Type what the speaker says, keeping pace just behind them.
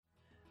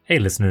Hey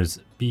listeners,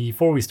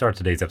 before we start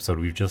today's episode,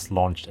 we've just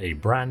launched a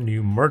brand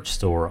new merch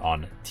store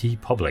on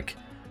TeePublic,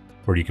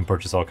 where you can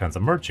purchase all kinds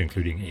of merch,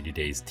 including 80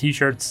 Days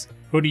t-shirts,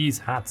 hoodies,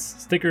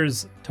 hats,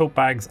 stickers, tote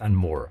bags, and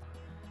more.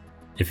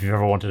 If you've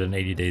ever wanted an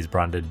 80 Days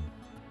branded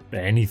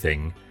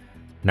anything,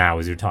 now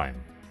is your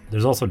time.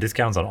 There's also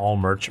discounts on all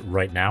merch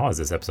right now as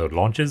this episode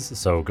launches,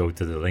 so go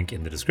to the link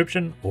in the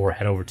description or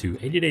head over to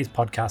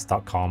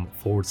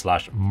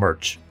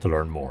 80dayspodcast.com/merch to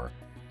learn more.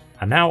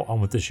 And now on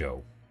with the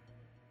show.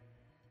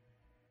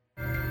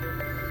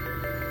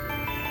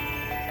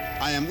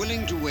 I am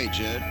willing to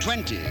wager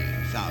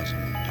 £20,000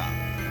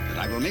 that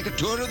I will make a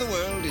tour of the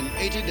world in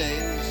 80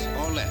 days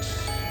or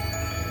less.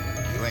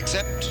 Do you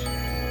accept?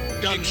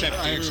 I accept.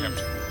 Good.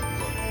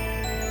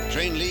 The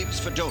train leaves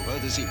for Dover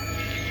this evening.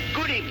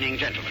 Good evening,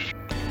 gentlemen.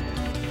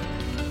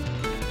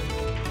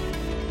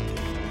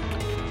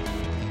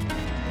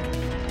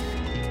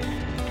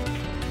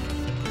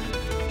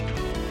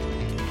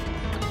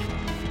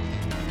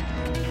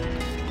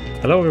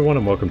 Hello everyone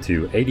and welcome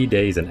to 80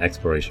 Days in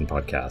Exploration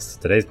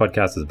Podcast. Today's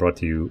podcast is brought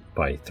to you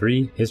by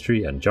 3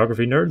 history and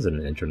geography nerds in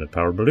an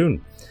internet-powered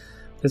balloon.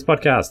 This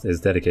podcast is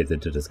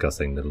dedicated to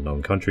discussing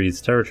little-known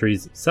countries,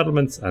 territories,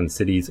 settlements and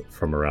cities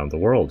from around the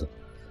world.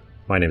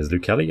 My name is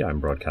Luke Kelly,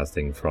 I'm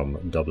broadcasting from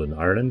Dublin,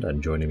 Ireland,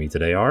 and joining me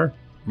today are...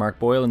 Mark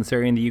Boyle in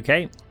Surrey in the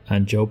UK.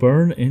 And Joe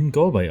Byrne in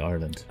Galway,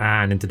 Ireland.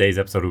 And in today's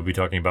episode we'll be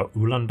talking about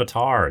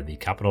Ulaanbaatar, the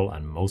capital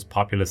and most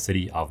populous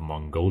city of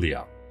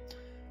Mongolia.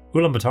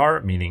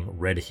 Ulaanbaatar, meaning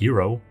Red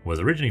Hero, was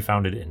originally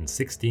founded in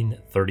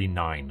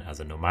 1639 as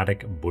a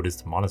nomadic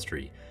Buddhist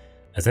monastery,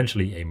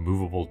 essentially a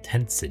movable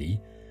tent city,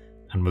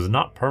 and was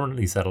not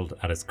permanently settled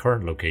at its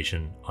current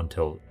location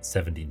until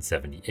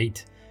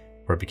 1778,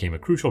 where it became a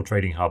crucial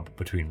trading hub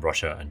between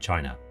Russia and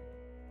China.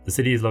 The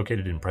city is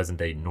located in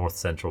present-day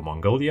north-central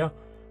Mongolia,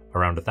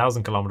 around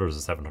 1,000 kilometers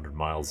or 700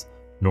 miles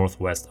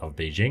northwest of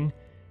Beijing,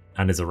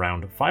 and is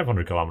around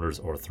 500 kilometers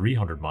or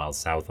 300 miles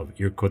south of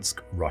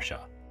Irkutsk,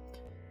 Russia.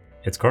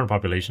 Its current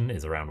population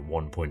is around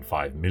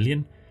 1.5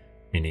 million,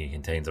 meaning it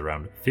contains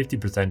around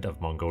 50% of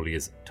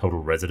Mongolia's total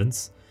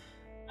residents,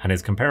 and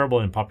is comparable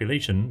in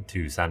population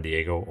to San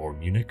Diego or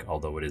Munich,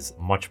 although it is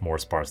much more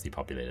sparsely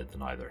populated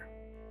than either.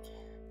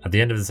 At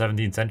the end of the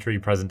 17th century,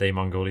 present-day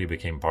Mongolia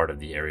became part of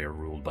the area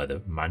ruled by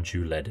the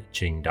Manchu-led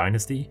Qing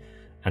dynasty,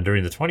 and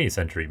during the 20th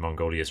century,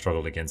 Mongolia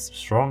struggled against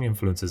strong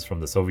influences from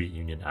the Soviet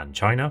Union and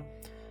China,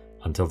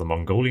 until the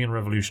Mongolian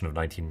Revolution of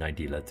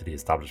 1990 led to the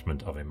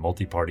establishment of a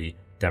multi-party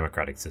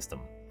democratic system.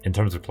 In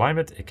terms of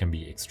climate, it can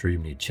be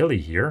extremely chilly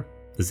here.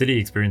 The city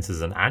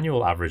experiences an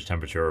annual average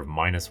temperature of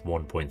minus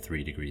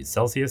 1.3 degrees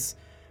Celsius,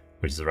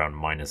 which is around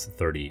minus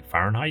 30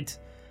 Fahrenheit,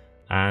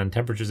 and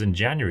temperatures in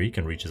January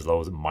can reach as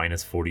low as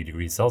minus 40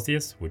 degrees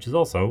Celsius, which is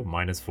also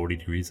minus 40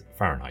 degrees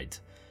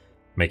Fahrenheit,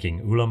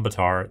 making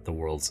Ulaanbaatar the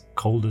world's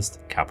coldest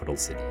capital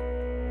city.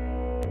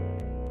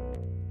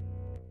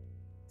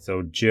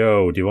 So,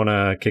 Joe, do you want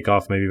to kick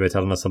off maybe by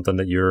telling us something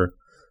that you're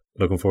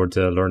looking forward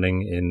to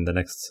learning in the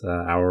next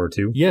hour or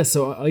two? Yeah,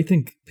 so I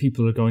think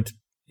people are going to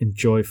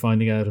enjoy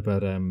finding out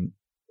about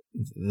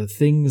the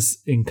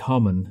things in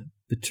common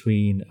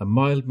between a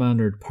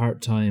mild-mannered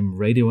part-time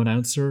radio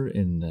announcer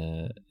in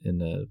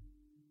a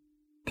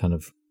kind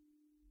of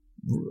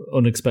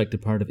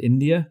unexpected part of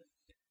India,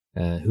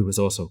 who was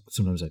also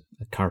sometimes a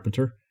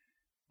carpenter,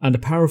 and a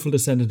powerful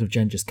descendant of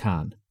Genghis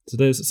Khan. So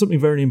there's something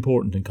very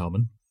important in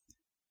common.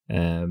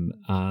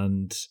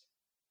 And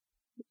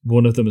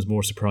one of them is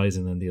more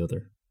surprising than the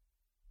other.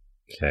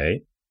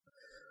 Okay.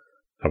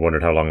 I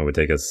wondered how long it would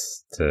take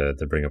us to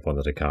bring up one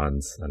of the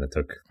Khans, and it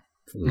took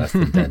less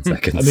than 10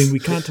 seconds. I mean, we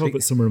can't talk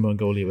about summer in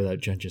Mongolia without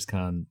Genghis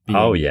Khan.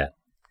 Oh, yeah.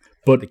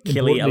 But the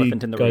killy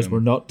elephant in the guys, room.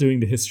 We're not doing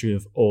the history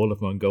of all of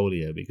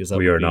Mongolia because that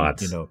We would are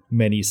be, not.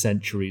 Many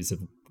centuries of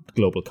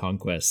global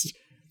conquest.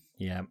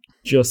 Yeah.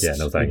 Just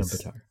no thanks.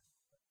 Ulaanbaatar.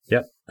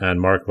 Yep. And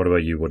Mark, what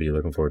about you? What are you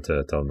looking forward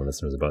to telling the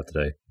listeners about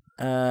today?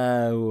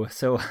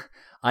 So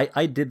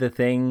I did the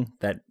thing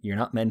that you're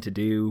not meant to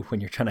do when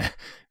you're trying to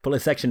pull a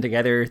section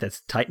together that's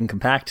tight and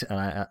compact.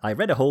 And I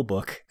read a whole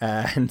book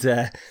and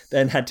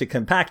then had to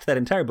compact that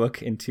entire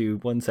book into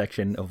one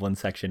section of one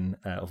section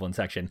of one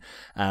section.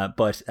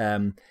 But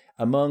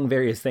among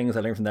various things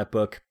I learned from that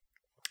book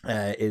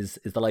is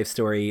the life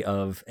story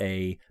of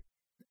a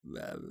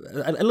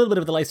little bit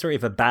of the life story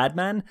of a bad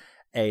man,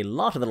 a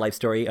lot of the life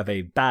story of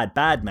a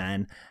bad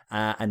man,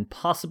 and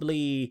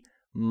possibly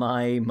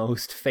my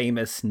most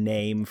famous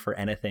name for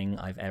anything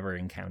I've ever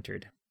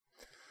encountered.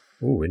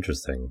 Ooh,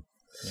 interesting.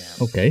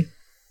 Okay.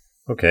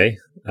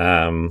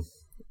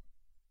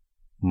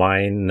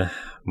 Mine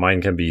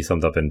can be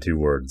summed up in 2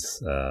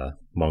 words.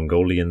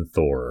 Mongolian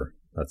Thor.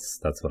 That's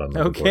what I'm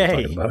looking forward to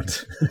talking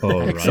about.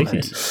 All right.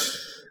 Excellent.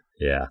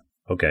 Yeah.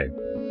 Okay.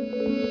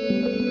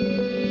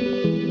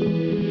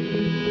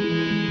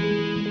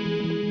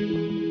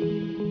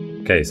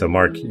 Okay, so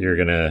Mark, you're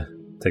gonna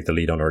take the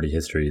lead on early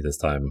history this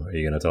time. Are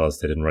you gonna tell us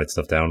they didn't write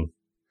stuff down?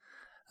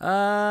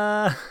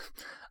 I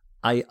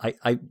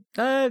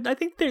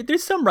think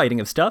there's some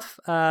writing of stuff.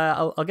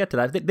 I'll get to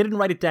that. They didn't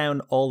write it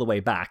down all the way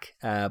back,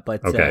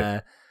 but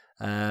Okay.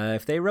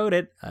 If they wrote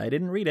it, I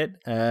didn't read it.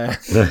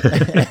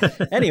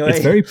 Anyway, it's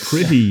very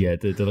pretty.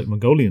 The like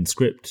Mongolian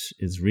script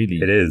is really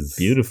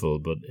beautiful,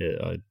 but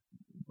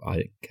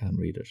I can't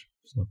read it.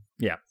 So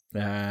yeah.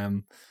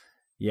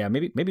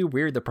 Maybe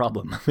we're the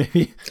problem.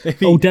 maybe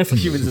definitely.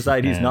 Human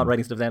society is not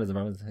writing stuff down at the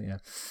moment. Yeah.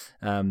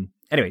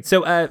 Anyway,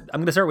 so I'm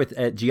going to start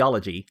with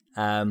geology.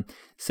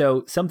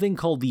 So something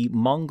called the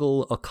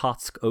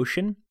Mongol-Okhotsk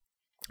Ocean,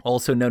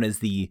 also known as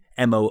the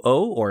MOO,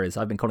 or as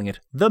I've been calling it,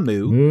 the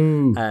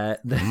Mu.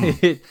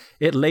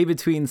 It lay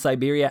between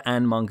Siberia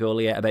and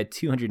Mongolia about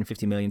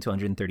 250 million to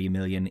 130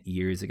 million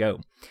years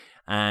ago.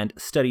 And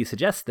studies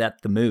suggest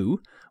that the Mu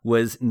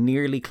was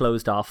nearly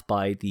closed off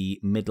by the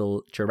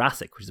Middle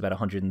Jurassic, which is about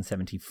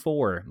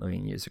 174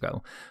 million years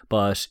ago.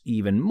 But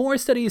even more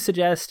studies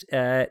suggest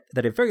that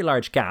a very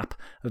large gap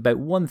of about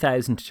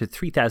 1,000 to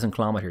 3,000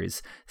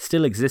 kilometers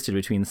still existed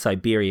between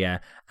Siberia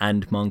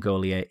and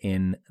Mongolia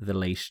in the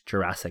late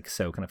Jurassic,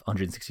 so kind of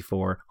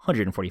 164,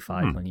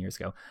 145 million years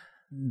ago.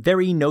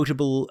 Very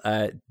notable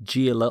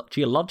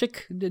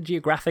geographic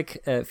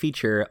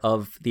feature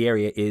of the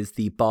area is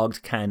the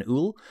Bogd Khan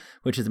Ul,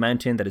 which is a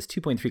mountain that is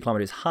 2.3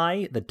 kilometers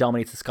high that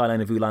dominates the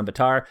skyline of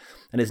Ulaanbaatar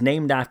and is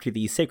named after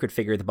the sacred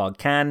figure, the Bogd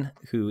Khan,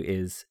 who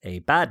is a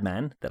bad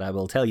man that I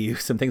will tell you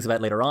some things about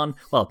later on.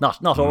 Well,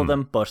 not all of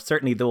them, but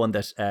certainly the one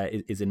that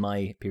is in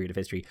my period of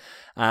history.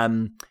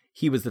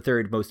 He was the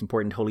third most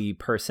important holy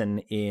person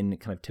in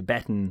kind of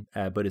Tibetan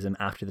Buddhism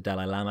after the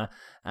Dalai Lama.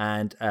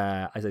 And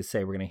as I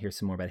say, we're going to hear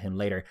some more about him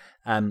later.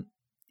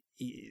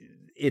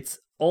 It's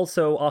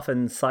also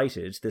often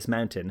cited, this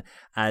mountain,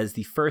 as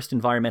the first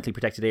environmentally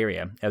protected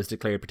area. It was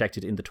declared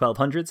protected in the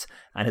 1200s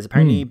and has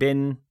apparently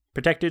been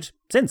protected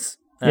since.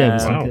 Yeah, it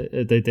was like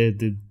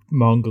the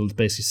Mongols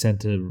basically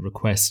sent a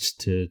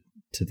request to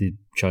the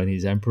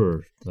Chinese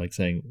emperor, like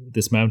saying,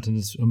 this mountain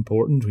is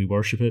important, we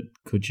worship it,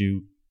 could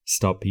you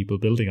stop people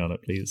building on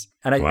it, please?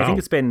 And I think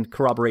it's been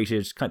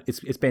corroborated.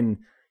 It's been,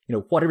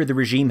 whatever the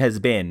regime has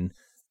been,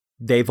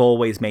 they've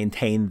always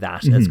maintained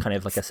that as kind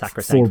of like a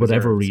sacrosanct for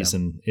whatever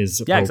reason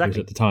is appropriate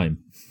at the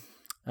time.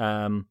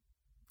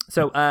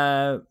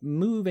 So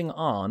moving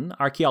on,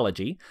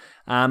 archaeology.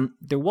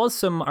 There was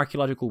some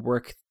archaeological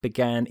work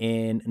began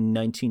in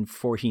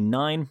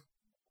 1949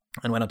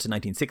 and went on to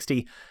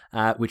 1960,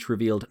 which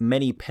revealed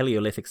many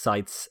Paleolithic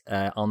sites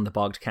on the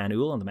Bogd Khan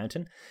Ul, on the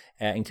mountain,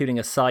 including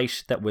a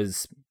site that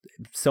was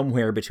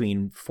somewhere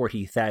between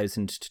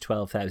 40,000 to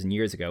 12,000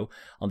 years ago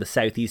on the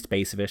southeast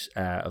base of it,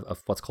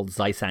 of what's called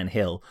Zaisan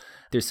Hill.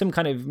 There's some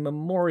kind of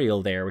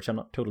memorial there, which I'm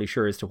not totally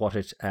sure as to what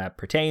it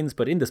pertains,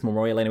 but in this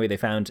memorial anyway, they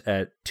found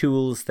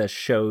tools that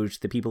showed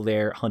the people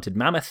there hunted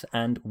mammoth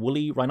and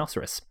woolly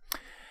rhinoceros.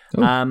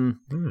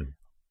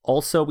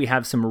 Also, we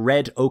have some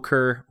red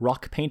ochre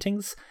rock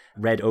paintings,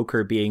 red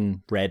ochre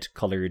being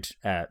red-coloured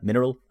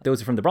mineral.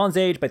 Those are from the Bronze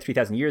Age, about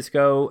 3,000 years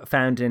ago,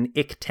 found in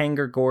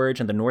Ik-Tenger Gorge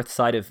on the north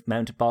side of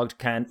Mount Bogd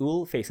Khan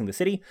Ul, facing the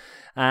city.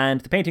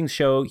 And the paintings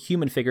show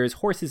human figures,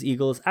 horses,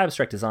 eagles,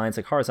 abstract designs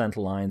like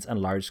horizontal lines and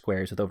large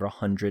squares with over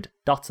 100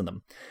 dots on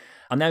them.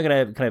 I'm now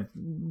going to kind of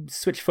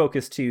switch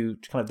focus to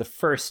kind of the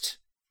first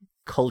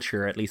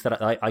culture, at least,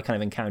 that I kind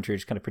of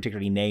encountered, kind of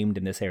particularly named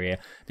in this area.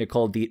 They're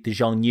called the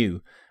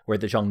Xiongnu, or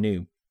the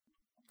Xiongnu.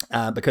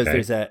 Because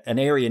there's an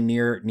area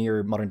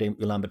near modern-day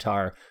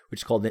Ulaanbaatar, which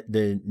is called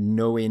the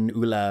Noin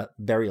Ula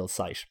burial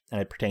site,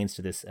 and it pertains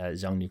to this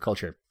Xiongnu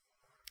culture.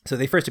 So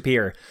they first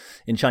appear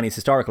in Chinese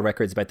historical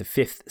records about the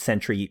 5th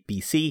century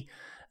BC,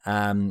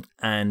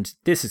 and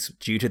this is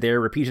due to their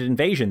repeated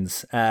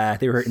invasions.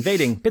 They were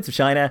invading bits of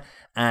China,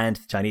 and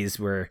the Chinese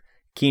were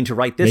keen to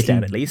write this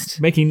down, at least.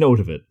 Making note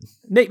of it.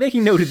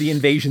 Making note of the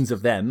invasions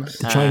of them.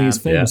 The Chinese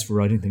famous for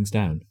writing things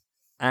down.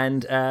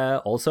 And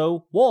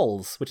also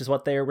walls, which is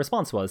what their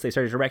response was. They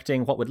started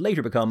erecting what would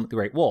later become the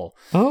Great Wall.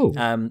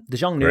 The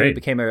Xiongnu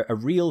became a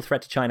real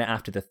threat to China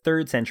after the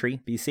 3rd century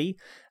BC.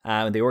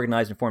 They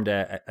organized and formed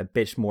a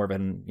bit more of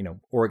an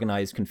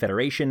organized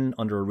confederation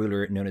under a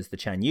ruler known as the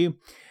Chanyu.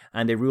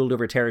 And they ruled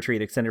over territory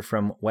that extended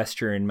from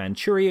western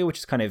Manchuria, which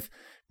is kind of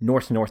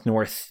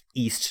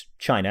northeast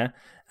China,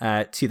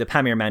 to the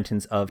Pamir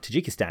Mountains of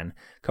Tajikistan,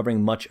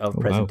 covering much of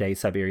present-day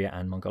Siberia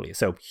and Mongolia.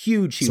 So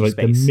huge so like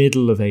space. The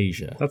middle of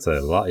Asia. That's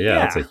a lot. Yeah,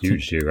 that's a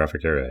huge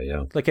geographic area.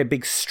 Yeah, like a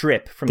big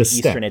strip from the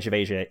eastern edge of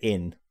Asia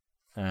in.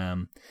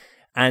 They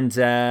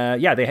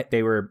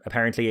were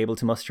apparently able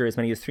to muster as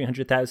many as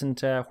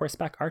 300,000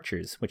 horseback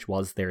archers, which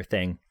was their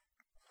thing.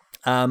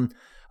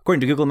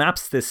 According to Google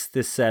Maps,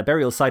 this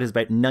burial site is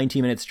about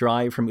 90 minutes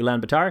drive from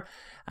Ulaanbaatar,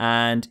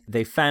 and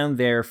they found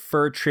their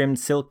fur-trimmed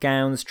silk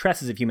gowns,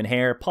 tresses of human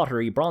hair,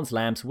 pottery, bronze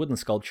lamps, wooden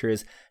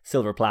sculptures,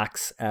 silver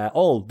plaques,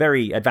 all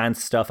very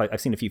advanced stuff.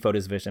 I've seen a few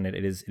photos of it, and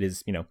it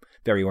is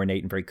very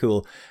ornate and very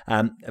cool.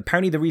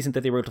 Apparently, the reason that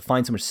they were able to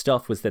find so much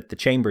stuff was that the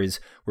chambers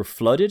were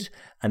flooded,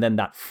 and then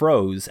that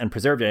froze and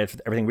preserved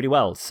everything really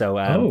well. So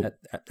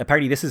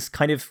apparently, this is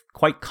kind of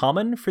quite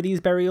common for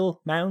these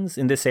burial mounds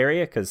in this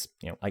area, because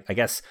I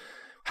guess.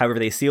 However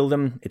they sealed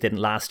them, it didn't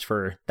last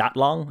for that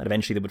long, and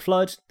eventually they would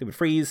flood, they would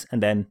freeze,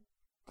 and then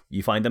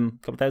you find them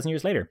a couple thousand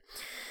years later.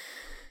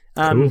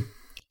 Cool.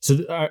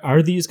 So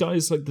are these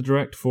guys like the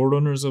direct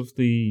forerunners of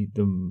the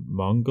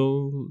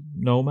Mongol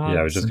nomads? Yeah,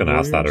 I was just going to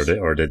ask that,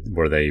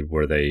 were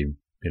they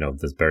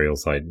this burial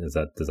site, does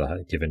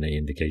that give any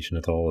indication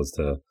at all as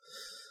to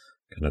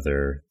kind of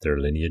their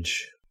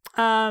lineage?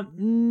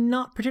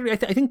 Not particularly.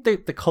 I think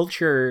the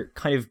culture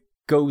kind of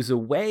goes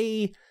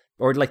away,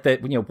 or like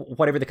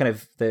whatever the kind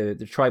of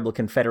the tribal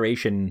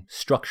confederation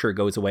structure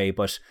goes away,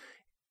 but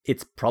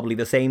it's probably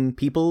the same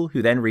people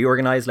who then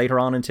reorganize later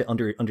on into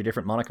under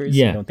different monikers.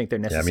 Yeah. I don't think they're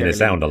necessarily. Yeah, I mean, they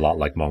sound a lot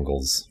like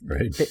Mongols,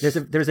 right? There's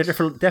a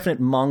definite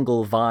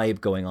Mongol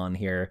vibe going on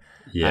here.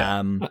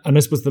 Yeah, and I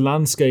suppose the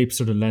landscape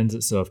sort of lends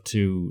itself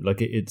to like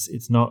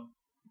it's not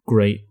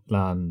great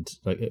land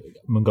like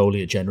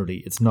Mongolia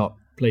generally. It's not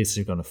places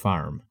you're going to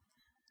farm.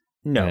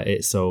 No,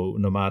 it's so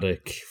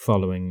nomadic,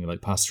 following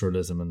like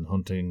pastoralism and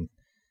hunting.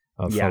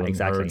 Following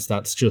exactly. herds.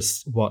 That's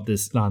just what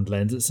this land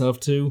lends itself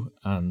to,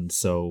 and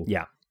so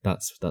yeah.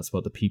 That's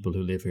what the people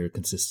who live here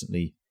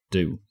consistently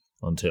do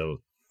until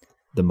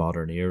the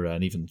modern era,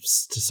 and even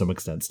to some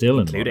extent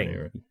still in the modern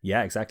era.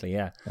 Yeah, exactly.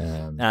 Yeah.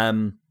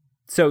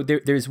 So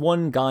there's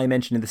one guy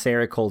mentioned in this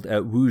era called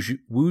Wu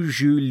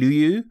Zhu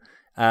Liu,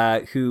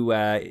 who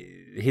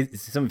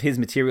some of his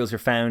materials are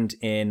found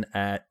in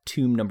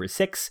tomb number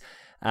 6.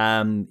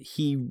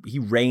 He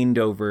reigned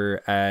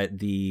over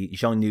the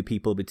Xiongnu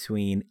people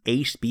between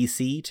 8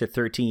 BC to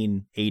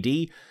 13 AD,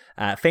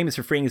 famous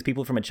for freeing his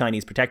people from a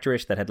Chinese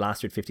protectorate that had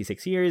lasted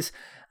 56 years,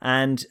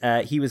 and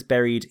he was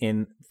buried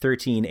in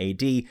 13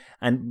 AD.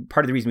 And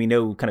part of the reason we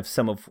know kind of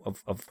some of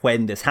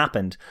when this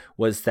happened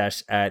was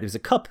that there was a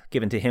cup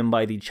given to him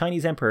by the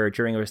Chinese emperor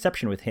during a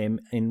reception with him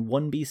in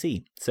 1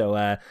 BC.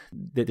 So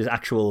there's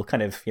actual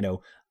kind of,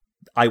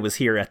 I was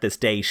here at this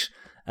date.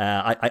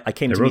 I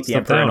came to meet the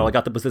emperor, and all I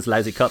got was this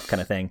lousy cup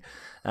kind of thing.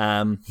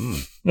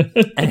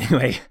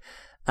 Anyway,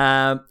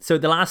 so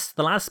the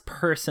last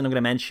person I'm going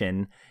to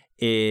mention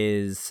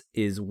is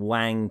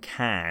Wang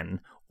Can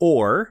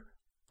or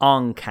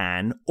Ong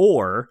Can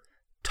or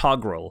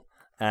Togrul.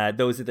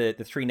 Those are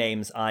the three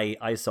names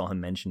I saw him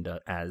mentioned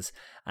as,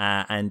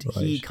 and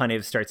right. He kind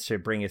of starts to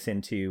bring us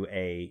into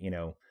a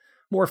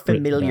more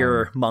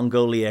familiar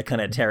Mongolia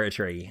kind of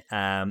territory.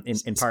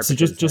 In part, so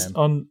because, just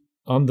on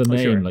the name,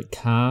 sure. like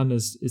Khan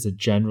is a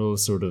general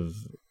sort of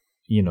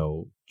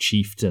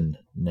chieftain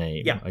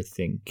name. Yeah. I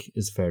think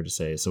is fair to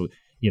say. So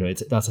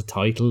that's a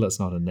title, that's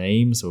not a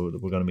name. So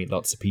we're going to meet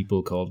lots of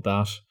people called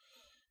that.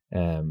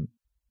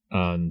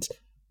 And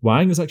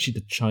Wang is actually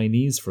the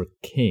Chinese for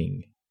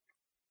king.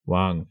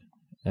 Wang.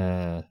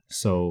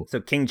 So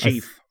King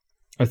Chief.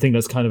 I think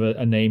that's kind of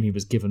a name he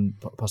was given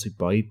possibly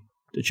by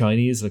the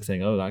Chinese, like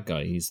saying, "Oh, that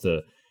guy, he's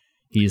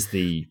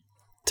the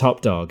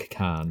top dog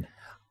Khan."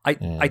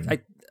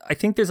 I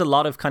think there's a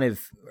lot of kind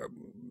of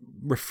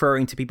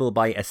referring to people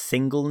by a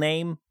single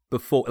name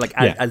before, like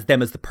as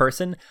them as the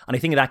person, and I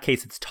think in that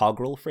case it's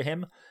Togrul for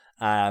him.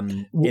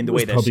 In the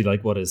way that probably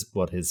like what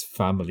his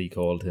family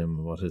called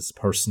him, what his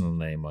personal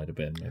name might have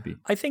been, maybe.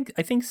 I think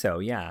so,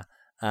 yeah.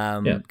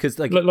 Because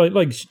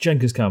like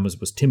Genghis Khan was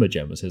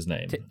Temujin was his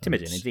name.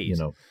 Temujin, indeed.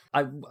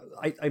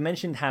 I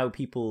mentioned how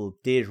people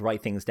did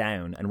write things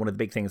down, and one of the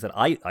big things that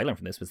I learned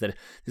from this was that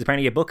there's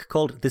apparently a book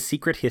called The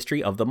Secret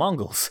History of the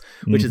Mongols,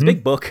 which is a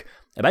big book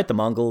about the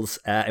Mongols.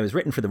 It was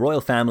written for the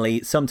royal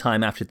family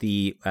sometime after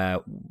the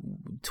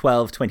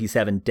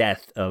 1227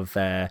 death of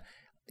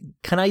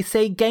can I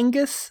say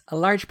Genghis? A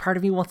large part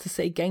of me wants to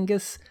say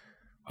Genghis.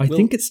 I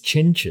think it's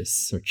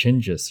Chinggis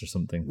or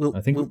something.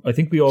 I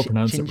think we all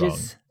pronounce it wrong.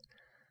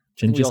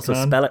 We also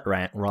spell it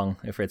wrong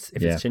if it's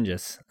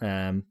Chinggis.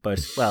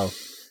 But well,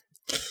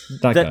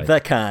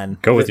 the Khan.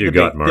 Go with your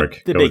gut,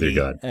 Mark. Go with your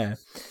gut.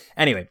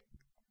 Anyway,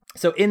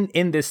 so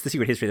in this, The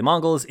Secret History of the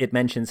Mongols, it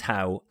mentions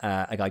how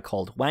a guy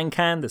called Wang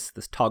Can, this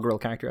Togrul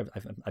character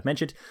I've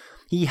mentioned,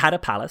 he had a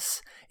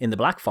palace in the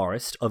Black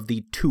Forest of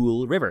the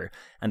Toul River,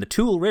 and the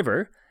Toul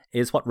River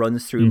is what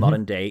runs through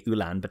modern day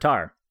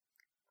Ulaanbaatar.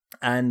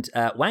 And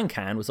Wang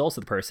Can was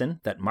also the person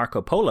that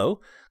Marco Polo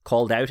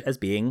called out as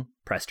being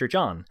Prester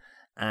John.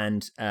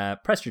 And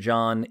Prester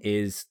John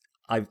is,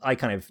 I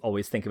kind of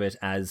always think of it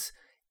as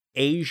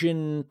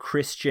Asian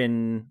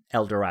Christian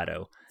El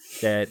Dorado.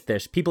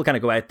 That people kind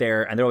of go out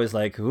there and they're always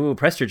like, "Oh,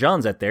 Prester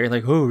John's out there."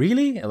 Like, "Oh,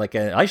 really?" Like,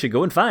 I should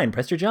go and find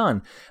Prester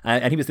John.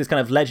 And he was this kind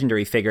of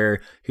legendary figure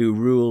who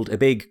ruled a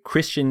big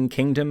Christian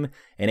kingdom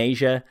in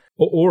Asia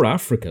or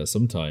Africa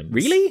sometimes.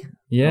 Really?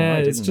 Yeah,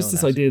 it's just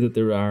this idea that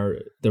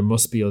there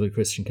must be other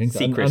Christian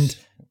kingdoms. And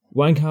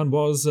Wang Can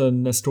was a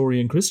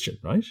Nestorian Christian,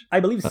 right?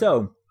 I believe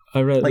so.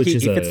 I read, like which he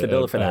is fits the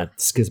bill for that.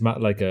 Schismat,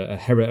 like a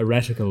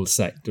heretical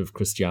sect of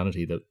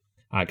Christianity that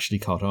actually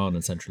caught on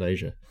in Central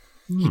Asia.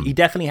 He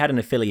definitely had an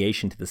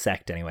affiliation to the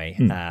sect anyway.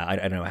 I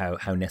don't know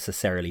how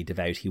necessarily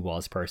devout he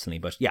was personally,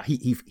 but yeah,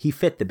 he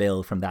fit the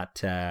bill from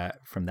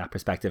that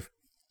perspective.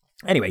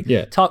 Anyway,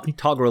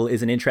 Togrul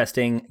is an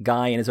interesting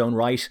guy in his own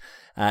right.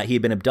 He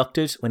had been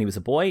abducted when he was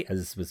a boy,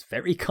 as was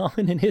very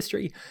common in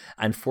history,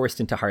 and forced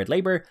into hard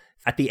labor.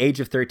 At the age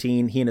of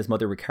 13, he and his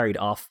mother were carried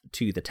off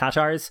to the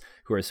Tatars,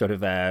 who are sort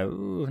of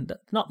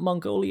not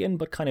Mongolian,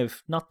 but kind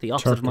of not the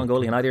opposite of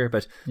Mongolian either,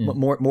 but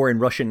more in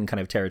Russian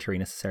kind of territory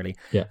necessarily.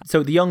 Yeah.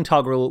 So the young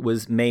Togrul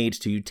was made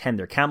to tend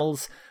their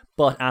camels,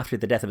 but after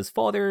the death of his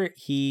father,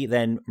 he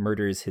then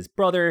murders his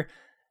brother,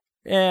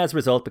 as a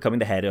result becoming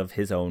the head of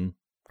his own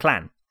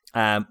clan.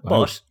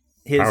 But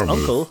his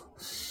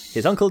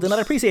uncle did not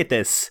appreciate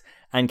this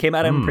and came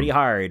at him pretty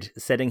hard,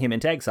 sending him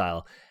into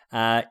exile.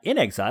 In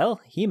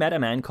exile, he met a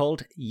man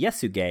called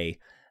Yasuge,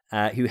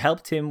 who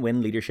helped him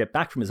win leadership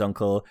back from his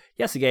uncle.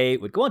 Yasuge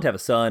would go on to have a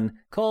son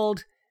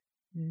called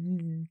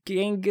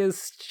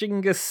Genghis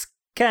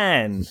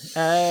Khan,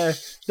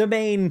 the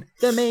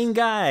main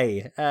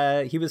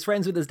guy. He was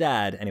friends with his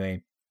dad,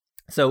 anyway.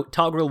 So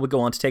Togrul would go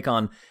on to take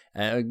on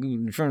as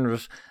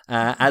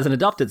an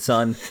adopted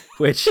son,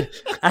 which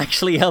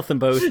actually helped them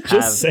both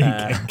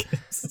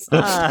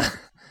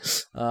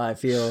I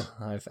feel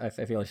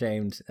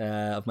ashamed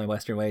of my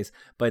Western ways,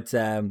 but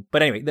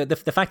anyway,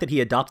 the fact that he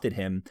adopted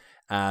him,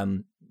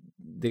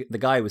 the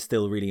guy was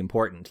still really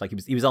important. Like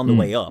he was on the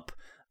way up,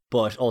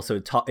 but also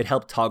it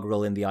helped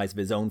Togrul in the eyes of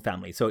his own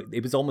family. So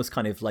it was almost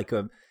kind of like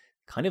a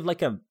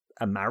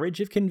marriage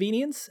of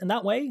convenience in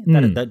that way.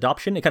 That the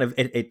adoption,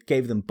 it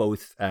gave them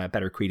both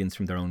better credence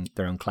from their own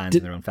clans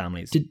and their own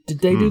families. Did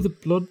they do the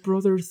blood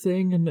brother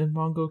thing in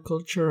Mongol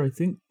culture? I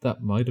think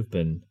that might have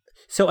been.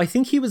 So I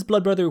think he was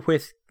blood brother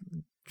with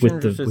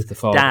the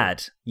father.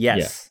 Dad.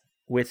 Yes,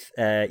 with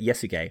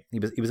Yasuge. He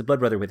was a blood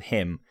brother with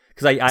him,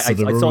 because I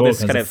saw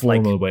this kind of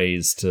formal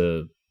ways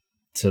to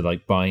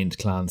like bind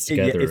clans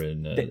together.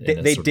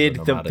 They did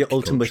the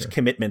ultimate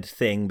commitment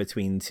thing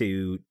between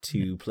two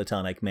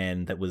platonic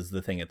men. That was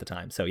the thing at the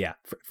time. So yeah,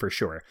 for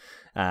sure.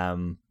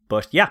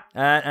 But yeah,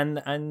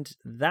 and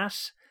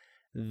that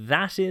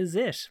is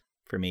it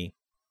for me.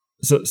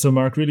 So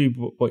Mark, really,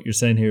 what you're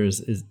saying here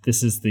is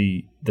this is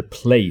the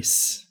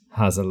place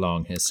has a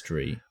long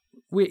history.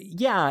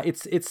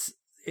 It's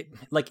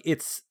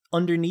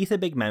underneath a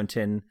big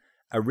mountain.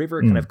 A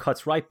river kind of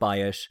cuts right by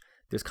it.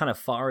 There's kind of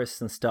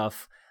forests and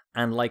stuff,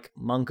 and like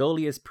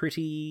Mongolia is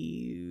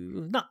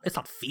it's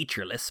not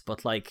featureless,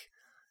 but like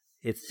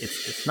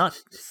it's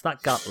not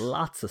got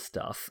lots of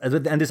stuff,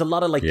 and there's a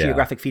lot of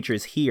geographic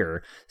features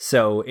here,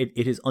 so it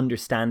is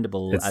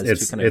understandable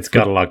it's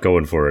got a lot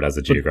going for it as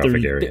a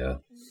geographic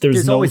area.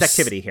 There's always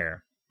activity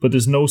here. But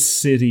there's no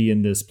city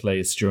in this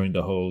place during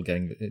the whole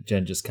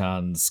Genghis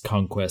Khan's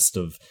conquest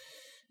of,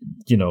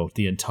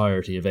 the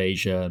entirety of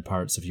Asia and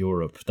parts of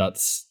Europe.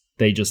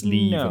 They just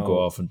leave and go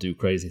off and do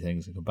crazy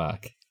things and come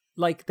back.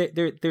 Like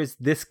there's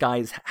this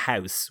guy's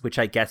house, which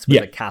I guess was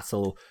a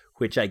castle,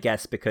 which I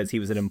guess because he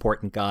was an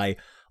important guy,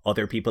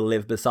 other people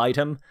live beside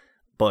him.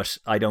 But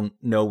I don't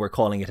know we're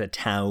calling it a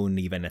town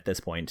even at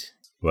this point.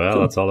 Well,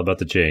 That's all about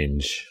the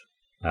change.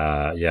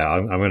 I'm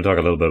going to talk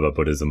a little bit about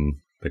Buddhism,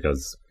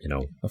 because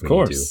of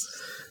course.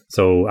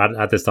 So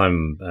at this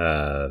time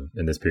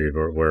in this period,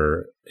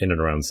 we're in and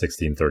around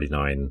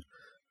 1639.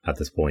 At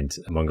this point,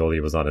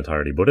 Mongolia was not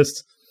entirely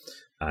Buddhist,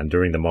 and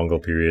during the Mongol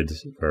period,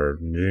 where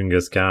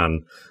Genghis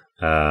Khan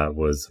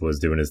was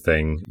doing his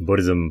thing,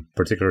 Buddhism,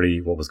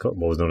 particularly what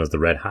was known as the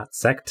Red Hat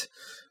sect,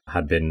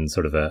 had been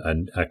sort of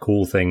a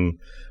cool thing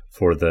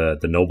for the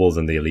nobles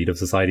and the elite of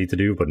society to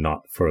do, but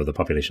not for the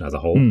population as a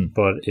whole.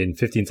 But in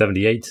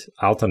 1578,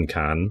 Altan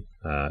Khan,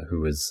 who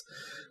was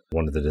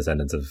one of the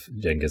descendants of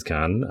Genghis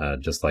Khan,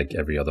 just like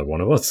every other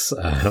one of us,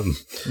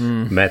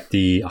 met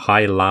the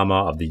High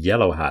Lama of the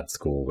Yellow Hat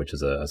school, which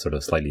is a sort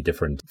of slightly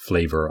different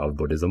flavor of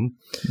Buddhism.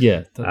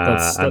 Yeah,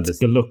 that's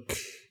Geluk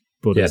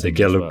Buddhism. Yeah, the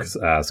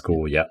Geluk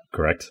school, yeah,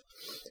 correct.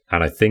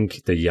 And I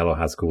think the Yellow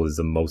Hat school is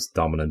the most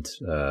dominant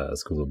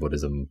school of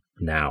Buddhism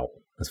now,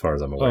 as far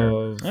as I'm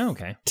aware.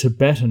 Okay.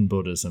 Tibetan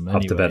Buddhism,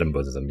 anyway. Of Tibetan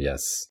Buddhism,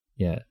 yes.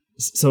 Yeah.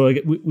 So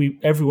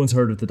everyone's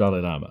heard of the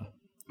Dalai Lama.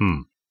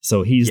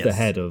 So he's the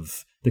head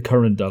of... The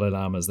current Dalai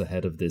Lama is the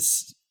head of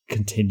this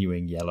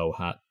continuing Yellow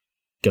Hat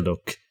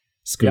Geluk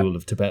school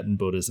of Tibetan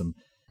Buddhism.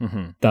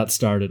 That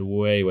started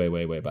way, way,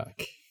 way, way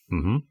back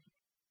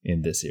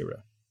in this era.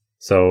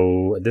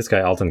 So this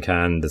guy, Altan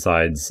Khan,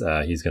 decides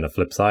he's going to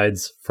flip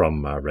sides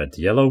from red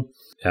to yellow.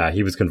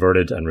 He was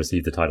converted and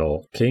received the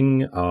title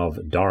King of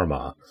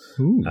Dharma.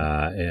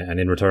 And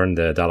in return,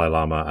 the Dalai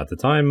Lama at the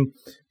time,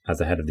 as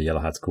the head of the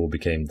Yellow Hat school,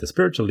 became the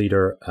spiritual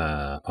leader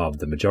of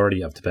the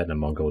majority of Tibetan and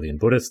Mongolian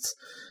Buddhists.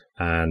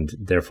 And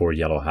therefore,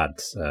 Yellow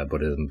Hat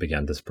Buddhism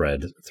began to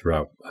spread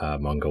throughout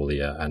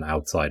Mongolia and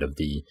outside of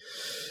the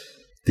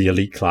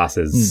elite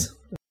classes.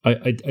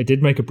 I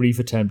did make a brief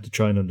attempt to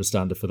try and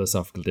understand the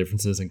philosophical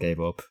differences and gave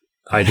up.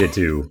 I did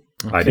too.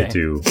 Okay. I did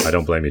too. I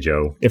don't blame you,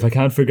 Joe. If I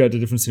can't figure out the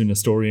difference between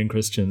Nestorian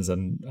Christians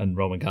and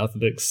Roman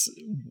Catholics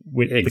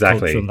with the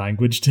cultural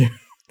language too,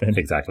 then...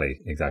 Exactly.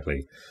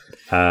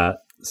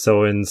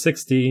 So in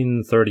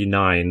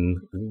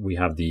 1639, we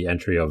have the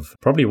entry of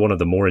probably one of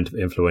the more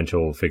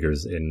influential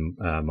figures in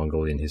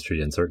Mongolian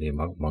history, and certainly in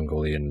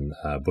Mongolian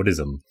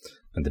Buddhism,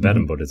 and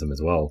Tibetan Buddhism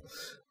as well.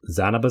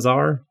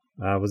 Zanabazar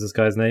was this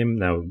guy's name.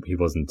 Now, he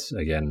wasn't,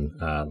 again,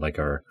 like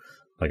our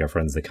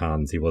friends the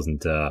Khans. He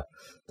wasn't, that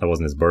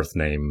wasn't his birth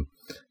name.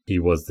 He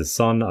was the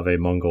son of a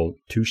Mongol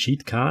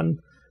Tushit Khan,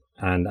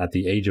 and at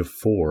the age of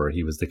 4,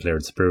 he was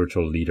declared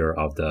spiritual leader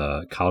of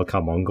the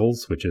Khalkha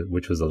Mongols, which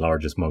was the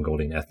largest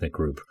Mongolian ethnic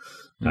group.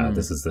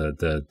 This is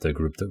the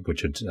group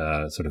which had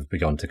sort of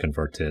begun to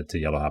convert to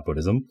Yellow Hat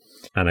Buddhism.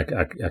 And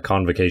a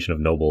convocation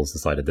of nobles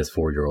decided this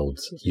 4-year-old,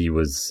 he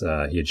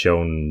had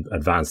shown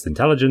advanced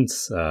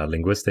intelligence,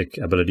 linguistic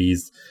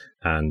abilities,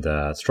 and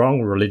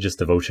strong religious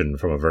devotion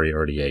from a very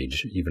early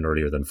age, even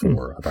earlier than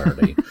 4,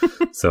 apparently.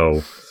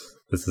 So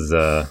this is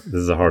a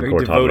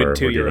hardcore toddler we're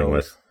dealing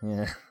with.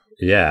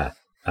 Yeah.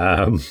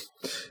 The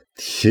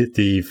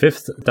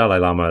 5th Dalai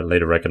Lama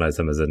later recognized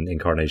him as an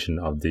incarnation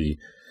of the,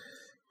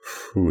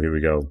 here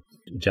we go,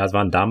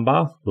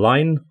 Jasvandamba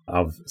line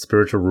of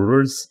spiritual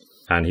rulers,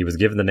 and he was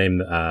given the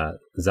name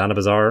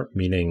Zanabazar,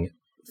 meaning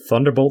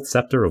Thunderbolt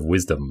Scepter of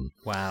Wisdom.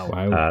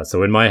 Wow.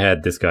 So in my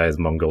head, this guy is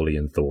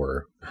Mongolian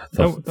Thor.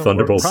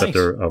 Thunderbolt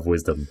Scepter of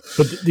Wisdom.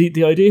 But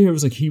the idea here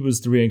was like he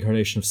was the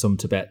reincarnation of some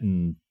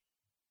Tibetan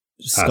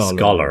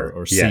scholar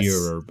or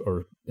seer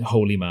or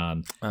holy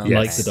man,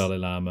 like the Dalai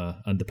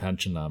Lama and the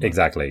Panchen Lama.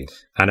 Exactly.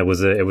 And it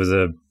was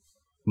a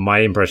my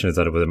impression is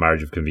that it was a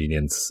marriage of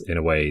convenience in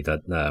a way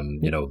that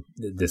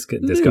this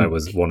guy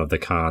was one of the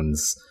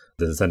Khans,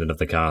 the descendant of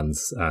the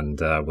Khans,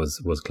 and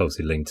was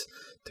closely linked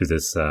to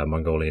this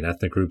Mongolian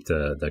ethnic group,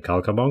 the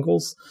Khalkha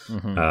Mongols.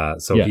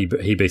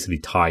 He basically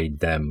tied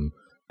them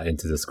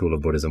into the school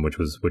of Buddhism, which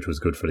was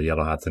good for the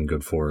Yellow Hats and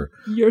good for.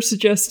 You're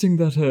suggesting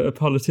that a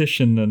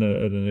politician and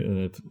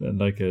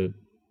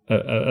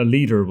a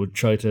leader would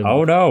try to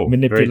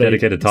manipulate very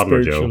dedicated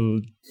toddler,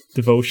 spiritual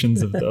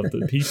devotions of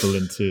the people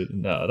into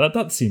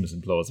that seems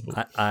implausible.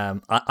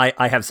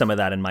 I have some of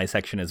that in my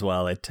section as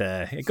well. It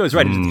goes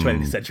right into the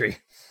 20th century.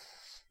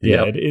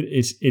 Yeah,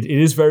 it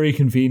is very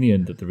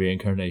convenient that the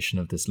reincarnation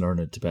of this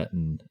learned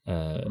Tibetan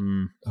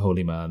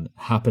holy man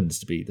happens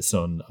to be the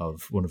son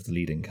of one of the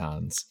leading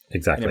Khans.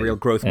 Exactly. In a real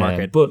growth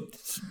market. But,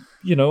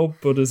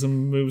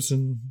 Buddhism moves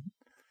in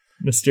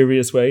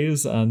mysterious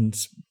ways, and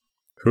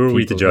who are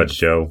we to judge,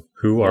 Joe?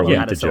 Who are we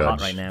to judge?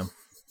 Hot right now.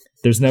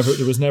 There was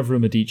never a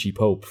Medici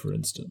Pope, for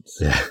instance.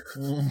 Yeah.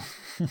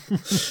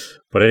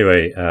 But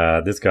anyway,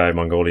 this guy,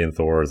 Mongolian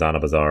Thor,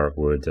 Zanabazar,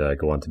 would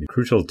go on to be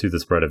crucial to the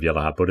spread of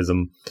Yellow Hat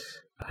Buddhism,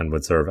 and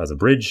would serve as a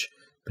bridge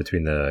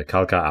between the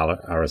Khalkha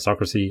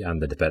aristocracy and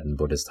the Tibetan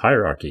Buddhist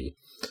hierarchy.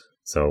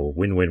 So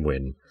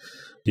win-win-win.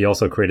 He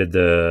also created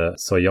the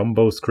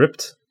Soyombo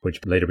script,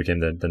 which later became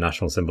the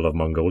national symbol of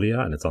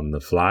Mongolia, and it's on the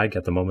flag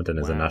at the moment and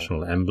is a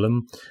national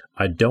emblem.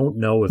 I don't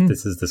know if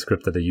this is the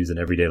script that they use in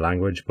everyday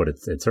language, but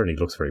it certainly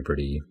looks very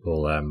pretty.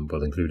 We'll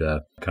include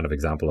a kind of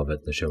example of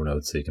it in the show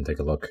notes so you can take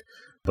a look.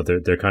 But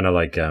they're kind of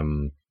like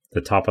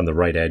the top and the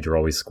right edge are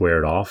always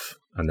squared off,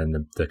 and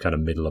then the kind of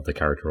middle of the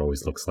character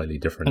always looks slightly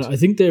different. And I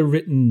think they're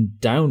written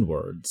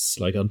downwards,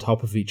 like on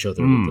top of each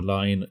other, with the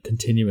line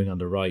continuing on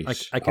the right.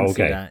 I can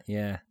see that,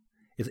 yeah.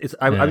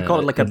 I would call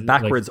it like a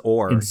backwards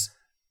or.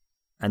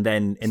 And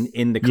then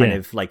in the kind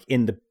of like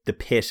in the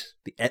pit,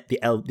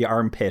 the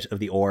armpit of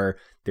the oar,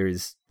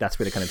 that's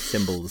where the kind of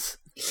symbols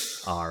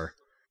are.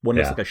 One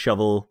looks like a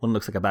shovel, one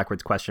looks like a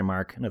backwards question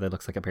mark, another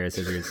looks like a pair of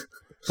scissors.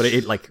 But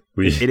it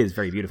is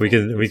very beautiful.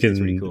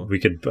 We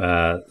could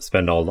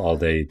spend all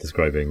day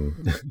describing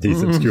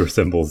these obscure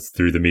symbols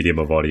through the medium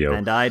of audio.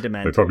 And I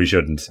demand we probably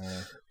shouldn't.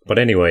 But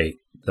anyway,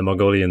 the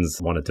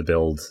Mongolians wanted to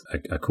build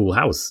a cool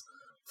house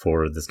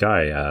for this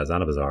guy,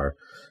 Zanabazar.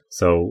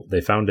 So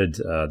they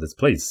founded this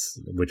place,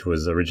 which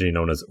was originally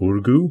known as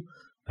Urgu,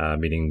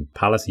 meaning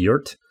palace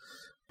yurt,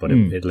 but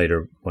it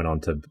later went on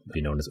to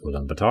be known as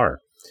Ulaanbaatar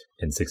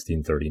in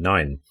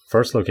 1639.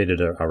 First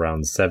located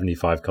around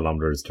 75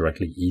 kilometers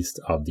directly east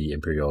of the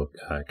imperial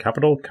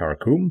capital,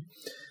 Karakum,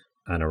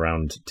 and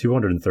around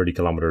 230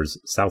 kilometers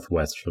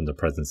southwest from the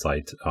present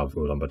site of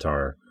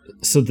Ulaanbaatar.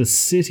 So the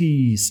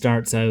city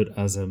starts out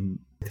as a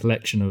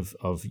collection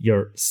of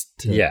yurts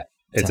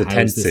it's a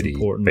tent city,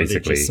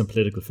 basically. Some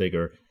political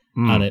figure.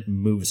 And it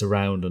moves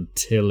around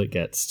until it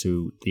gets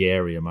to the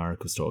area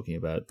Mark was talking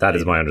about. That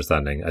is my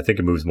understanding. I think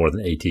it moves more than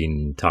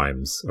 18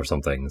 times or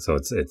something. So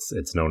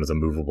it's known as a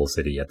movable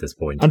city at this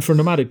point. And for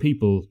nomadic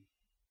people,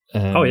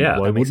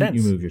 why wouldn't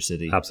you move your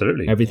city?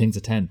 Absolutely. Everything's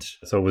a tent.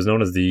 So it was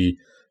known as the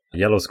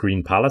Yellow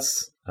Screen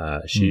Palace,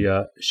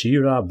 Shira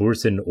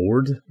Bursin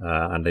Ord,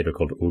 and later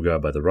called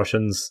Uga by the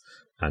Russians,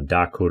 and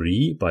Da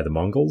Kuri by the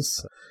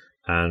Mongols.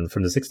 And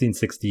from the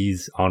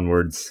 1660s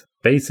onwards,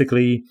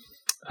 basically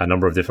a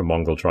number of different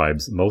Mongol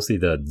tribes, mostly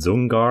the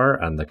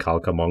Dzungar and the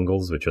Khalkha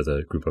Mongols, which are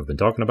the group I've been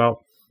talking about,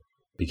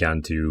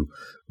 began to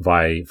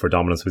vie for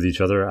dominance with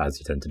each other, as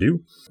you tend to do.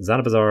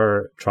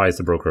 Zanabazar tries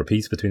to broker a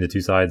peace between the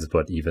two sides,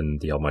 but even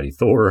the almighty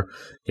Thor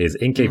is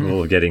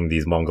incapable of getting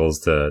these Mongols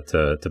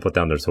to put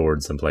down their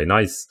swords and play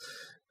nice.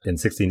 In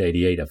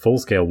 1688, a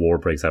full-scale war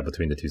breaks out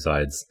between the two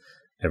sides.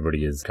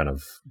 Everybody is kind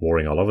of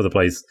warring all over the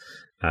place,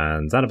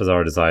 and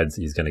Zanabazar decides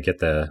he's going to get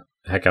the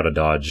heck out of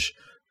Dodge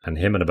and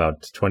him and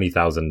about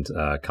 20,000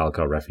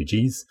 Khalkha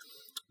refugees,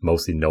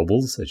 mostly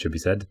nobles, it should be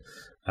said,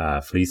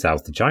 flee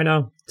south to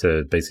China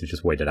to basically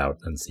just wait it out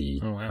and see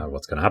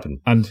what's going to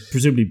happen. And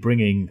presumably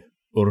bringing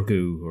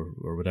Urgu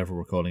or whatever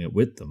we're calling it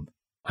with them.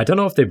 I don't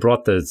know if they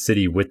brought the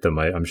city with them.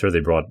 I'm sure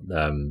they brought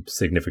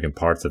significant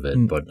parts of it,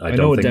 but I know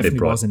don't think it definitely they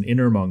brought... was in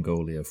Inner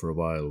Mongolia for a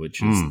while,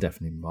 which is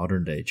definitely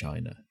modern-day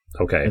China.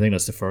 Okay. I think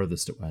that's the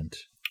furthest it went.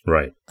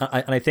 Right.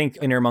 And I think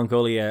Inner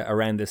Mongolia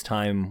around this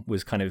time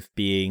was kind of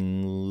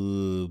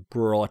being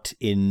brought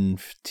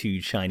into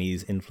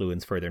Chinese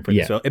influence further and further.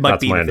 Yeah, so it might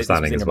that's be my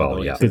understanding as well,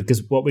 Mongolia. yeah.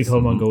 Because what we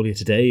call Mongolia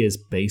today is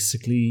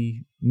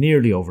basically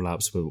nearly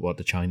overlaps with what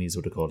the Chinese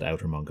would have called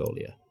Outer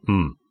Mongolia.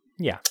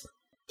 Yeah.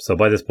 So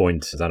by this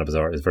point,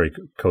 Zanabazar is very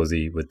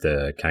cozy with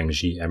the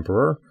Kangxi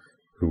Emperor,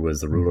 who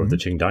was the ruler of the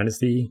Qing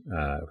dynasty,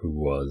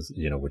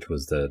 which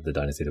was the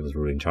dynasty that was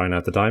ruling China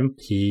at the time.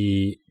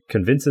 He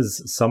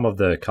convinces some of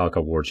the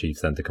Khalkha war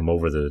chiefs then to come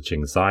over the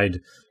Qing side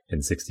in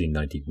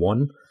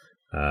 1691,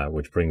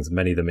 which brings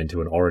many of them into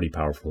an already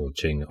powerful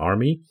Qing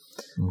army.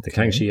 Okay. The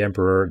Kangxi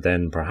Emperor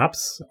then,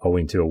 perhaps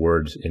owing to a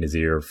word in his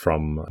ear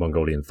from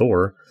Mongolian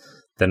Thor,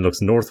 then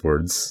looks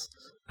northwards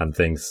and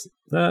thinks,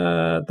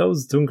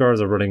 those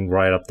Dzungars are running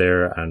right up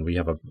there, and we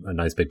have a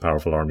nice big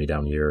powerful army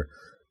down here,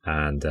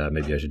 and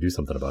maybe I should do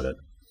something about it.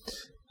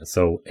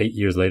 So 8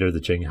 years later, the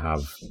Qing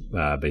have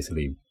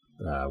basically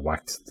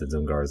whacked the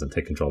Dzungars and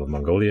take control of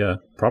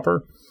Mongolia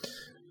proper.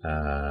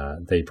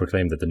 They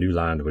proclaimed that the new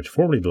land, which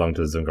formerly belonged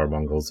to the Dzungar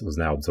Mongols, was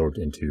now absorbed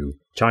into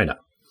China.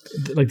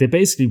 Like, they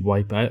basically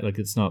wipe out, like,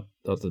 it's not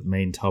the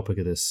main topic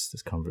of this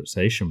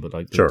conversation, but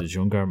like the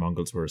Dzungar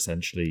Mongols were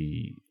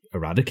essentially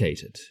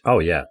eradicated. Oh,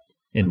 yeah.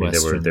 In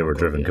Western they were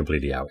driven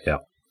completely out, yeah.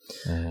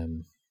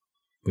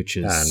 Which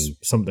is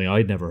something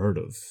I'd never heard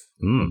of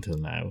until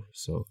now.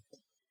 So,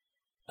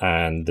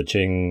 and the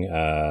Qing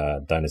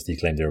dynasty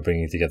claimed they were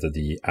bringing together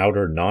the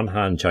outer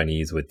non-Han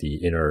Chinese with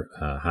the inner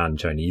Han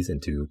Chinese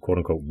into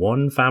quote-unquote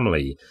one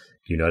family,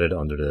 united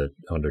under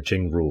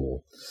Qing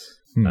rule.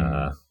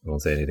 I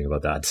won't say anything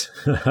about that.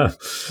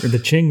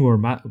 The Qing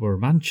were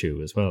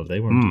Manchu as well. They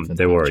weren't.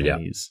 They were,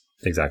 Chinese.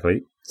 Yeah,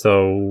 exactly.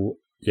 So,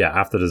 yeah,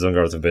 after the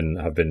Dzungars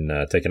have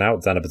been taken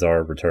out,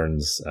 Zanabazar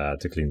returns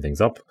to clean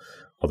things up,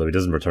 although he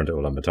doesn't return to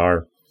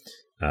Ulaanbaatar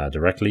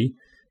directly.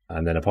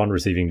 And then upon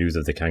receiving news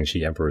of the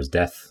Kangxi Emperor's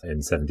death in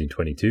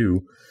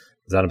 1722,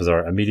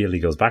 Zanabazar immediately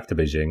goes back to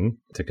Beijing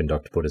to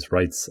conduct Buddhist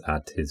rites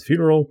at his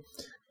funeral.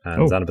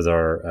 And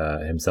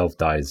Zanabazar himself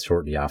dies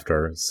shortly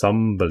after.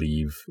 Some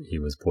believe he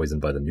was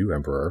poisoned by the new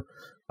emperor,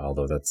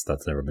 although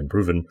that's never been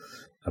proven,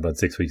 about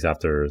 6 weeks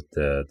after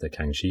the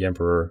Kangxi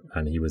Emperor,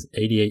 and he was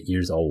 88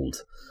 years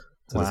old.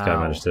 So this guy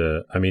managed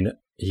to,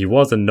 he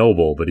was a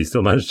noble, but he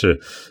still managed to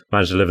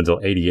live until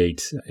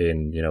 88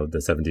 in,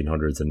 the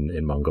 1700s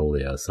in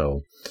Mongolia.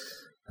 So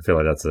I feel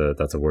like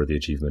that's a worthy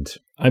achievement.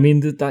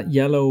 That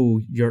yellow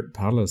yurt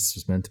palace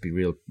was meant to be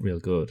real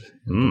good.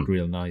 It looked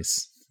real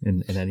nice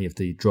in any of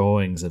the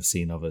drawings I've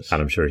seen of it.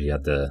 And I'm sure he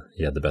had the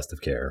best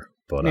of care.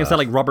 But it's not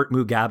like Robert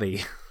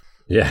Mugabe.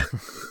 Yeah.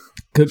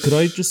 Could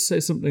I just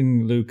say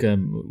something, Luke?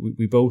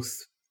 We both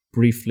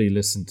briefly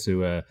listened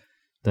to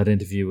that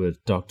interview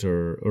with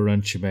Dr.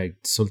 Uranchimeg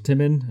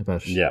Sultimin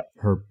about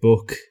her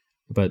book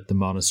about the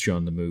monastery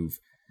on the move.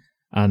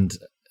 And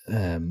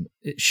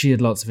she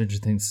had lots of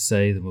interesting things to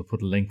say. Then we'll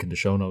put a link in the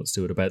show notes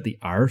to it about the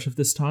art of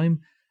this time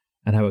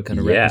and how it kind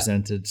of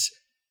represented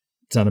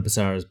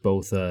Zanabazar as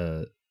both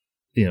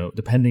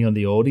depending on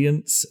the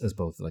audience, as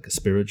both like a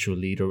spiritual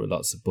leader with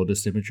lots of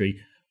Buddhist imagery,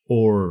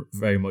 or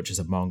very much as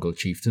a Mongol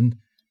chieftain.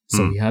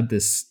 So he had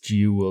this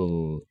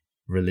dual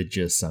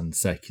religious and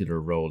secular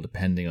role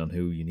depending on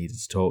who you needed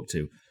to talk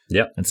to.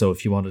 Yeah. And so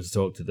if you wanted to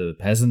talk to the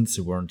peasants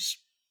who weren't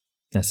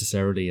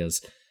necessarily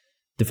as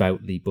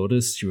devoutly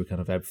Buddhist, you were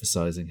kind of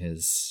emphasizing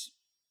his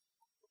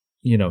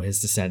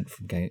descent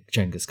from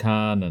Genghis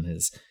Khan and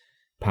his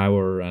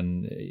power,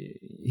 and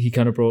he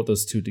kind of brought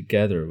those two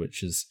together,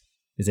 which is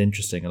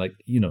interesting. And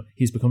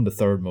he's become the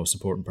third most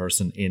important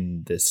person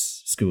in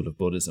this school of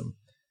Buddhism,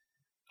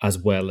 as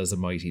well as a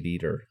mighty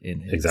leader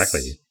in his...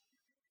 Exactly.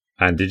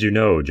 And did you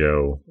know,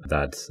 Joe,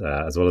 that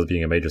as well as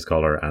being a major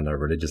scholar and a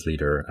religious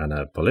leader and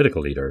a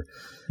political leader,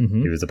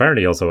 he was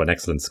apparently also an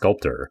excellent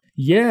sculptor.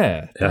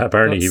 Yeah.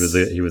 Apparently he was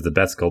the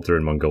best sculptor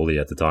in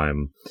Mongolia at the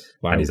time.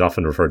 Wow. And he's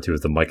often referred to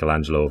as the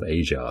Michelangelo of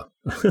Asia.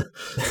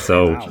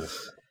 So,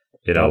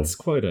 that's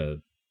quite a...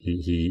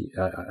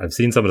 I've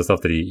seen some of the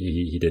stuff that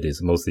he did.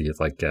 Is mostly it's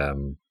like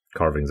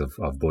carvings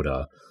of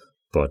Buddha,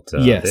 but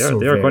they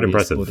are quite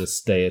impressive.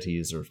 Buddhist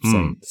deities or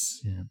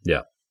saints.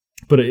 Yeah.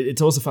 But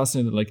it's also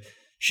fascinating that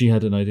she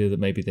had an idea that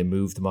maybe they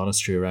moved the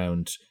monastery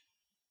around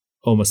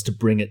almost to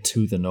bring it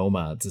to the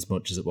nomads as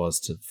much as it was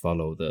to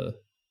follow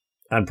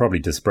and probably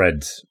to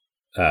spread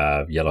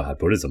Yellow Hat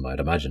Buddhism,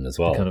 I'd imagine, as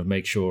well. Kind of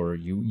make sure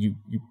you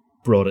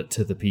brought it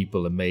to the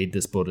people and made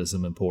this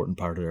Buddhism an important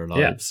part of their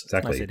lives. Yeah,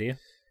 exactly. Nice idea.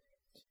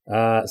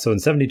 So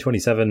in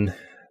 1727,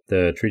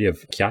 the Treaty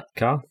of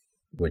Kyathka,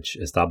 which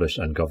established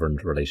and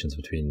governed relations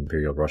between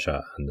Imperial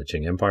Russia and the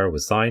Qing Empire,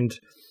 was signed.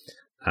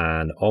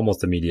 And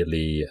almost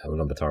immediately,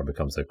 Ulaanbaatar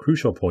becomes a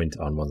crucial point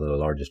on one of the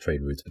largest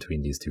trade routes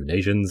between these two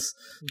nations,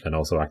 and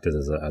also acted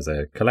as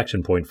a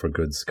collection point for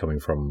goods coming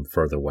from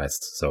further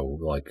west. So,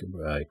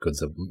 goods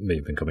that may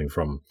have been coming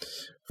from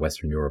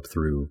Western Europe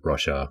through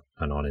Russia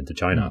and on into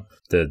China.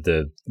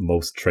 The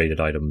most traded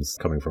items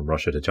coming from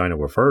Russia to China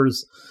were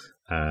furs,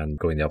 and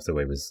going the opposite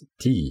way was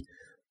tea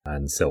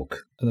and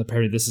silk. And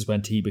apparently this is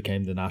when tea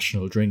became the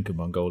national drink of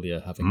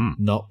Mongolia, having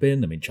not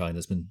been. I mean,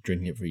 China's been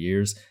drinking it for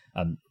years,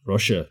 and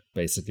Russia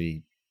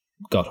basically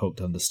got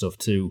hooked on the stuff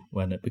too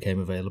when it became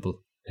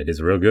available. It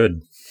is real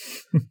good.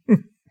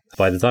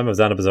 By the time of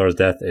Zanabazar's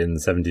death in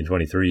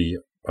 1723,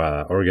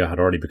 Urga had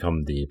already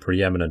become the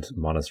preeminent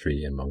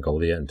monastery in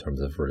Mongolia in terms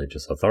of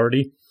religious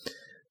authority,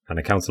 and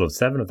a council of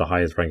 7 of the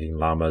highest-ranking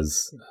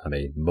lamas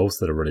made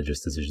most of the religious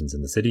decisions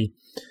in the city,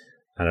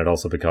 and had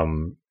also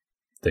become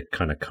the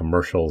kind of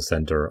commercial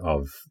center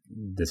of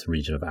this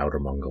region of Outer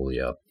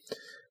Mongolia.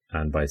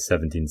 And by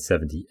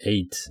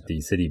 1778,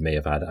 the city may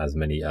have had as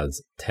many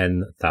as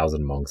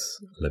 10,000 monks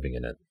living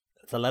in it.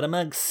 That's a lot of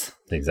monks.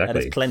 Exactly.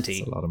 That is plenty.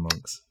 That's a lot of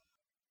monks.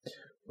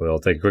 We'll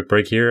take a quick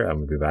break here, and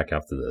we'll be back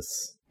after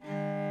this.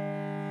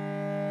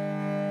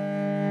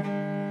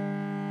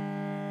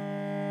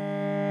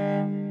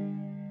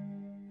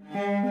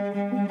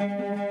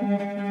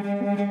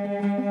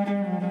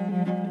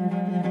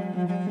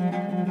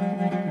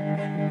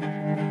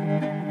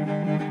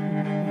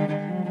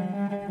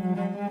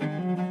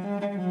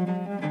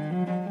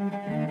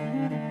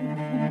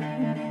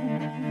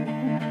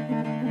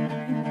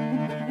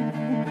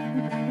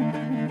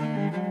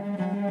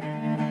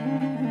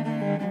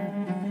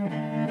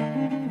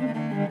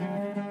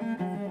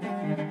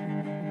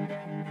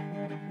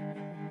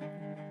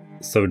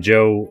 So,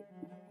 Joe,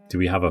 do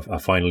we have a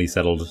finally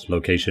settled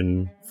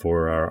location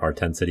for our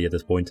tent city at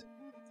this point?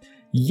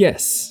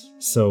 Yes.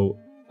 So,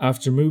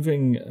 after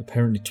moving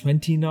apparently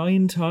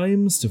 29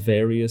 times to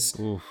various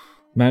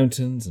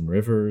mountains and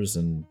rivers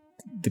and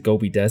the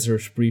Gobi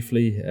Desert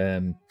briefly,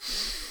 in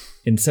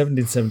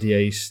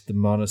 1778, the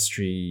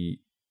monastery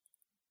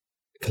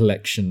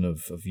collection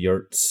of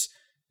yurts,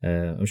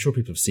 I'm sure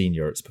people have seen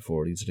yurts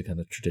before. These are the kind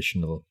of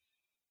traditional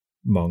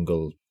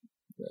Mongol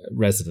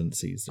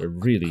residencies. Are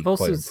really quite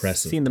impressive. I've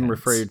seen them tents.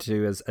 referred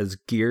to as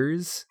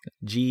girs.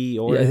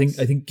 G-or I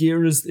think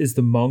gir is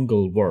the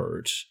Mongol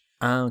word.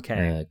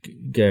 Okay.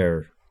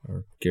 Ger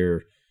or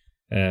gir,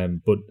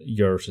 but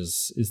yurt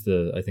is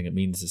the, I think it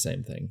means the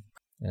same thing.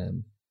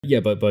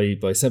 But by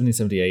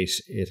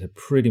 1778 it had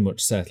pretty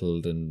much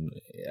settled in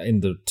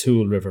the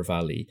Tool River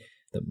Valley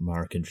that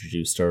Mark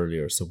introduced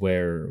earlier. So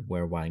where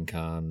Wang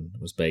Khan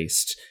was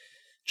based,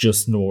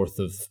 just north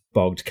of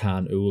Bogd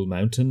Khan Ul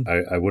Mountain.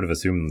 I would have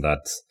assumed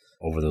that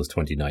over those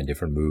 29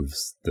 different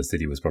moves, the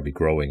city was probably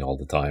growing all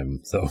the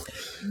time. So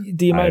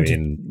the amount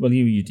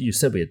you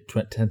said we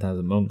had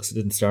 10,000 monks. It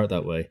didn't start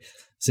that way.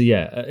 So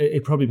yeah,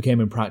 it probably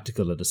became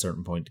impractical at a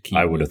certain point to keep.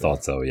 I would have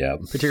thought so, yeah.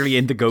 Particularly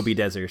in the Gobi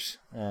Desert.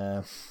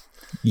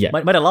 Yeah.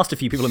 Might have lost a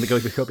few people in the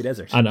Gobi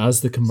Desert. And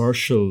as the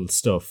commercial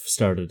stuff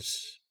started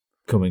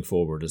coming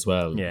forward as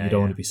well, you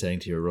don't want to be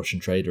saying to your Russian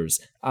traders,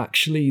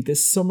 actually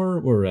this summer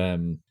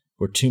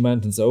we're 2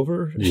 mountains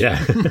over.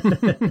 Yeah.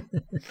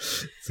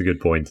 It's a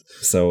good point.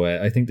 So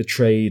I think the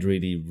trade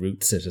really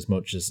roots it as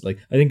much as, I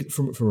think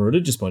from a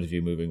religious point of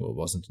view, moving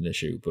wasn't an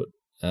issue, but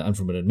and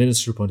from an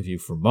administrative point of view,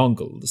 for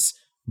Mongols,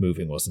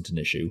 moving wasn't an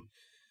issue.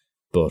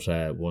 But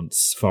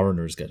once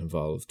foreigners get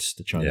involved,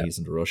 the Chinese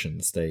and the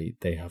Russians,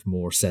 they have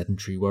more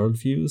sedentary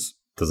worldviews.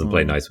 Doesn't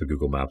play nice with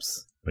Google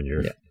Maps when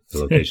the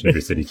location of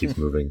your city keeps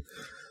moving.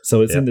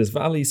 So it's in this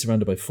valley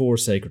surrounded by 4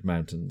 sacred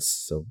mountains,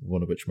 so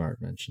one of which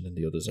Mark mentioned, and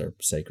the others are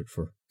sacred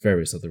for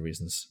various other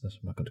reasons that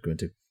I'm not going to go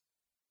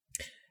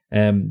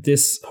into.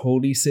 This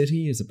holy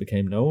city, as it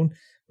became known,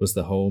 was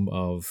the home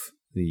of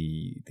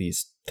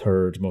these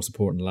 3rd most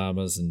important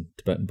lamas in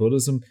Tibetan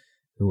Buddhism,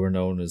 who were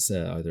known as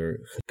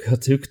either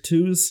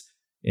Khatuktus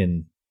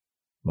in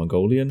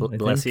Mongolian,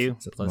 bless you.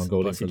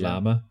 Mongolian for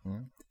lama. Yeah.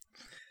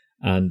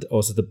 And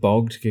also the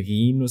Bogd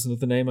Gagin was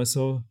another name I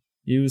saw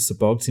used. So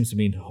Bogd seems to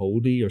mean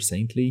holy or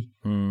saintly,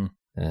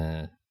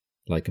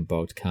 like in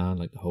Bogd Khan,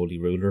 like the holy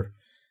ruler.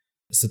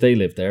 So they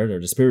lived there.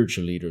 They're the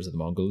spiritual leaders of the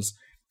Mongols.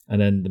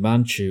 And then the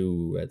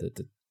Manchu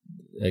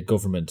the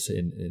government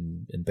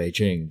in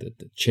Beijing,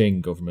 the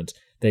Qing government,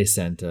 they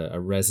sent a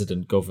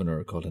resident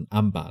governor called an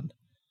Amban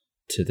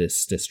to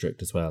this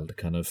district as well, to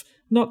kind of,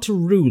 not to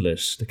rule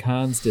it, the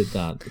Khans did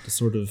that, but to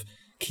sort of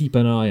keep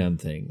an eye on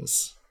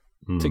things.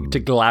 To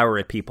glower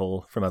at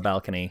people from a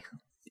balcony.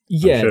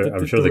 Yeah,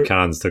 I'm sure the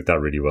Khans took that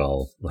really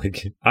well.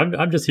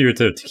 I'm just here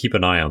to keep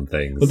an eye on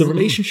things. Well, the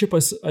relationship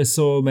I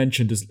saw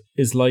mentioned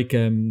is like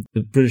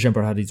the British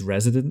Empire had these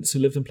residents who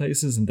lived in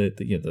places, and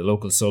the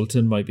local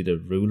sultan might be the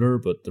ruler,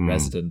 but the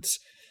resident,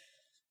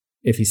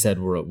 if he said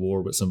we're at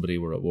war with somebody,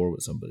 we're at war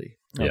with somebody.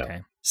 Okay. Yeah.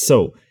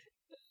 So,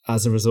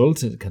 as a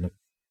result, it kind of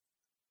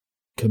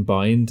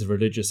combined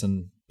religious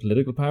and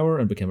political power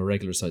and became a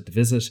regular site to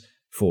visit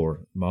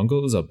for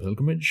Mongols on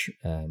pilgrimage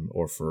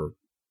or for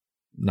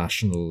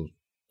national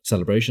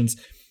celebrations.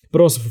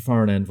 but also for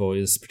foreign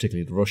envoys,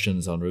 particularly the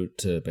Russians en route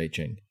to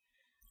Beijing,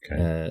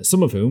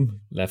 some of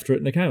whom left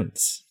written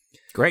accounts.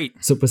 Great.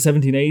 So by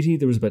 1780,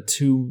 there was about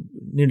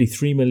nearly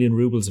 3 million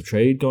rubles of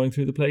trade going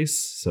through the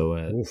place.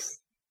 So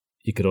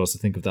you could also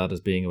think of that as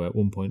being about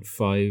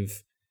 1.5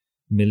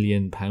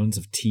 million pounds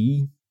of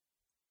tea,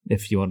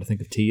 if you want to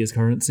think of tea as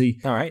currency.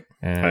 All right.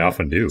 I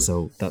often do.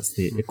 So that's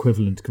the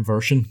equivalent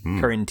conversion.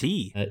 Current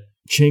tea.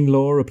 Qing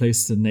law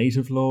replaced the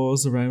native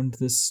laws around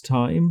this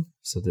time.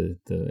 So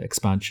the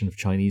expansion of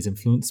Chinese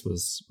influence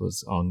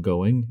was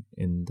ongoing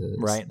in the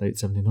late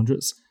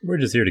 1700s. We're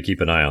just here to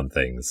keep an eye on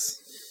things.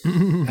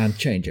 And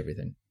change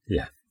everything.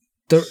 Yeah.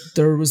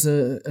 There was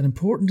an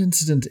important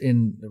incident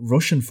in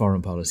Russian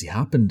foreign policy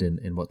happened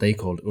in what they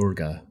called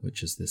Urga,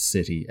 which is this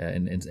city.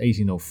 In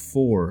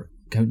 1804,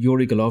 Count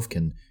Yuri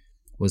Golovkin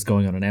was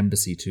going on an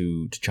embassy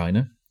to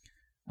China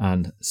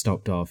and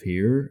stopped off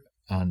here,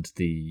 and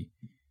the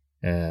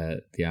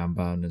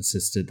Amban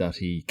insisted that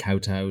he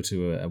kowtow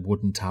to a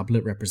wooden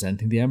tablet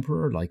representing the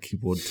emperor, like he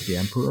would to the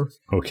emperor.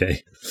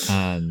 Okay.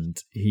 And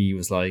he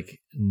was like,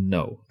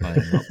 no, I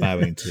am not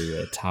bowing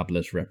to a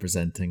tablet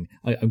representing...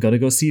 I'm going to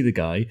go see the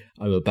guy.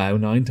 I will bow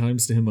 9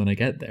 times to him when I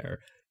get there.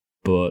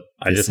 But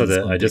I just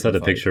had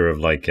a picture of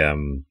like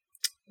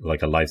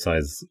a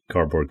life-size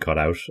cardboard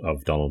cutout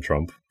of Donald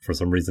Trump for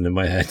some reason in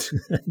my head.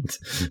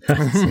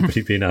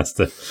 Somebody being asked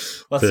to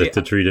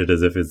treat it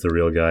as if it's the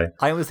real guy.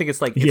 I always think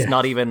it's like, it's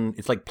not even,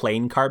 it's like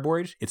plain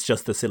cardboard. It's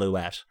just the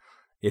silhouette.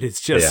 It is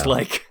just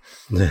like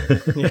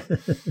a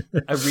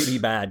really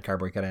bad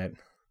cardboard cutout.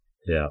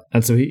 Yeah.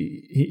 And so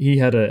he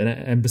had an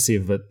embassy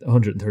of about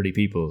 130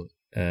 people,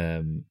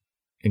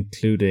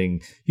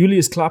 including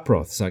Julius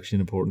Klaproth is actually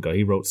an important guy.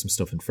 He wrote some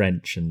stuff in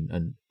French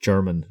and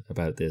German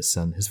about this,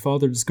 and his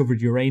father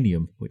discovered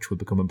uranium, which would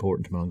become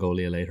important to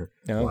Mongolia later.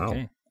 Oh,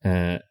 okay.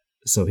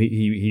 So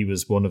he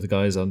was one of the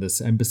guys on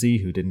this embassy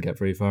who didn't get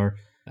very far,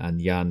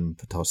 and Jan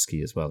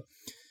Potocki as well.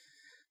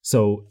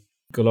 So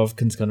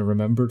Golovkin's kind of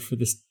remembered for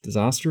this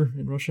disaster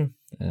in Russia.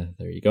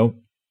 There you go.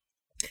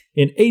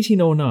 In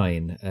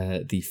 1809,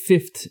 the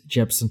 5th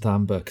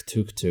Jebsen-Thamba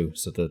Ktuktu,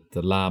 so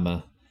the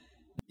Lama,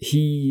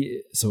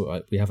 we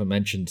haven't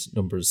mentioned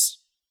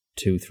numbers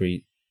 2,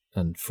 3,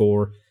 and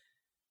 4.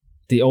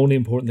 The only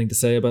important thing to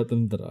say about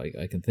them that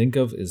I can think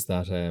of is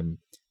that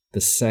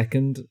the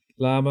second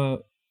Lama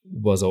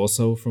was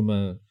also from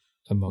a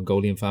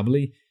Mongolian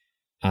family,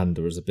 and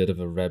there was a bit of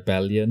a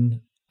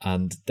rebellion,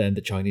 and then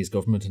the Chinese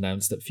government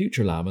announced that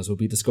future Lamas will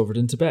be discovered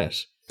in Tibet.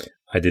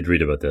 I did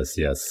read about this,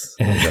 yes.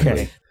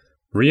 Exactly.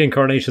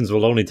 Reincarnations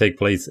will only take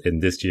place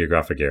in this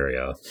geographic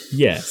area.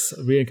 Yes,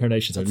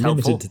 reincarnations are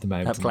limited to the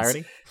mountains. Have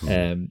clarity.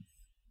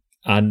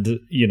 And,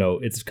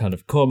 it's kind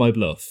of call my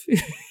bluff.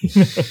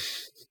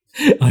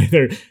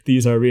 Either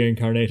these are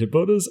reincarnated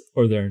Buddhas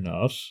or they're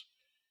not.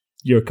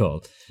 Your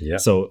call. Yeah.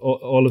 So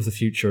all of the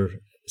future,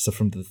 so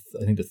from the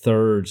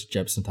 3rd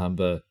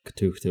Jebsen-Thamba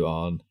Ktuktu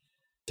on,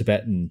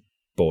 Tibetan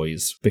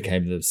boys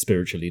became the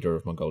spiritual leader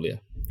of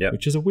Mongolia,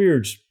 which is a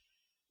weird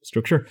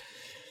structure.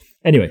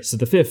 Anyway, so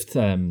the 5th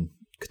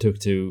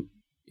Ktuktu,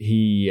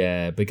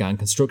 he began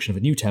construction of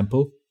a new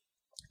temple,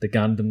 the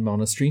Ganden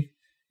Monastery,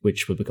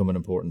 which would become an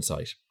important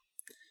site.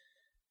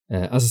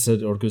 As I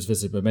said, Urga was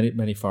visited by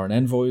many foreign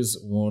envoys.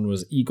 One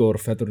was Igor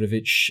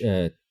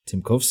Fedorovich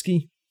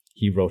Timkovsky.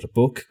 He wrote a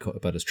book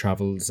about his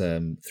travels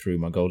through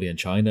Mongolia and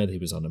China. He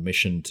was on a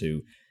mission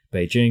to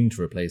Beijing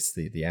to replace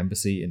the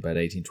embassy in about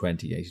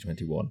 1820,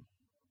 1821.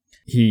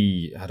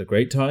 He had a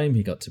great time.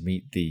 He got to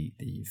meet the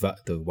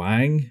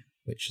Wang,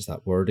 which is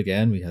that word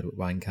again. We had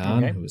Wang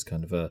Khan, who was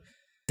kind of a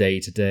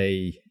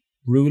day-to-day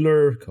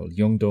ruler called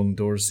Yungdong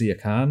Dorzi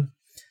Khan,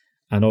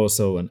 and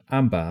also an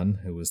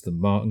Amban, who was the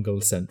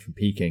Mongol sent from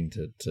Peking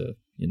to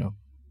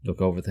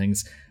look over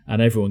things.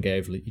 And everyone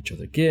gave each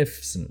other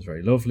gifts, and it was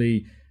very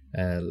lovely.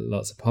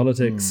 Lots of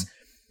politics.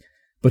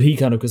 But he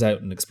kind of goes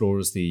out and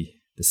explores the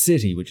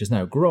city, which is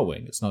now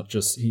growing. It's not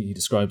just, he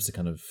describes the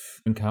kind of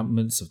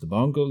encampments of the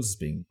Mongols as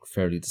being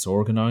fairly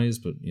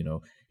disorganized, but,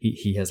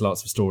 he has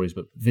lots of stories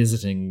about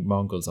visiting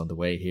Mongols on the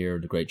way here,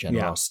 the great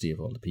generosity of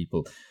all the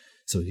people.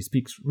 So he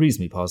speaks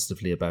reasonably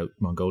positively about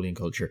Mongolian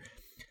culture.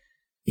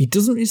 He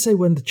doesn't really say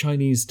when the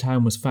Chinese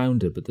town was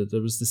founded, but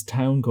there was this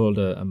town called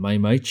a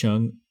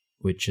Maimaichang,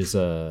 which is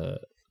a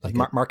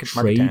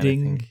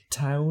trading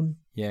town.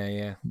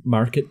 Yeah.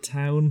 Market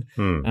town.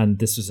 And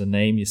this was a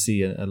name you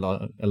see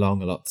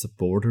along lots of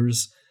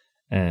borders.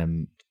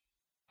 And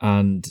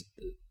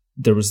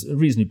there was a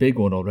reasonably big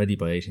one already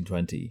by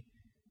 1820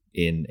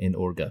 in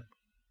Urga.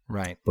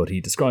 Right. But he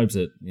describes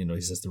it,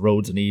 he says the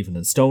roads are uneven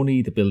and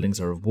stony, the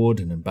buildings are of wood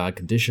and in bad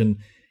condition.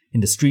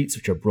 In the streets,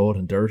 which are broad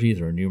and dirty,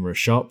 there are numerous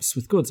shops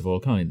with goods of all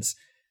kinds.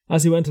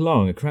 As he went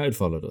along, a crowd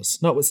followed us,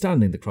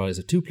 notwithstanding the cries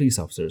of 2 police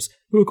officers,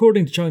 who,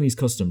 according to Chinese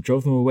custom,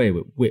 drove them away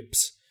with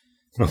whips.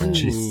 Oh,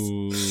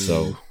 jeez.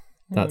 So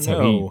that's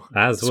how he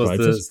as was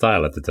the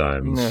style at the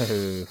time.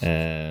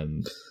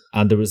 No.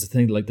 And there was a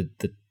thing like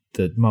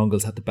the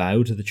Mongols had to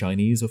bow to the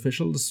Chinese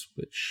officials,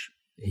 which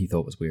he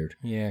thought was weird.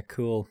 Yeah,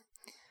 cool.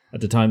 At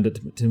the time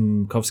that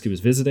Timkovsky was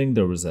visiting,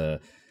 there was a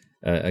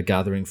a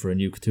gathering for a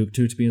new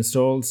Kutuktu to be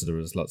installed. So there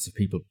was lots of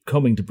people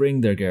coming to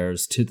bring their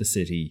gers to the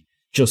city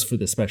just for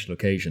this special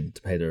occasion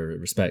to pay their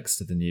respects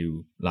to the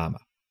new Lama.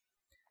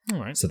 All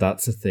right. So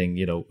that's a thing,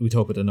 we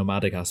talk about the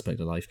nomadic aspect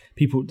of life.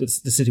 The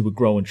city would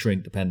grow and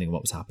shrink depending on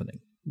what was happening.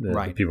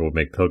 Right. People would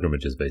make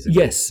pilgrimages,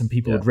 basically. Yes, and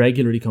people would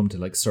regularly come to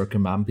like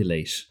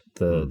circumambulate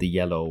the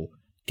yellow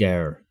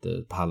ger,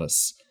 the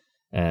palace,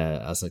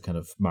 as a kind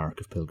of mark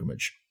of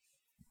pilgrimage.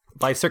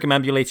 By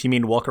circumambulate, you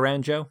mean walk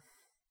around, Joe?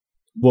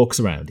 Walks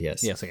around,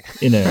 yes. Yes, okay.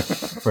 In a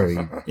very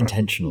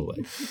intentional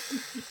way.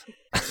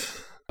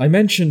 I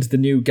mentioned the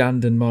new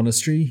Ganden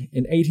monastery.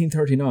 In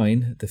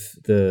 1839,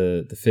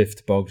 the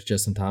fifth Bogd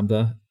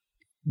Jesantamba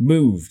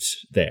moved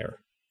there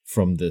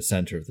from the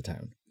centre of the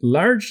town,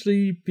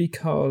 largely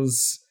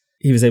because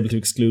he was able to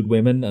exclude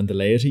women and the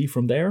laity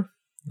from there.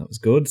 That was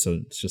good, so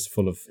it's just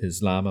full of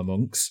his Lama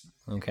monks.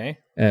 Okay.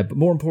 But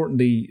more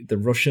importantly, the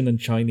Russian and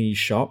Chinese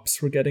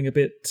shops were getting a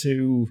bit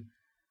too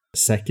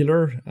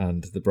secular,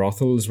 and the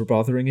brothels were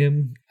bothering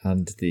him,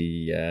 and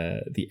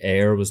the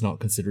air was not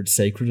considered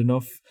sacred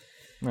enough.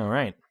 All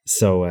right.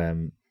 So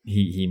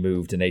he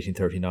moved in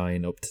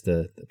 1839 up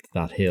to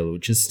that hill,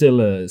 which is still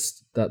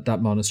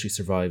that monastery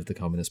survived the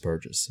communist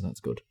purges, so that's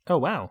good. Oh,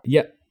 wow.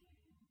 Yeah.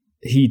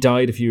 He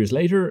died a few years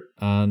later,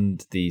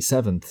 and the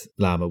seventh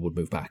Lama would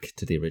move back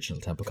to the original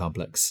temple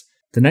complex.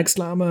 The next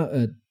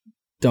Lama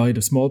died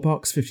of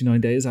smallpox 59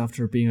 days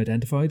after being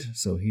identified,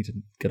 so he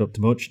didn't get up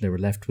to much. They were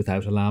left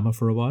without a Lama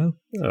for a while.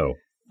 Oh.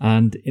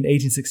 And in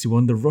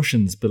 1861, the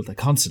Russians built a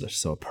consulate,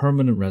 so a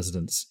permanent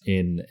residence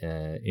in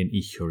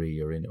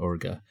Ichuri or in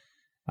Urga,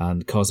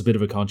 and caused a bit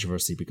of a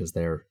controversy because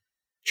their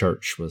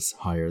church was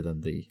higher than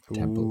the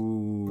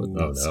temple. But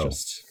that's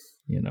just,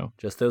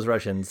 Just those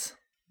Russians.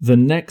 The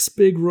next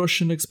big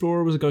Russian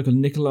explorer was a guy called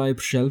Nikolai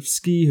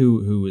Przhelevsky,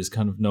 who is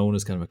kind of known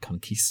as kind of a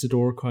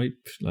conquistador, quite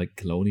like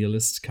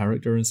colonialist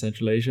character in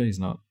Central Asia. He's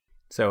not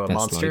so a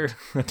monster,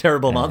 a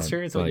terrible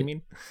monster. Is what you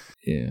mean?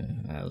 Yeah,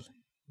 well,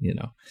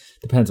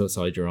 depends what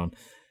side you're on.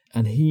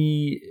 And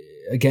he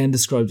again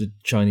described the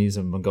Chinese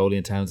and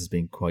Mongolian towns as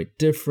being quite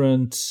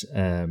different,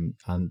 and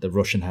the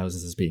Russian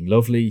houses as being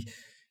lovely.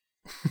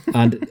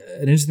 And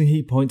an interesting thing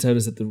he points out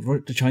is that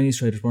the Chinese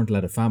traders weren't allowed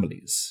to have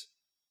families.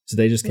 So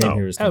they just came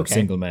here as kind of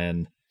single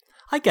men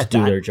to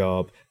do their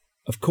job.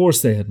 Of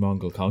course, they had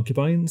Mongol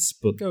concubines,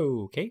 but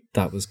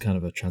that was kind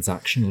of a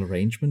transactional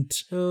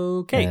arrangement.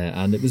 Okay.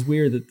 And it was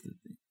weird that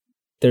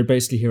they're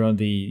basically here on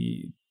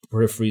the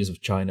peripheries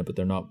of China, but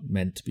they're not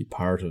meant to be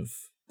part of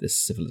this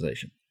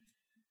civilization.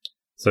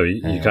 So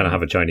you kind of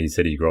have a Chinese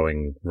city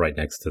growing right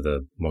next to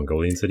the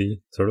Mongolian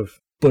city, sort of?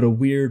 But a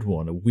weird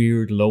one, a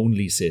weird,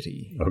 lonely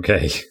city.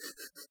 Okay.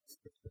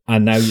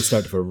 And now you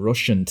start with a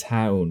Russian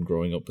town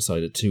growing up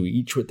beside it too,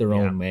 each with their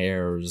own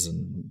mayors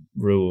and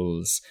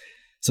rules.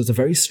 So it's a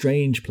very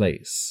strange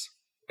place.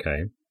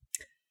 Okay.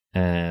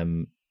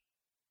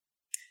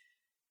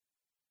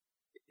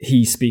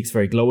 He speaks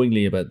very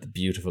glowingly about the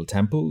beautiful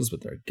temples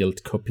with their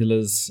gilt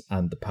cupolas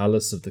and the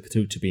palace of the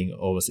Kutuktu being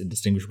almost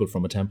indistinguishable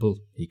from a temple.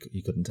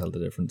 He couldn't tell the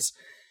difference.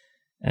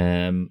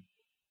 But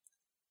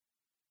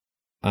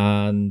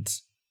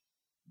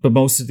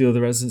most of the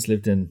other residents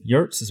lived in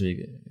yurts, as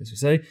we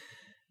say,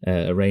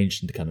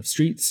 arranged into kind of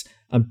streets.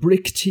 And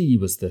brick tea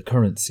was the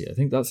currency. I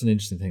think that's an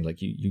interesting thing.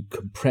 Like you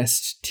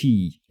compressed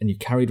tea and you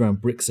carried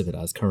around bricks of it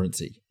as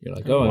currency. You're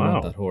like, I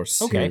want that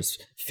horse. Okay. Here's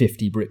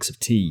 50 bricks of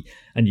tea.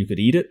 And you could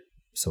eat it.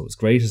 So it was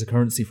great as a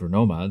currency for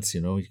nomads.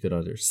 You could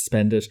either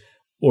spend it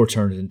or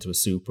turn it into a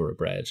soup or a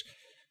bread.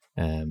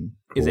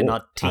 Is it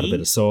not tea? Add a bit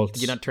of salt.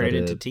 Did you not turn it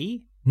into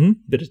tea?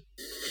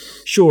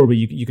 Sure, but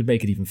you could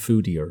make it even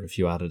foodier if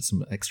you added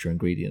some extra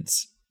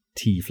ingredients.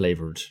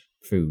 Tea-flavoured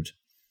food.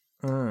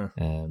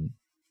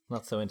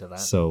 Not so into that.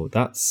 So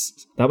that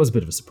was a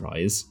bit of a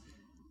surprise.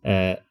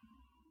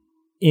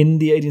 In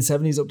the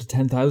 1870s, up to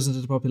 10,000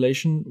 of the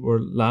population were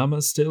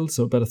lamas still.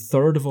 So about a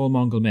third of all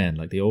Mongol men,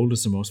 like the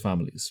oldest and most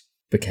families,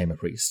 became a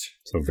priest.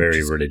 So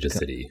very religious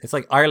city. It's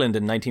like Ireland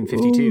in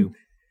 1952. Ooh.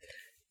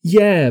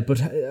 Yeah, but,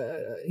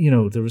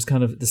 there was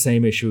kind of the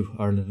same issue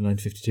Ireland in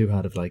 1952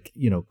 had of like,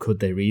 could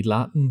they read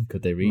Latin?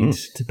 Could they read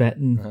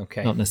Tibetan?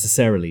 Okay. Not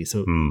necessarily.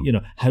 So,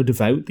 how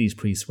devout these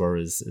priests were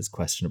is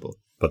questionable.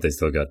 But they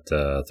still got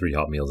 3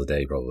 hot meals a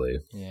day, probably.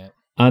 Yeah.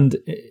 And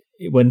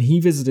when he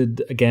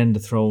visited again, the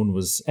throne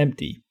was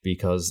empty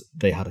because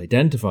they had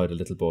identified a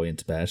little boy in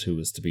Tibet who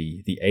was to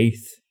be the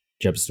 8th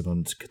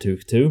Jebstabund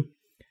Kutuktu.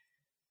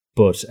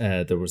 But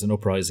there was an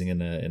uprising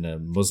in a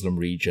Muslim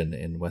region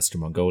in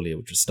Western Mongolia,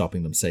 which was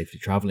stopping them safely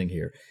travelling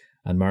here.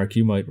 And Mark,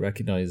 you might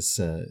recognise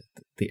the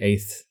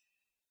 8th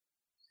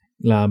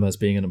Lama as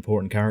being an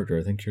important character.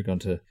 I think you're going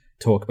to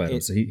talk about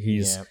him. So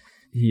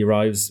he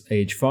arrives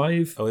age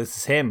 5. Oh, this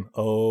is him.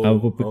 Oh,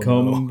 and will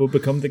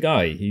become the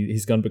guy.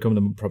 He's going to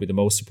become probably the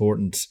most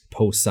important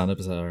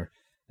post-Sanabazar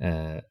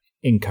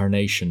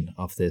incarnation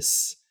of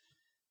this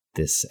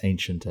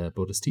ancient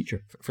Buddhist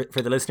teacher.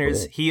 For the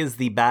listeners, he is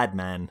the bad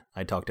man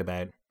I talked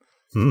about.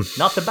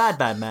 Not the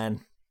bad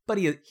man, but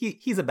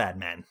he's a bad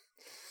man.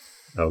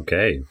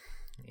 Okay.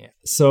 Yeah.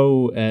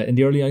 So in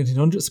the early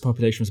 1900s, the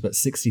population was about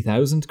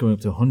 60,000, going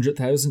up to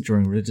 100,000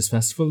 during religious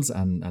festivals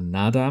and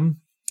Nadam.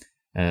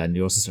 And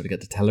you also start to get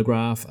the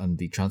telegraph and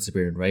the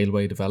Trans-Siberian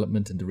Railway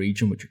development in the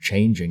region, which are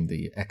changing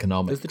the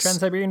economics. Does the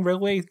Trans-Siberian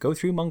Railway go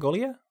through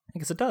Mongolia? I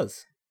guess it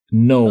does.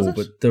 No,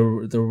 but there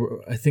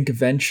were. I think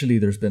eventually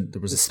there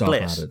was a stop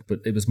split. added, but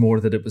it was more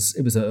that it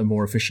was a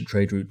more efficient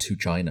trade route to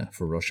China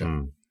for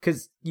Russia.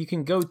 Because you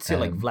can go to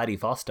like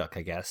Vladivostok,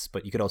 I guess,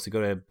 but you could also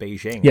go to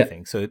Beijing. Yeah. I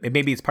think so.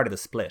 Maybe it's part of the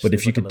split. But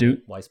if There's you like a could little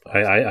do- Y split.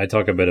 I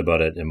talk a bit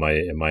about it in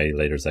my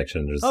later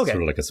section. There's Okay.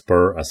 sort of like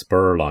a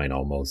spur line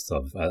almost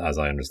of, as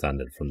I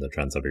understand it, from the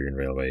Trans-Siberian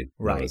Railway,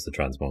 known Right. as the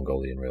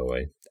Trans-Mongolian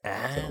Railway.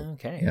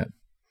 Okay. Yeah.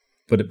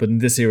 But in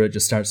this era, it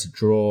just starts to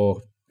draw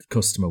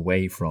custom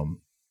away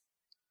from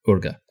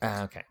Urga.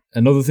 Okay.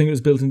 Another thing that was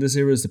built in this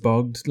era is the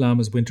Bogd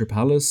Lama's Winter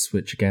Palace,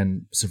 which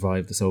again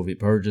survived the Soviet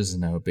purges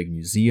and now a big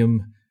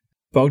museum.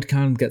 Bogd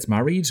Khan gets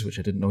married, which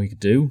I didn't know he could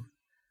do.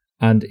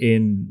 And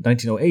in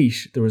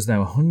 1908, there was now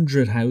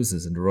 100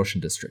 houses in the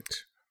Russian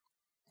district.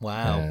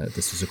 Wow.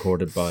 This was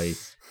recorded by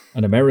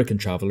an American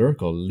traveller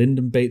called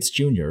Lyndon Bates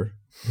Jr.,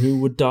 who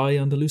would die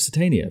on the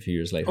Lusitania a few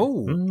years later.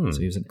 Oh. So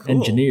he was an cool.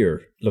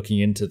 engineer looking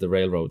into the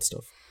railroad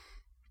stuff.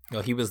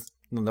 Well, he was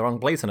in the wrong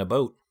place on a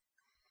boat.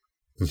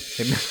 Maybe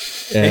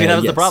that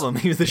was the yes. problem.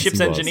 He was the Yes, ship's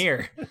he was.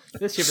 engineer.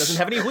 This ship doesn't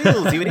have any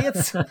wheels, you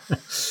idiots.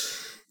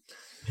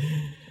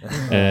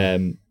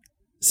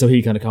 So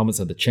he kind of comments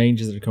on the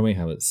changes that are coming,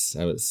 how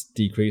it's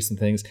decreased and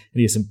things. And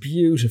he has some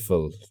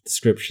beautiful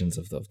descriptions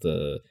of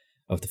the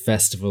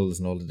festivals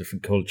and all the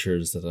different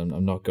cultures that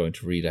I'm not going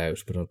to read out,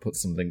 but I'll put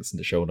some links in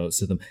the show notes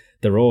to them.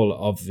 They're all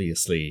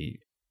obviously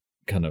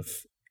kind of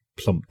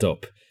plumped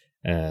up,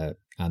 and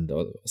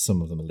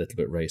some of them a little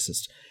bit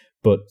racist.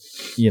 But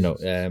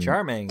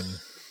Charming.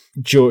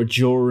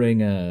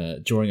 during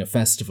a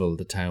festival,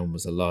 the town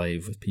was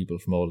alive with people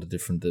from all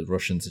the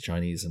Russians, the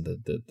Chinese, and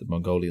the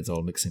Mongolians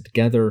all mixing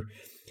together.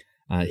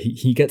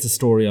 He gets a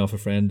story off a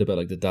friend about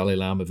like the Dalai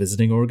Lama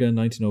visiting Urga in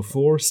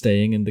 1904,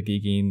 staying in the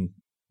Gigin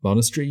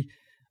monastery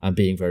and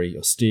being very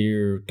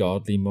austere,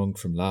 godly monk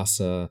from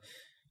Lhasa.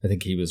 I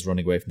think he was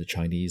running away from the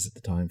Chinese at the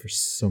time for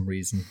some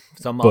reason.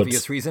 Some But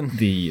obvious reason.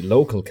 The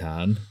local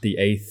Khan, the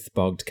 8th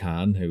Bogd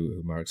Khan,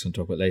 who Mark's going to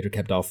talk about later,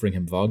 kept offering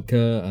him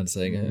vodka and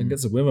saying, get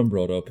some women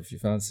brought up if you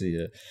fancy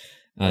it.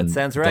 And That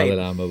sounds right.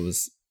 Dalai Lama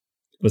was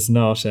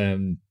not...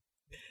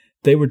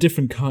 they were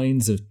different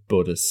kinds of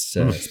Buddhist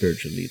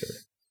spiritual leader,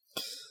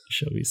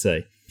 shall we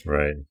say.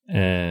 Right.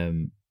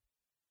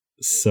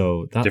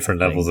 So that Different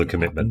levels of thing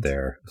commitment happened.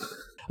 there.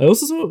 I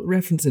also saw a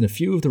reference in a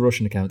few of the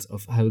Russian accounts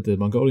of how the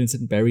Mongolians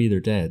didn't bury their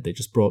dead. They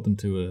just brought them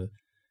to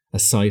a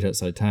site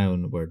outside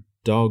town where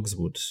dogs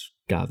would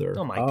gather.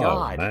 Oh my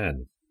god.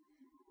 Man.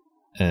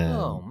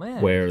 Oh,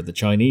 man. Where the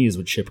Chinese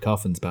would ship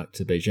coffins back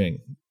to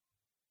Beijing.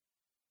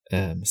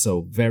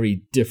 So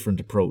very different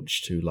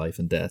approach to life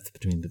and death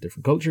between the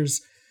different cultures.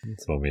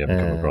 It's one we haven't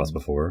come across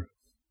before.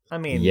 I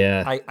mean,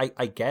 Yeah.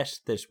 I get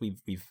that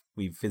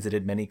we've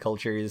visited many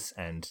cultures,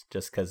 and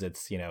just because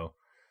it's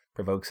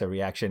provokes a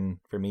reaction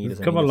for me We've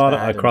doesn't come mean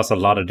across a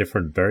lot of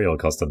different burial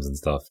customs and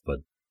stuff,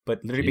 but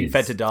literally being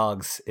fed to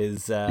dogs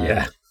is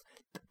yeah.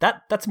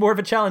 that's more of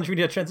a challenge we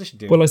need to transition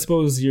to. Well, I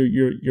suppose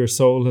your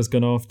soul has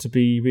gone off to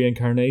be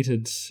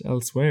reincarnated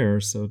elsewhere,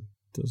 so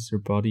does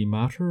your body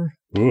matter?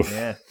 Oof.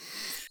 yeah.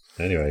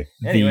 Anyway.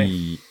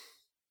 The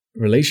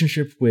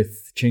relationship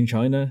with Qing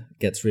China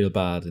gets real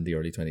bad in the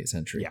early 20th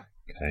century. Yeah.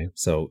 Okay.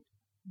 So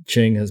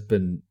Qing has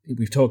been,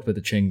 we've talked about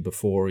the Qing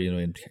before,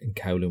 in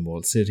Kowloon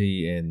Walled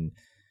City,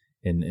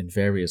 in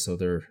various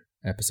other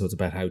episodes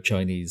about how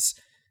Chinese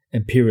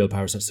imperial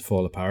power starts to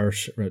fall apart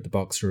around the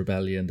Boxer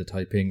Rebellion, the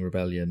Taiping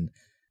Rebellion.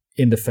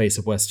 In the face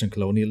of Western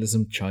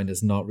colonialism,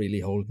 China's not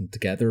really holding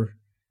together,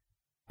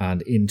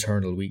 and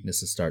internal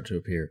weaknesses start to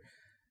appear,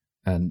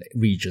 and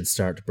regions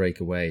start to break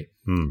away.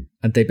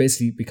 And they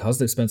basically, because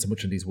they've spent so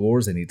much on these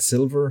wars, they need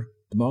silver.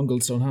 The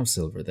Mongols don't have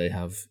silver. They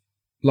have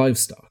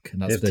livestock,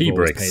 and that's what they've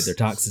always paid their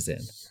taxes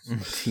in.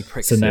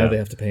 So now they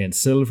have to pay in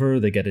silver.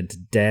 They get into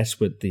debt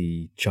with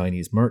the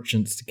Chinese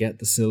merchants to get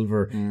the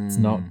silver. It's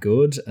not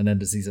good. And then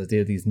there's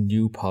these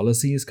new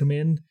policies come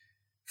in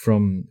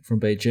from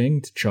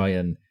Beijing to try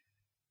and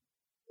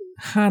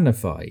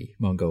Hanify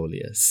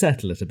Mongolia,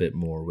 settle it a bit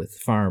more with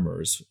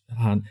farmers,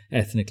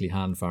 ethnically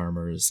Han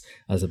farmers,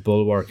 as a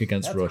bulwark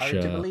against That's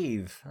Russia. hard to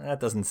believe. That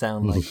doesn't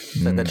sound like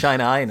the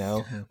China I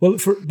know. Well,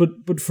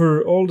 but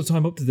for all the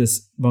time up to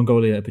this,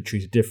 Mongolia had been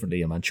treated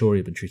differently, and Manchuria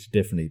had been treated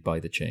differently by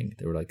the Qing.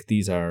 They were like,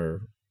 these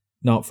are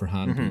not for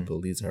Han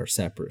people, these are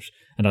separate.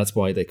 And that's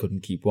why they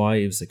couldn't keep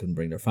wives, they couldn't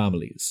bring their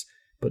families.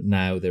 But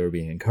now they were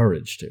being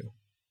encouraged to.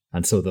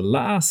 And so the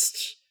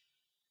last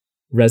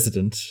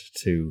resident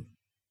to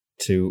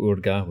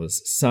Urga was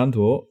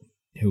Sandwo,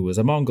 who was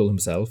a Mongol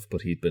himself,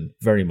 but he'd been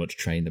very much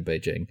trained in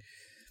Beijing.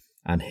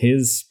 And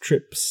his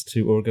trips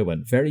to Urga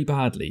went very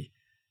badly.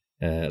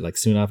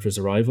 Soon after his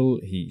arrival,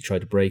 he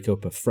tried to break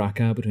up a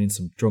fracas between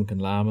some drunken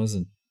lamas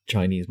and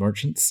Chinese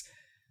merchants.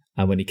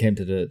 And when he came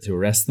to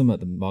arrest them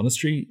at the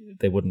monastery,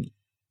 they wouldn't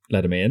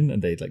let him in,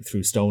 and they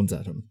threw stones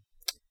at him.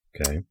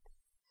 Okay.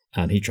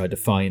 and he tried to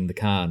find the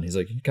Khan. He's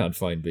like, you can't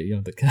find me,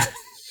 the Khan.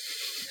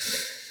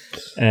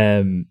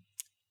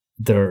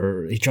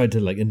 He tried to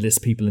like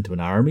enlist people into an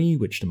army,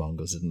 which the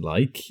Mongols didn't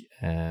like.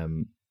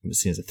 It was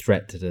seen as a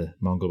threat to the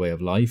Mongol way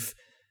of life.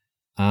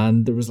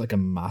 And there was like a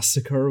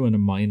massacre when a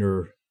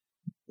minor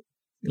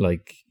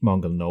like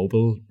Mongol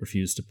noble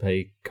refused to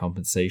pay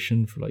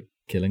compensation for like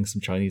killing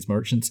some Chinese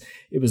merchants.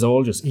 It was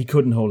all just, he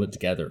couldn't hold it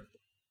together.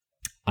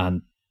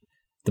 And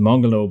the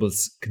Mongol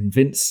nobles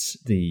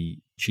convinced the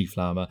Chief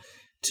Lama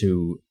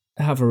to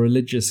have a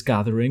religious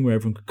gathering where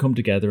everyone could come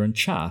together and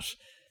chat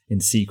in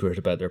secret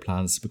about their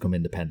plans to become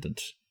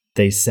independent.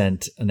 They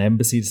sent an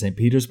embassy to St.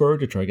 Petersburg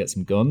to try to get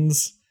some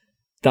guns.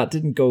 That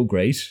didn't go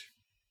great.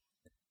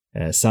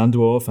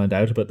 Sanduo found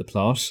out about the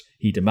plot.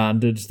 He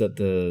demanded that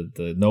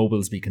the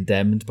nobles be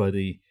condemned by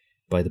the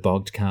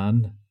Bogd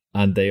Khan,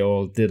 and they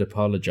all did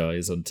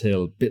apologize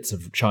until bits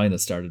of China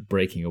started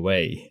breaking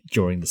away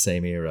during the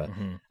same era,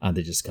 and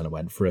they just kind of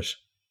went for it.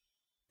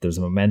 There's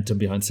a momentum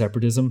behind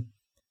separatism,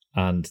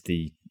 and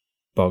the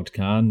Bogd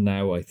Khan,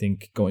 now I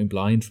think going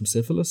blind from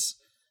syphilis,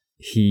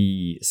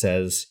 he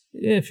says,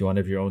 if you want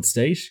to have your own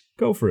state,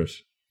 go for it.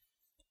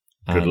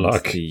 Good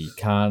luck. The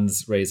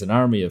Khans raised an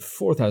army of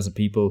 4,000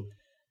 people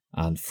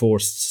and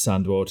forced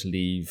Sanduo to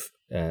leave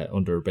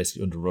under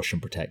Russian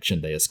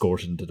protection. They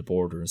escorted him to the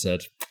border and said,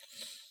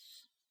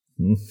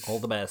 all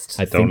the best.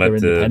 I think they're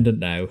independent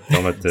now.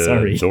 Don't let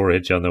the door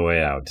hit you on the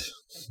way out.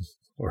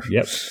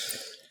 Yep.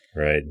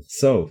 Right.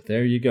 So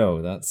there you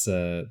go. That's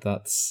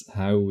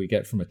how we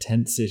get from a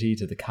tent city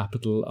to the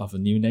capital of a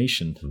new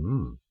nation.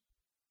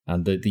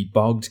 And the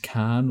Bogd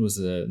Khan was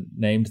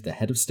named the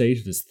head of state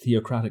of this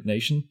theocratic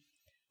nation,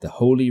 the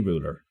holy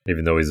ruler.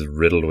 Even though he's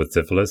riddled with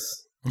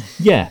syphilis?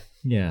 Yeah.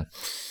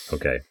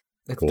 Okay.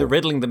 It's cool. the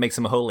riddling that makes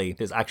him holy.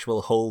 There's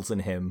actual holes in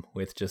him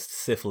with just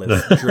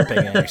syphilis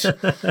dripping out.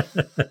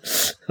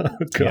 Oh,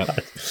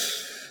 God.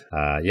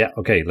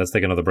 Okay, let's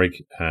take another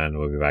break and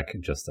we'll be back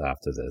just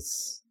after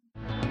this.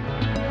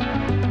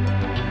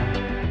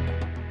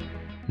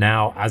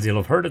 Now, as you'll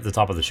have heard at the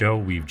top of the show,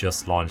 we've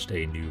just launched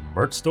a new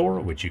merch store,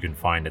 which you can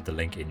find at the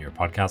link in your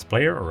podcast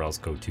player, or else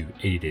go to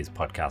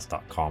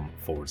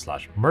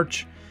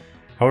 80dayspodcast.com/merch.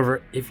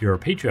 However, if you're a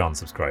Patreon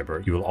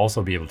subscriber, you will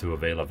also be able to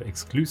avail of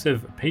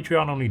exclusive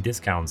Patreon-only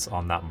discounts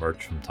on that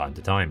merch from time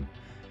to time.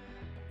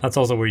 That's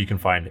also where you can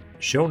find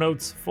show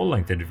notes,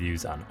 full-length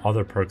interviews, and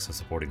other perks of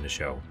supporting the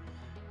show.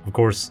 Of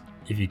course,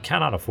 if you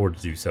cannot afford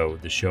to do so,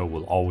 the show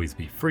will always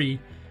be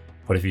free,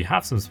 but if you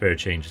have some spare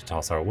change to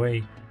toss our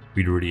way,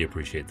 we'd really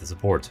appreciate the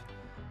support.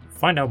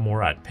 Find out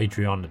more at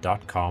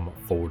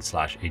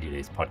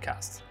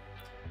patreon.com/80dayspodcast.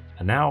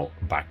 And now,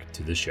 back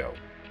to the show.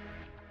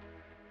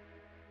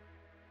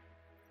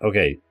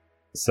 Okay,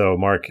 so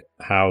Mark,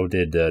 how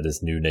did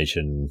this new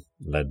nation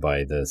led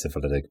by the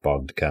syphilitic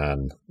Bogd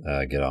Khan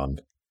get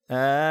on?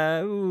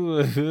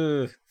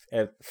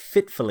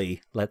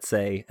 Fitfully, let's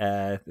say.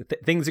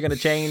 Things are going to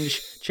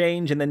change,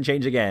 and then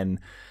change again.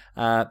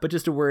 But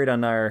just a word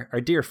on our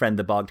dear friend,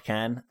 the Bogd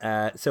Khan.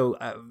 So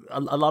a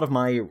lot of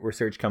my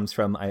research comes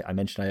from, I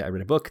mentioned I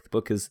read a book. The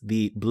book is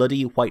The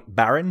Bloody White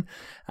Baron.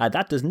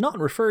 That does not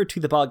refer to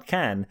the Bogd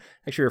Khan.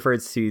 Actually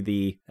refers to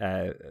the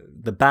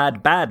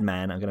bad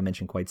man I'm going to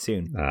mention quite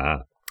soon.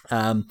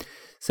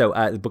 So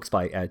the book's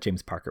by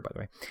James Parker, by the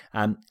way.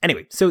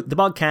 Anyway, so the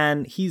Bogd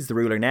Khan, he's the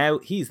ruler now.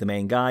 He's the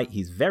main guy.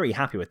 He's very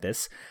happy with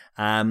this.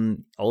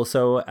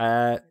 Also,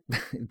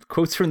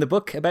 quotes from the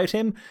book about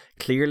him.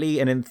 Clearly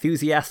an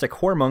enthusiastic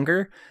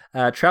whoremonger.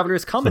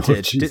 Travelers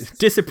commented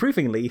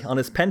disapprovingly on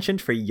his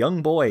penchant for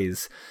young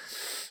boys.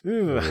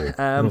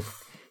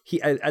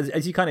 He,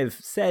 as you kind of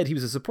said, he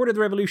was a supporter of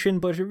the revolution,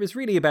 but it was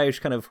really about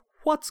kind of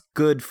what's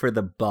good for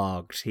the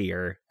Bogd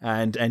here.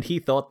 And he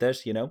thought that,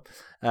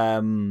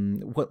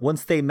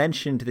 once they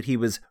mentioned that he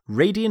was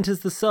radiant as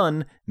the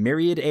sun,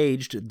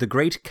 myriad-aged, the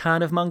great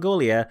Khan of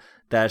Mongolia,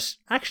 that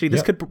actually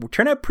this could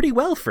turn out pretty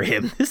well for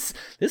him. This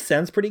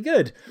sounds pretty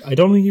good. I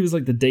don't think he was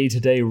like the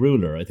day-to-day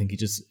ruler. I think he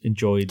just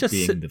enjoyed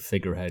being the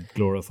figurehead,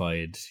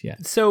 glorified. Yeah.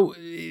 So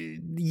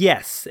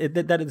yes,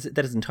 that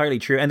is entirely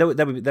true, and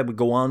that would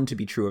go on to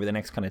be true over the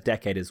next kind of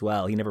decade as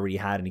well. He never really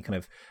had any kind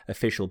of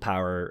official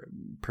power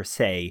per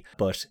se,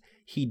 but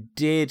he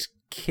did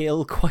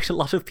kill quite a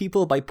lot of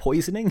people by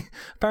poisoning,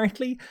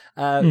 apparently.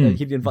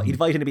 He'd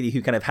invite anybody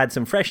who kind of had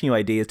some fresh new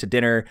ideas to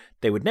dinner.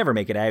 They would never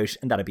make it out,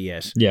 and that'd be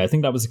it. Yeah, I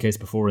think that was the case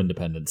before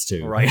independence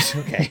too. Right,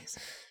 okay.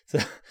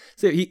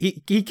 So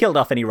he killed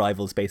off any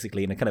rivals,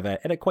 basically, in a kind of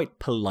in a quite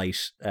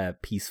polite,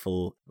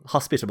 peaceful,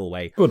 hospitable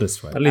way.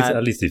 Buddhist way.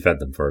 At least he fed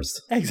them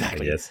first.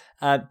 Exactly. Yes.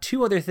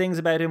 Two other things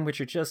about him,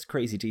 which are just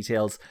crazy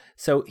details.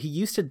 So he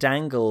used to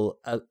dangle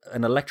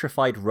an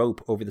electrified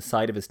rope over the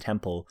side of his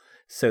temple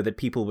so that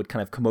people would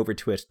kind of come over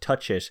to it,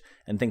 touch it,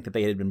 and think that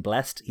they had been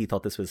blessed. He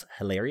thought this was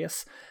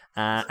hilarious.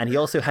 And he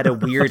also had a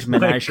weird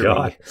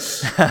menagerie.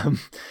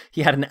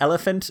 He had an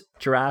elephant,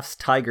 giraffes,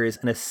 tigers,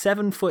 and a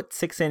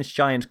 7'6"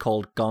 giant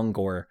called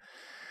Gongor.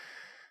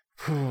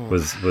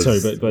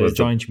 Sorry, but a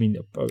giant, you mean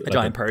a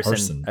giant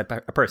person. A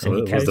person.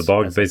 Was the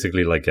Bog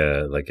basically like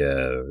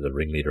the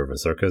ringleader of a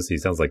circus? He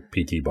sounds like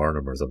P.T.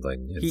 Barnum or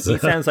something. He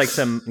sounds like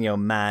some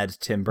mad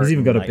Tim Burton. He's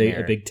even got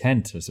nightmare. a big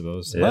tent, I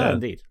suppose. Yeah. Well,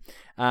 indeed.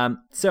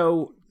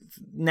 So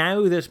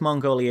now that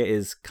Mongolia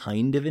is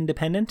kind of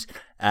independent,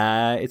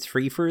 it's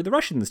free for the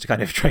Russians to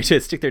kind of try to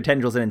stick their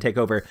tendrils in and take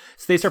over.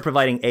 So they start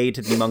providing aid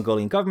to the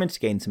Mongolian government to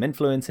gain some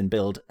influence and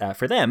build,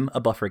 for them, a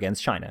buffer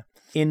against China.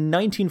 In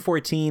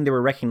 1914, they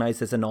were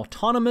recognized as an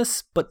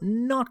autonomous, but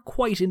not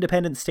quite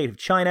independent state of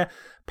China.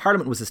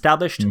 Parliament was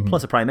established,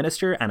 plus a prime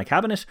minister and a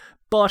cabinet,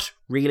 but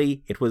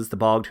really, it was the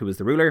Bogd who was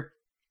the ruler.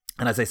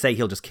 And as I say,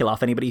 he'll just kill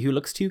off anybody who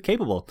looks too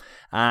capable.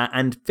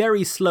 And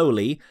very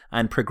slowly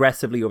and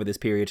progressively over this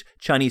period,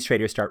 Chinese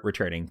traders start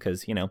returning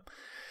because,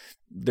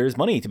 there's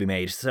money to be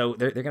made. So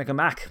they're going to come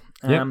back.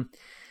 Yep.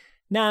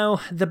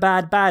 Now, the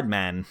bad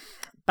man,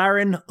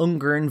 Baron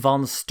Ungern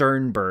von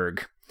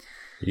Sternberg.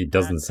 He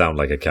doesn't sound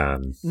like a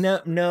Khan.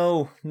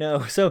 No.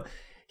 So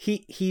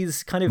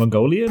he's kind of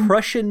Mongolian?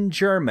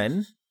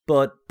 Prussian-German,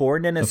 but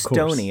born in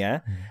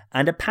Estonia,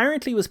 and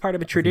apparently was part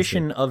of a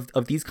tradition of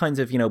these kinds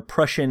of,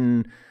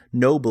 Prussian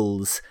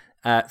nobles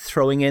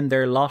throwing in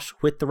their lot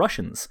with the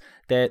Russians.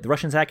 The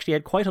Russians actually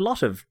had quite a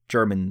lot of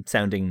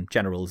German-sounding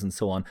generals and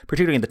so on,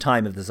 particularly in the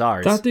time of the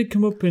Tsars. That did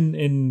come up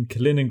in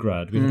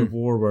Kaliningrad. We had a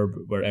war where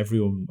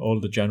all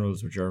the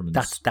generals were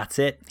Germans. That's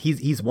it.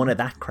 He's one of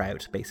that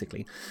crowd,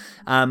 basically.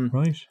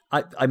 Right.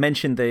 I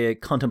mentioned the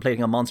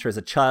contemplating a monster as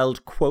a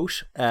child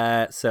quote.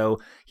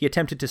 So he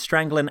attempted to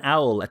strangle an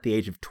owl at the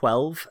age of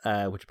 12,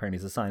 which apparently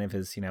is a sign of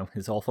his,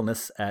 his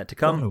awfulness to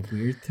come. What a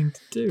weird thing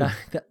to do.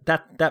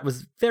 That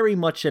was very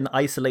much an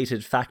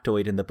isolated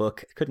factoid in the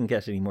book. Couldn't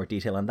get any more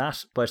detail on that.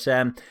 But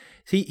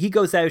he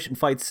goes out and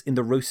fights in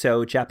the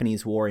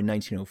Russo-Japanese War in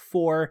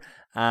 1904.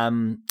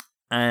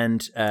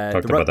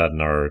 Talked about that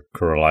in our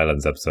Coral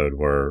Islands episode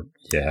where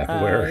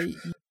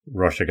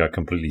Russia got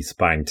completely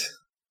spanked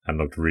and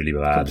looked really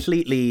bad.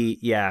 Completely,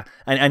 yeah.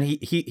 And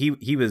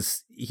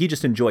he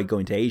just enjoyed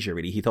going to Asia,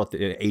 really. He thought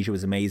that Asia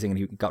was amazing and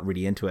he got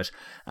really into it.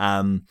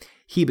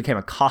 He became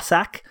a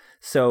Cossack.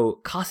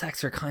 So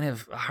Cossacks are kind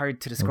of hard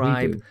to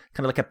describe. Kind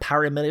of like a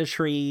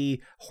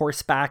paramilitary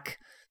horseback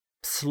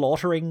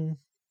slaughtering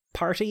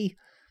party.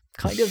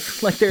 Kind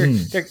of like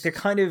they're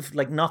kind of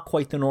like not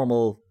quite the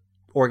normal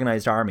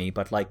organized army,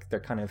 but like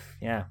they're kind of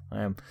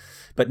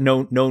but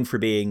known for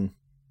being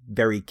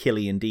very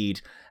killy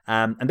indeed.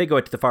 And they go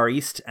out to the Far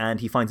East, and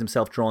he finds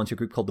himself drawn to a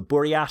group called the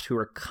Buryat, who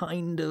are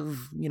kind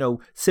of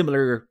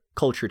similar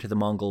culture to the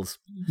Mongols.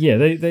 Yeah,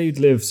 they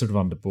live sort of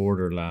on the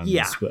borderlands,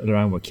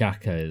 around where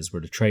Kyaka is,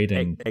 where the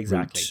trading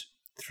exactly route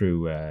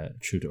through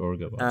to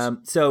Urga was.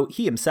 So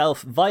he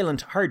himself,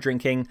 violent, hard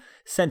drinking,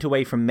 sent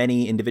away from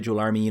many individual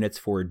army units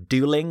for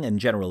dueling and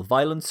general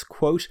violence.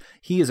 Quote,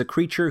 he is a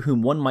creature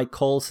whom one might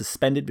call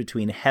suspended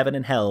between heaven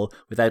and hell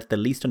without the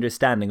least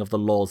understanding of the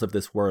laws of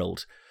this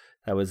world.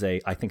 That was I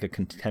think a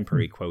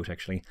contemporary quote,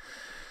 actually.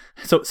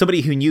 So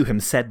somebody who knew him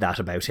said that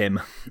about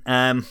him.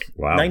 Wow.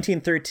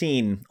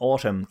 1913,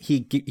 autumn,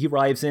 he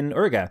arrives in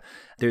Urga.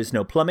 There's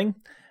no plumbing.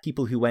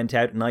 People who went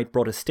out at night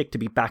brought a stick to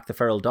beat back the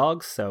feral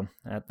dogs. So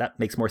that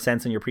makes more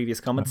sense in your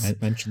previous comments. I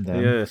mentioned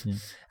that.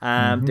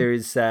 Yeah.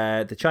 There's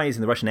the Chinese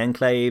and the Russian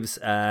enclaves.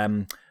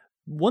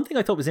 One thing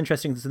I thought was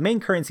interesting is the main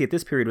currency at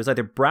this period was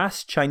either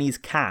brass Chinese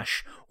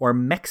cash or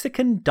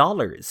Mexican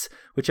dollars,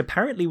 which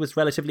apparently was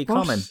relatively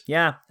common.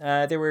 Yeah,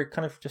 they were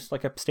kind of just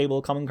like a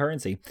stable common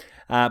currency.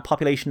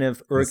 Population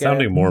of Urga. It's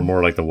sounding more and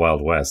more like the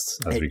Wild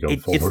West as we go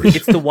forward.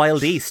 It's the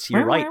Wild East.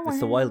 You're right. It's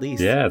the Wild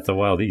East. Yeah, it's the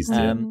Wild East.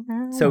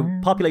 So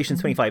population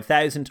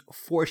 25,000.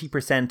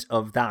 40%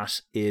 of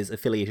that is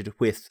affiliated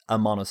with a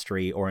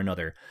monastery or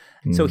another.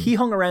 So he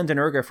hung around in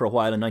Urga for a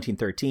while in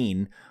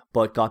 1913,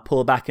 but got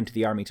pulled back into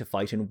the army to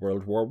fight in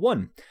World War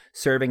I,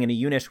 serving in a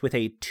unit with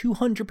a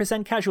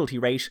 200% casualty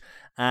rate.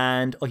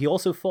 And he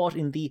also fought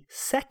in the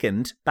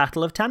second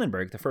Battle of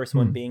Tannenberg, the first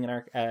one being in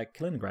our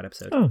Kaliningrad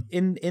episode. Oh.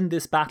 In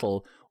this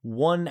battle,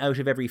 1 out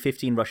of every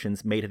 15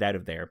 Russians made it out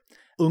of there.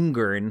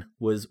 Ungern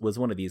was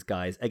one of these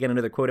guys. Again,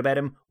 another quote about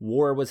him,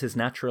 war was his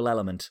natural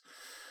element.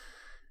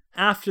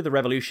 After the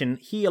revolution,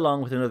 he,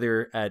 along with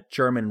another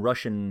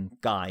German-Russian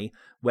guy,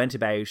 went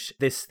about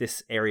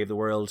this area of the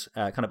world,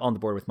 kind of on the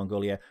border with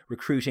Mongolia,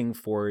 recruiting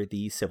for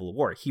the Civil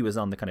War. He was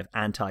on the kind of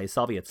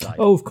anti-Soviet side.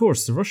 Oh, of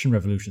course, the Russian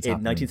Revolution's in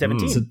happening.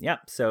 1917.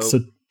 So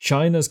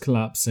China's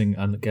collapsing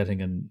and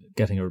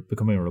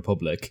becoming a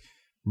republic.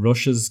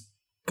 Russia's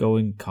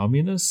going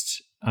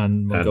communist,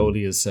 and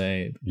Mongolia is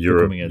saying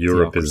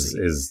Europe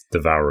is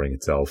devouring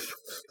itself.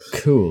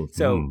 Cool.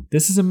 So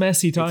this is a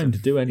messy time to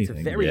do anything.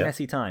 It's a very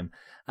messy time.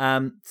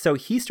 So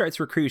he starts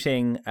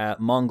recruiting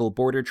Mongol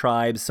border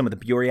tribes, some of the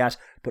Buryat,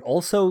 but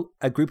also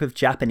a group of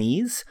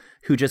Japanese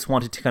who just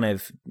wanted to kind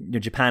of,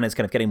 Japan is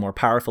kind of getting more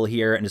powerful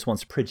here and just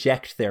wants to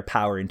project their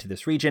power into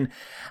this region.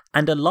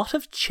 And a lot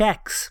of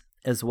Czechs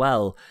as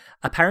well.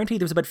 Apparently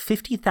there was about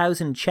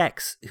 50,000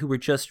 Czechs who were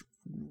just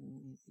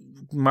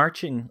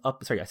marching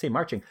up. Sorry, I say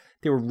marching.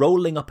 They were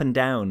rolling up and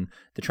down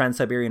the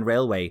Trans-Siberian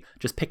Railway,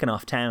 just picking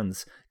off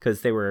towns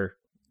because they were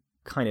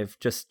kind of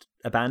just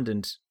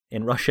abandoned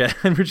in Russia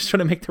and were just trying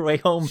to make their way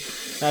home.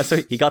 So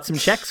he got some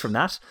checks from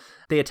that.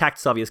 They attacked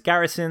Soviet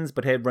garrisons,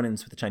 but had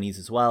run-ins with the Chinese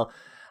as well.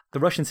 The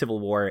Russian Civil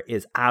War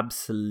is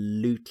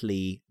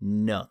absolutely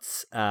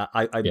nuts.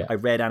 I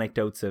read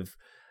anecdotes of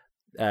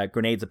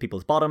grenades at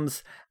people's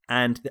bottoms,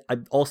 and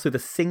also the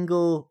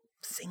single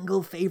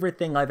favorite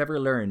thing I've ever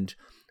learned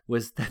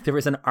was that there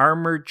was an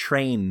armored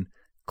train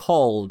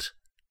called,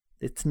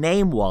 its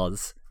name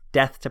was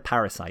Death to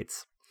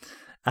Parasites.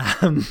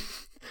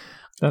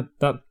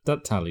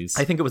 That tallies.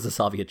 I think it was a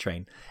Soviet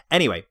train.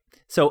 Anyway,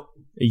 so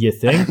you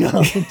think?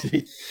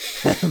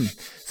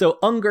 So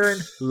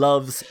Ungern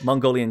loves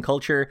Mongolian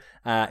culture,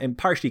 and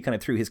partially kind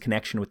of through his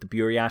connection with the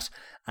Buryat.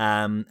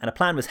 And a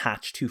plan was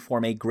hatched to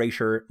form a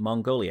greater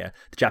Mongolia.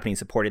 The Japanese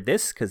supported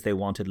this because they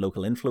wanted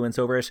local influence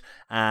over it,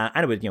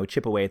 and it would,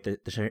 chip away at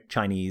the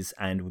Chinese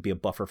and would be a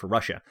buffer for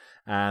Russia.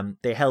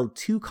 They held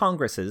 2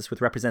 congresses with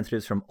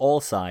representatives from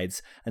all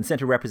sides and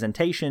sent a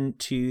representation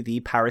to the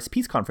Paris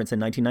Peace Conference in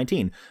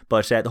 1919.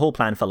 But the whole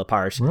plan fell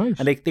apart. Right.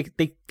 And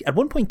they at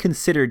one point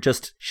considered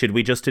should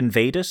we just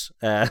invade it?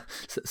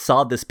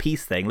 Saw this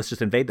peace thing, let's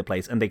just invade the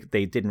place. And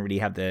they didn't really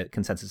have the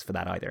consensus for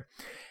that either.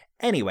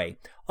 Anyway,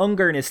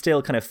 Ungern is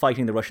still kind of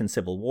fighting the Russian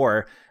Civil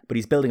War, but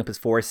he's building up his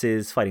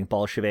forces, fighting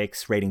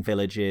Bolsheviks, raiding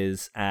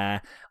villages,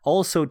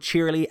 also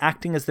cheerily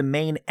acting as the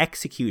main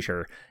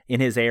executor in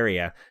his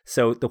area.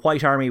 So the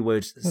White Army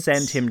would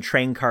send him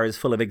train cars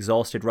full of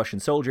exhausted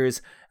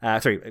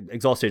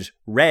exhausted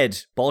red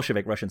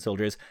Bolshevik Russian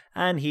soldiers,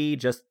 and he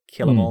just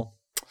kill them all.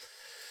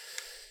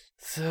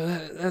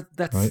 So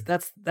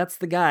that's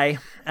the guy.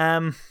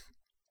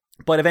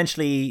 But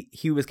eventually,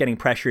 he was getting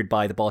pressured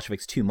by the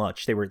Bolsheviks too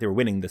much. They were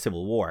winning the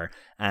Civil War,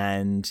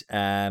 and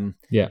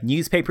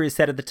newspapers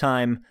said at the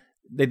time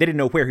they didn't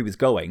know where he was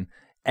going.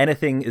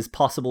 Anything is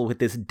possible with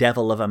this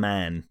devil of a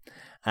man.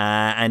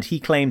 And he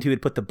claimed he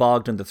would put the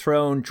Bogd on the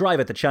throne,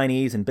 drive at the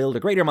Chinese, and build a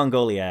greater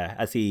Mongolia,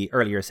 as he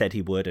earlier said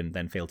he would, and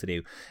then failed to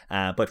do.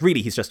 But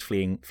really, he's just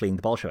fleeing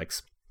the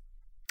Bolsheviks.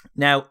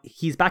 Now,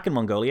 he's back in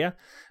Mongolia,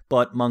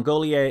 but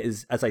Mongolia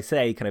is, as I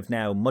say, kind of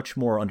now much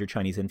more under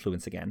Chinese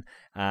influence again,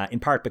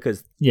 in part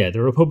because... Yeah,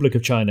 the Republic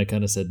of China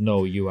kind of said,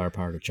 no, you are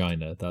part of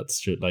China.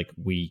 That's just like,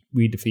 we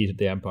defeated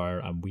the empire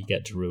and we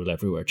get to rule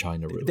everywhere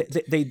China rules.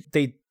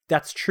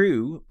 That's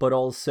true, but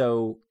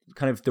also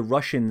kind of the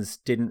Russians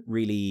didn't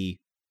really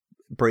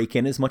break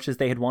in as much as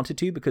they had wanted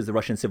to, because the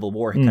Russian Civil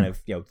War had kind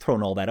of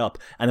thrown all that up.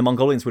 And the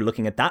Mongolians were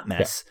looking at that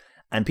mess. Yeah.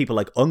 And people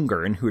like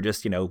Ungern, who are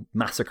just,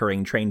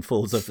 massacring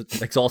trainfuls of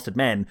exhausted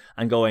men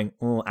and going,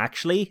 oh,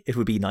 actually, it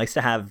would be nice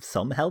to have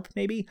some help,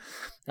 maybe.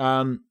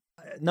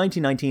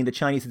 1919, the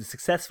Chinese had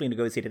successfully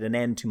negotiated an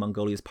end to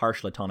Mongolia's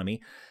partial autonomy,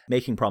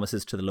 making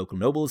promises to the local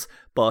nobles,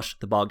 but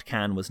the Bogd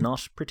Khan was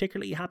not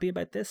particularly happy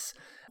about this.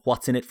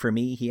 What's in it for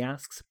me, he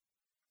asks.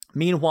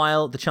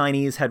 Meanwhile, the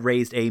Chinese had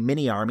raised a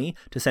mini army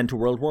to send to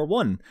World War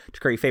I to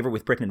curry favour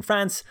with Britain and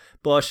France,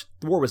 but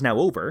the war was now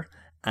over.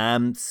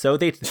 So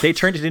they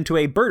turned it into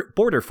a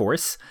border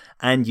force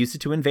and used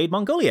it to invade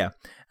Mongolia.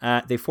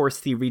 They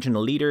forced the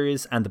regional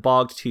leaders and the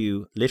Bogd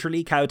to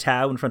literally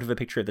kowtow in front of a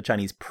picture of the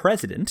Chinese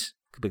president,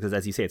 because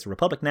as you say, it's a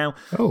republic now.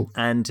 Oh.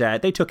 And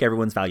they took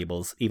everyone's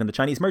valuables, even the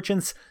Chinese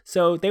merchants,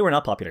 so they were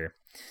not popular.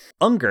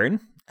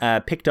 Ungern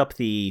picked up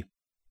the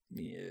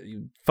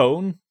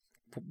phone,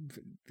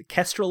 the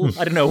Kestrel.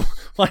 I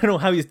don't know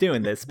how he's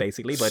doing this,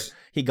 basically, but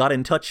he got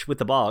in touch with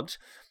the Bogd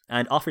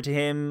and offered to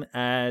him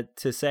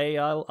to say,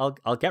 I'll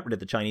get rid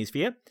of the Chinese for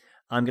you.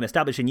 I'm going to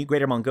establish a new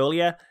Greater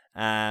Mongolia.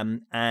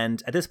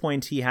 And at this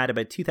point, he had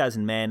about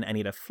 2,000 men, and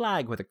he had a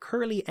flag with a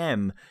curly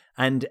M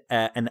and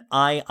an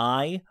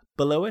II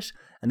below it.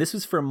 And this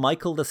was for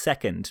Michael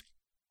II,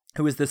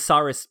 who was the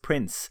Tsarist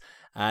prince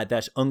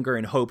that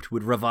Ungern hoped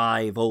would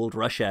revive old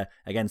Russia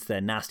against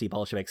the nasty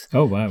Bolsheviks.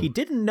 Oh, wow. He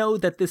didn't know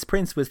that this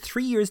prince was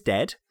 3 years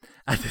dead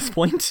at this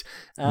point.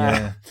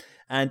 Yeah.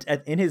 And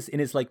in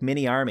his like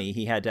mini army,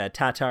 he had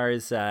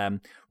Tatars,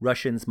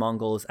 Russians,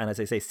 Mongols, and as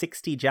I say,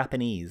 60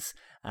 Japanese,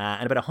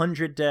 and about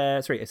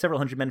several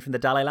hundred men from the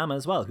Dalai Lama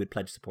as well, who had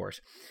pledged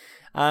support.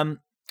 Oh,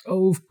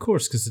 of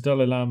course, because the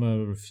Dalai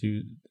Lama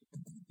refused.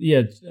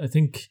 Yeah, I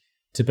think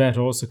Tibet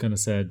also kind of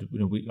said,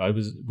 we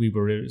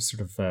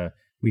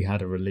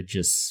had a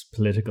religious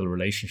political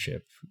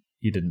relationship.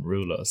 You didn't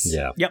rule us.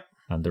 Yeah. Yep.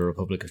 And the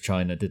Republic of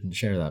China didn't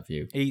share that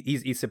view.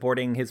 He's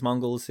supporting his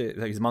Mongols,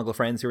 his Mongol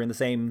friends who are in the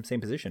same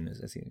position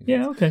as he.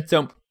 Yeah, okay.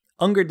 So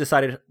Ungern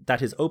decided that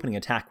his opening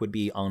attack would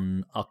be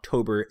on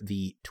October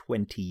the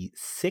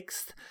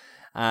 26th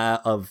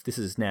this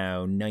is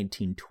now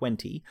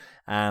 1920.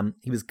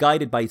 He was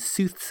guided by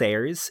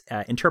soothsayers,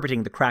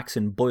 interpreting the cracks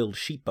in boiled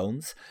sheep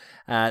bones.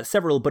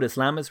 Several Buddhist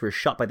lamas were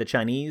shot by the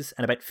Chinese,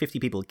 and about 50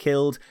 people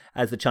killed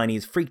as the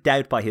Chinese, freaked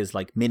out by his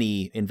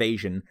mini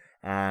invasion,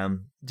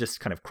 just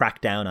kind of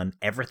cracked down on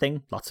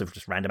everything. Lots of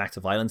just random acts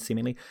of violence,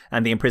 seemingly,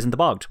 and they imprisoned the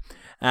Bogd.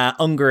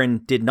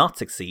 Ungern did not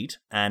succeed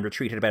and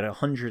retreated about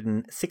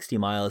 160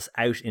 miles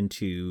out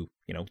into,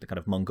 the kind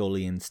of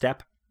Mongolian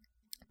steppe.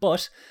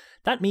 But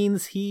that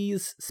means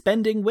he's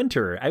spending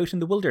winter out in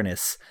the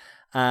wilderness.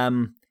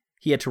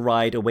 He had to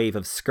ride a wave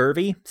of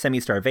scurvy,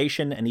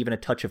 semi-starvation, and even a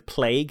touch of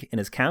plague in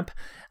his camp,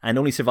 and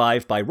only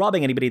survived by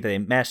robbing anybody that they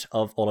met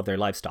of all of their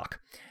livestock.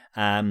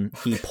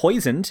 He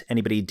poisoned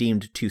anybody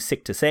deemed too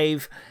sick to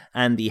save,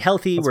 and the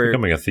healthy That's were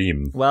becoming a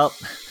theme. Well,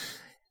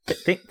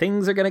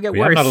 things are going to get We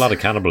worse. haven't had a lot of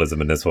cannibalism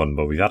in this one,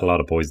 but we've had a lot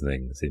of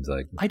poisoning, it seems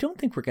like. I don't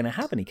think we're going to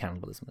have any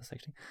cannibalism in this,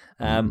 actually.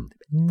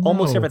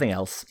 Almost everything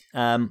else.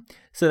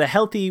 So the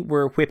healthy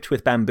were whipped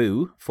with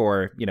bamboo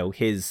for,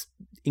 his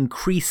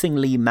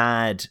increasingly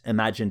mad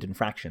imagined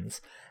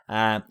infractions.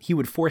 He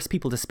would force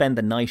people to spend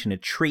the night in a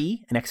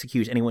tree and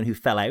execute anyone who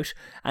fell out,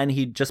 and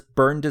he'd just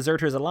burn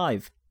deserters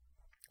alive,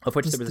 of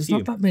which there was a few.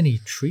 There's not that many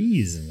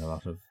trees in a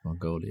lot of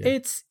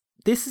Mongolia.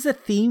 This is a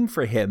theme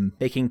for him,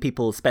 making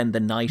people spend the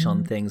night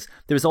on things.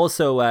 There was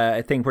also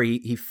a thing where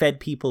he fed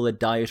people a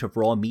diet of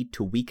raw meat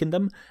to weaken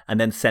them and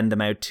then send them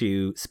out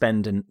to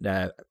spend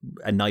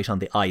a night on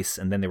the ice,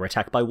 and then they were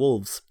attacked by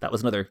wolves. That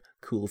was another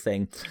cool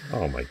thing.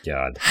 Oh my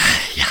god.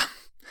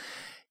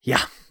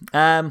 Yeah.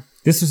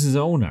 This was his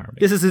own army.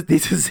 This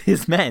is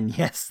his men.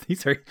 Yes,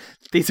 these are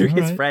his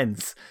right.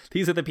 friends.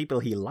 These are the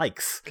people he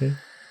likes. Okay.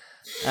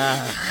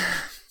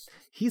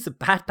 He's a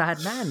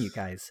bad man, you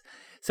guys.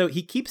 So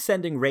he keeps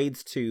sending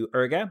raids to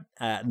Urga,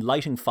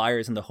 lighting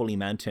fires in the Holy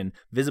Mountain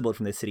visible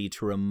from the city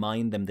to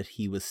remind them that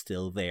he was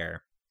still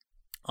there.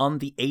 On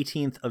the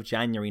 18th of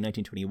January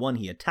 1921,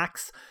 he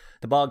attacks.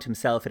 The Bogd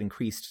himself had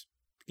increased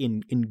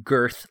in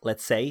girth,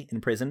 let's say,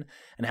 in prison,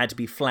 and had to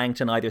be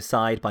flanked on either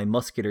side by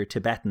muscular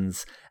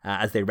Tibetans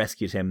as they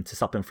rescued him to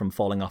stop him from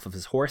falling off of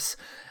his horse.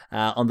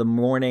 On the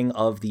morning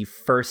of the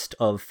 1st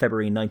of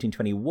February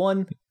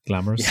 1921...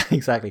 Glamorous. Yeah,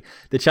 exactly.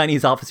 The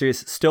Chinese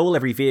officers stole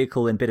every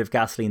vehicle and bit of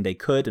gasoline they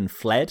could and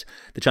fled.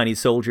 The Chinese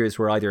soldiers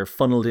were either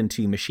funneled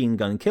into machine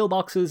gun kill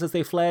boxes as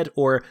they fled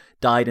or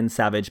died in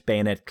savage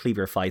bayonet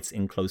cleaver fights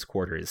in close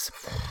quarters.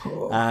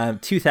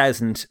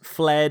 2,000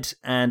 fled,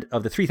 and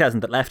of the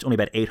 3,000 that left, only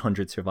about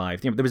 800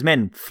 survived. There was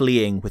men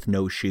fleeing with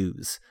no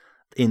shoes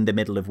in the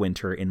middle of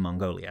winter in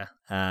Mongolia.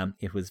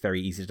 It was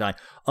very easy to die.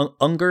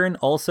 Ungern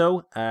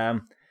also...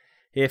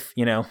 If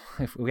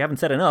we haven't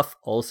said enough,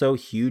 also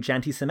huge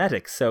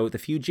anti-Semitic. So the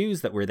few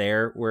Jews that were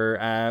there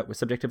were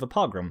subject of a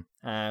pogrom.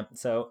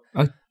 So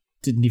I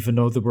didn't even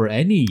know there were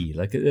any.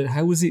 Like,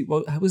 how was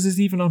this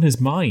even on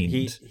his mind?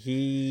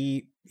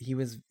 He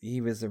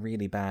was a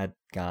really bad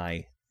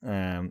guy.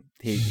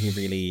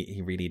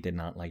 He really did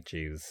not like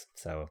Jews.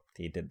 So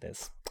he did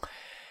this.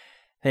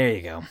 There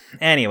you go.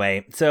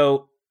 Anyway,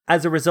 so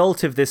as a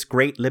result of this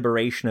great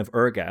liberation of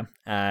Urga,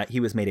 he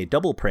was made a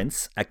double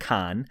prince, a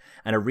Khan,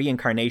 and a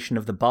reincarnation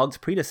of the Bogd's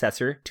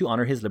predecessor to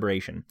honor his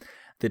liberation.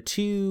 The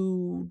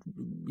two,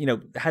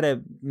 had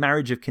a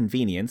marriage of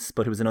convenience,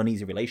 but it was an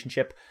uneasy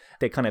relationship.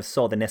 They kind of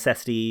saw the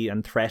necessity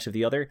and threat of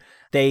the other.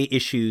 They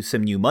issue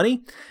some new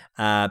money,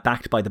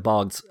 backed by the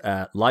Bogd's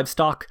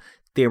livestock.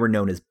 They were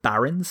known as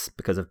barons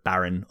because of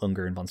Baron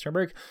Unger and von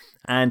Sternberg.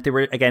 And they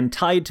were, again,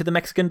 tied to the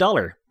Mexican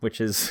dollar,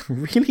 which is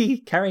really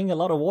carrying a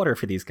lot of water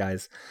for these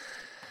guys.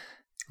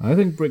 I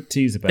think brick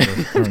tea is a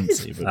better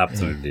currency. But,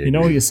 Absolutely. You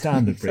know you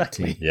stand at brick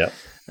Exactly. tea.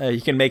 Yeah.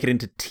 You can make it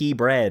into tea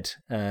bread,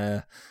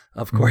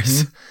 of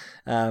course.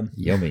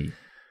 Yummy.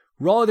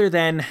 Rather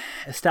than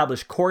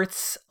establish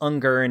courts,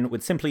 Ungern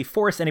would simply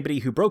force anybody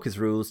who broke his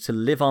rules to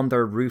live on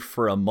their roof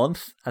for a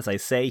month. As I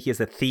say, he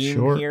has a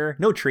theme here.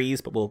 No trees,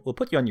 but we'll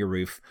put you on your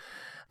roof.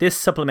 This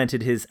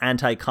supplemented his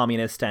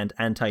anti-communist and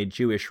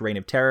anti-Jewish reign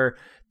of terror.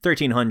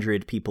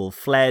 1,300 people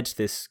fled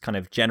this kind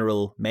of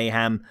general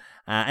mayhem,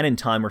 and in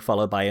time were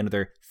followed by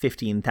another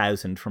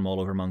 15,000 from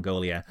all over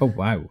Mongolia. Oh,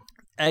 wow.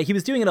 He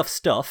was doing enough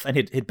stuff and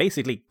had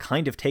basically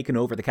kind of taken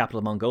over the capital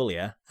of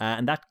Mongolia,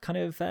 and that kind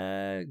of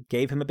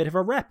gave him a bit of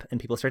a rep, and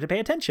people started to pay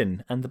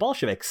attention, and the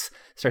Bolsheviks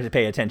started to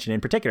pay attention,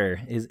 in particular,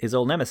 his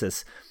old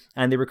nemesis.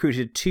 And they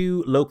recruited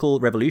two local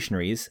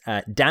revolutionaries,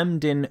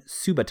 Damdin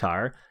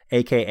Subatar,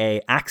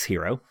 aka Axe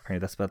Hero, apparently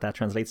that's what that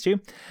translates to,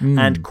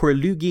 and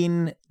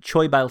Korlugin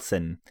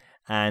Choibalsin.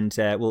 And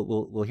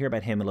we'll hear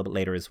about him a little bit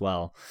later as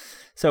well.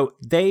 So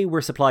they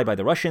were supplied by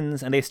the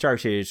Russians, and they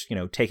started,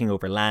 taking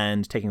over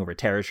land, taking over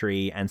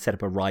territory, and set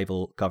up a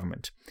rival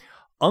government.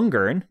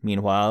 Ungern,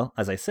 meanwhile,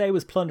 as I say,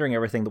 was plundering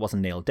everything that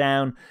wasn't nailed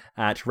down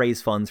to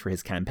raise funds for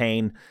his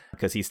campaign,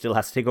 because he still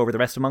has to take over the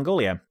rest of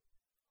Mongolia.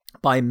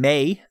 By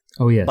May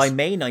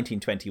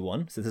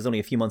 1921, so this is only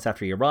a few months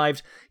after he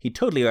arrived, he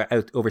totally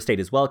overstayed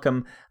his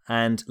welcome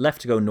and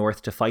left to go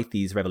north to fight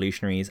these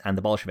revolutionaries and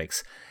the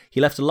Bolsheviks. He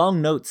left a long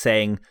note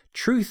saying,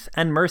 "Truth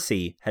and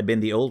mercy had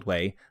been the old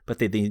way, but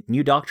the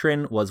new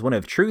doctrine was one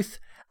of truth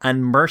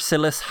and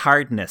merciless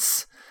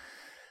hardness."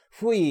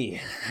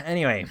 Whee!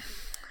 Anyway,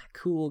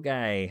 cool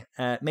guy.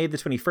 May the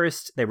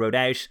 21st, they rode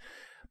out.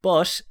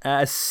 But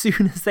as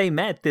soon as they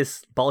met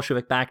this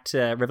Bolshevik-backed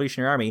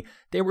revolutionary army,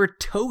 they were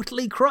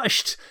totally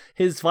crushed.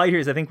 His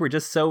fighters, I think, were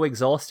just so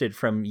exhausted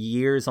from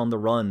years on the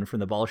run from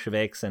the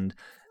Bolsheviks and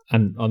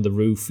on the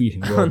roof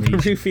eating raw meat. On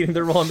the roof eating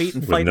the raw meat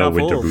and with fighting no off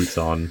winter wolves. boots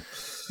on,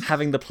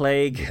 having the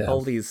plague,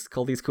 all these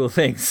cool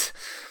things.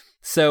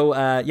 So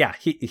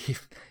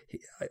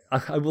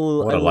I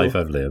will. What I a will, life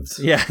I've lived.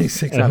 Yeah,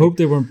 exactly. I hope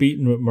they weren't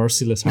beaten with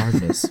merciless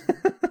hardness.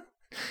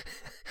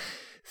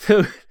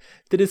 So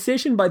the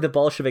decision by the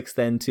Bolsheviks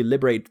then to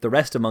liberate the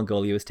rest of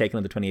Mongolia was taken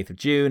on the 28th of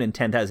June, and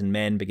 10,000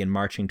 men begin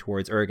marching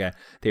towards Urga.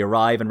 They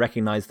arrive and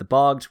recognize the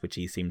Bogd, which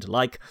he seemed to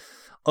like.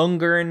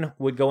 Ungern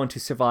would go on to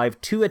survive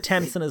 2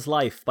 attempts on his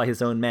life by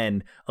his own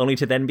men, only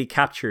to then be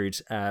captured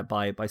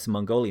by some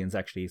Mongolians,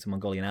 actually, some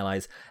Mongolian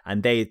allies,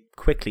 and they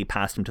quickly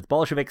passed him to the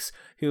Bolsheviks,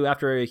 who,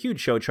 after a huge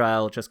show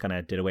trial, just kind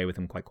of did away with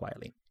him quite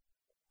quietly.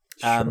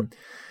 Sure.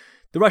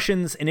 The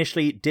Russians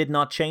initially did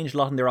not change a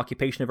lot in their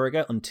occupation of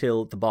Urga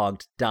until the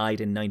Bogd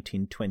died in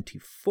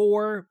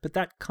 1924, but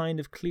that kind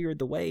of cleared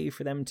the way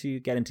for them to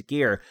get into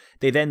gear.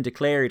 They then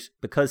declared,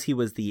 because he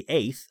was the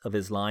 8th of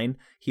his line,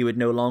 he would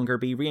no longer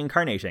be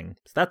reincarnating.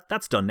 So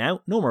that's done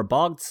now. No more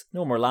Bogds,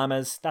 no more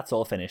Lamas, that's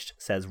all finished,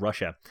 says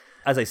Russia.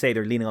 As I say,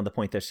 they're leaning on the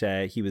point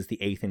that he was the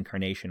 8th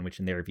incarnation, which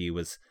in their view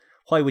was,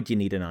 why would you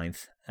need a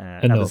 9th?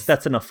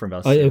 That's enough for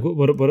us. I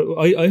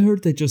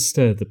heard they just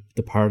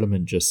the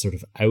parliament just sort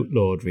of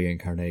outlawed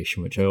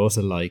reincarnation, which I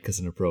also like as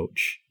an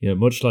approach.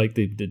 Much like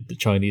the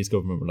Chinese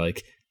government were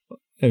like,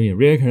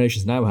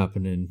 reincarnations now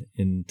happen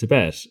in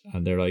Tibet,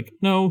 and they're like,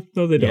 no,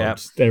 they don't. Yeah.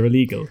 They're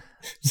illegal.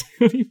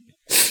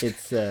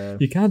 It's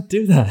you can't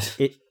do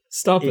that.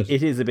 Stop it.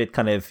 It is a bit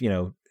kind of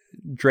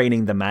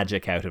draining the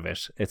magic out of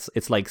it.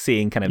 It's like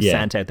seeing kind of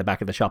Santa at the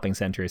back of the shopping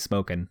center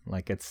smoking.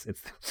 Like it's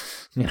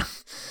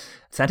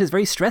Santa's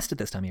very stressed at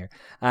this time of year.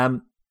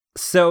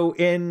 So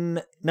in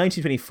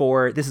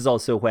 1924, this is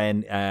also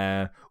when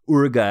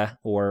Urga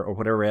or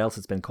whatever else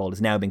it's been called,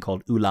 has now been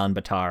called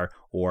Ulaanbaatar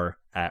or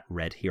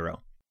Red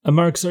Hero.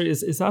 Mark, sorry,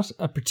 is that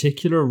a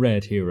particular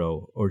Red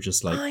Hero or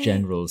just like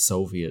general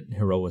Soviet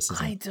heroism?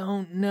 I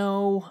don't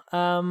know.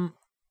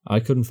 I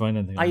couldn't find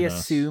anything. I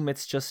assume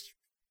it's just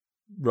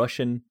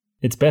Russian.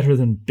 It's better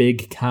than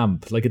Big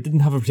Camp. Like, it didn't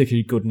have a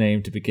particularly good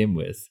name to begin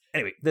with.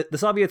 Anyway, the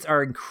Soviets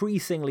are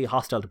increasingly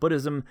hostile to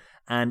Buddhism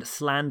and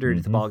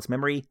slandered the Bogd's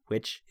memory,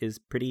 which is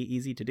pretty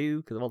easy to do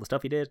because of all the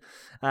stuff he did.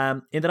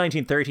 In the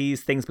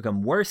 1930s, things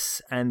become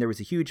worse, and there was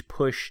a huge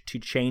push to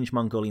change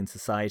Mongolian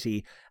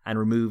society and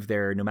remove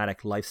their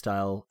nomadic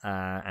lifestyle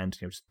and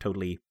just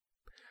totally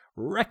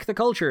wreck the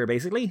culture,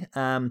 basically.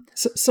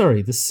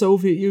 Sorry, the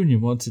Soviet Union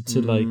wanted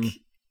to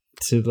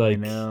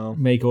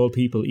make all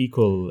people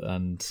equal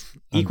and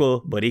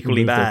equal but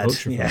equally bad.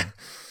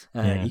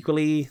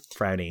 Equally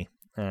frowny.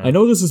 I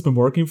know this has been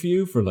working for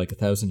you for like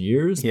 1,000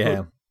 years.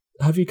 Yeah.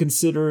 Have you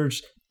considered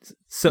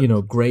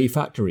grey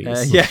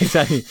factories? Yeah,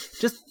 exactly.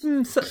 Just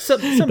some that's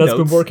notes.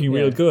 Been working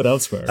real good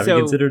elsewhere. Have you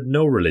considered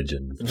no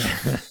religion?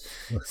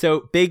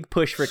 So big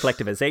push for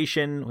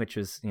collectivization, which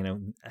was,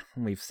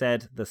 we've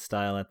said the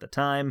style at the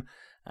time,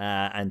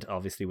 and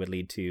obviously would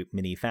lead to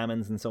mini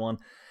famines and so on.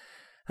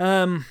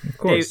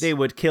 They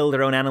would kill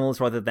their own animals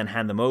rather than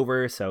hand them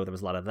over, so there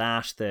was a lot of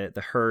that.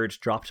 The herd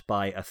dropped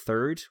by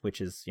 1/3,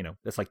 which is,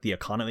 that's like the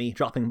economy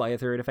dropping by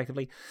 1/3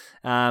 effectively.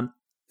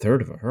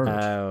 Third of a herd.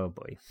 Oh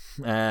boy.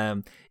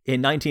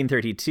 In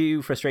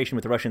 1932, frustration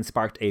with the Russians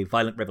sparked a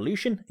violent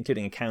revolution,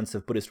 including accounts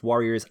of Buddhist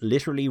warriors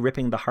literally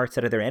ripping the hearts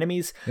out of their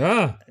enemies.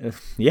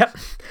 Yep.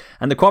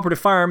 And the cooperative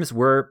farms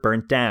were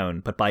burnt down,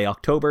 but by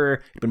October,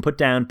 it had been put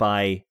down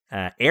by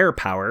air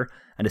power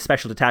and a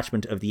special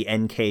detachment of the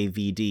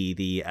NKVD,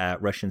 the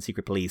Russian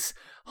secret police.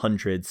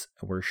 Hundreds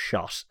were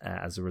shot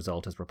as a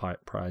result as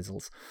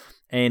reprisals.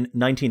 In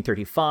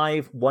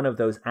 1935, one of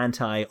those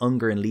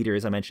anti-Ungern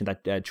leaders, I mentioned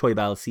that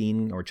Choibal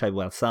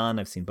San,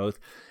 I've seen both,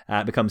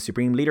 becomes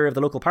supreme leader of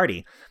the local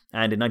party.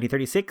 And in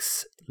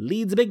 1936,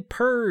 leads a big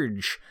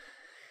purge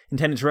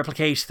intended to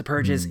replicate the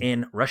purges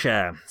in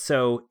Russia.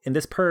 So in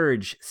this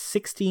purge,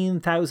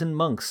 16,000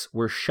 monks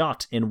were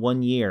shot in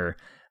 1 year.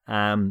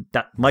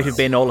 That might have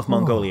been all of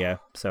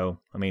Mongolia. So,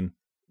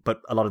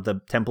 but a lot of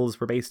the temples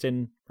were based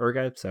in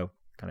Urga, so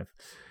kind of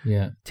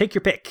take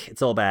your pick.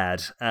 It's all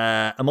bad.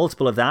 A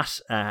multiple of that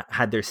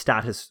had their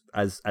status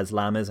as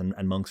lamas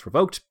and monks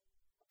revoked.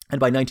 And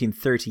by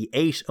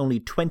 1938, only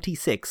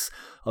 26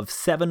 of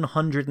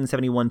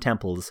 771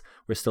 temples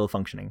were still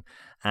functioning,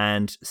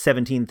 and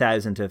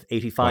 17,000 of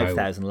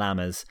 85,000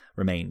 lamas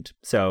remained.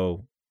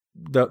 So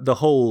the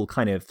whole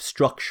kind of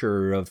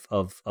structure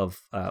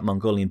of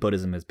Mongolian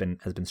Buddhism has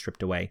been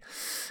stripped away.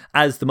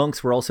 As the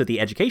monks were also the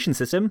education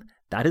system,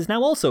 that is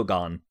now also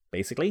gone,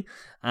 basically.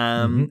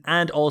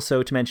 And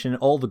also to mention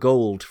all the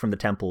gold from the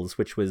temples,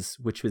 which was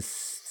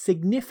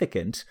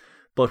significant,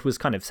 but was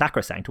kind of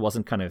sacrosanct. It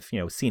wasn't kind of,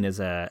 seen as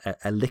a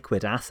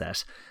liquid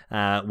asset,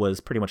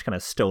 was pretty much kind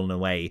of stolen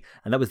away.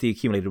 And that was the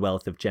accumulated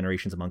wealth of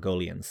generations of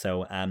Mongolians.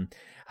 So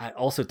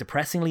also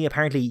depressingly,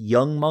 apparently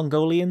young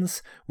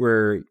Mongolians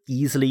were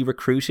easily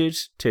recruited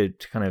to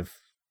kind of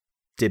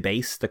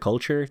debase the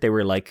culture. They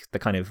were like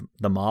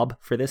the mob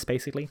for this,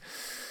 basically.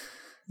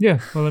 Yeah,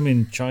 well,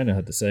 China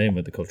had the same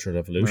with the Cultural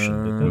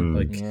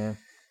Revolution.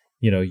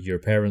 Your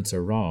parents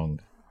are wrong.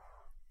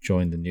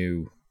 Join the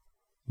new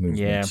movement.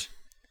 Yeah.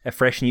 A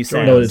fresh new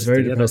sound. No, it's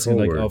very depressing.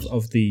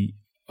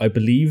 I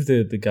believe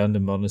the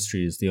Ganden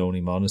Monastery is the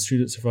only monastery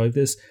that survived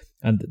this.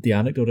 And the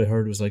anecdote I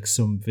heard was like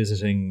some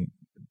visiting,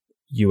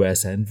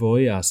 US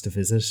envoy asked to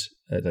visit.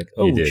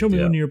 Show me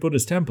one of your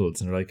Buddhist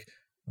temples. And they're like,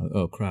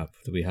 oh crap,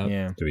 do we have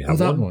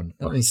that one?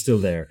 That one's still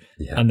there.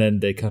 Yeah. And then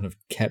they kind of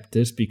kept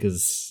it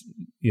because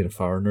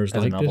foreigners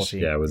liked it.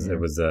 Yeah, it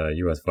was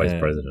US vice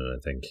president, I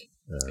think.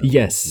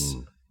 Yes.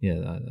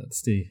 Yeah,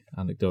 that's the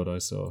anecdote I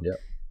saw. Yeah.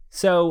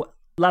 So,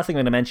 last thing I'm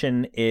going to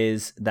mention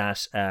is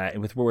that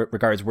with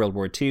regards World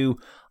War II,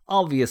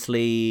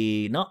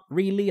 obviously not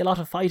really a lot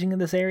of fighting in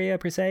this area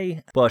per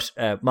se, but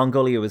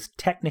Mongolia was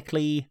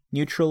technically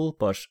neutral,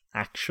 but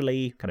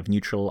actually kind of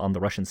neutral on the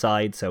Russian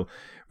side. So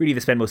really they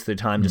spent most of their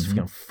time just kind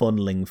of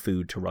funneling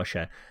food to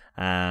Russia.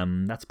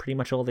 That's pretty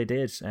much all they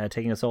did,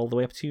 taking us all the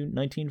way up to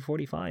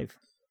 1945.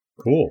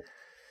 Cool.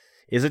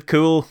 Is it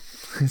cool?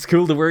 Is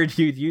cool the word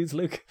you'd use,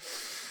 Luke?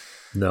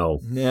 No.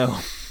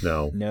 That's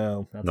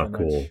not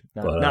cool.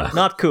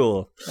 Not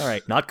cool. All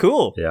right, not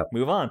cool. Yeah.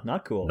 Move on.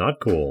 Not cool. Not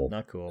cool.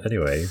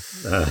 Anyway,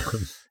 I'm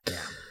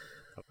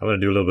going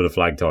to do a little bit of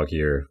flag talk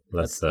here.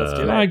 Let's do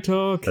flag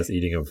talk. That's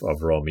eating of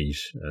raw meat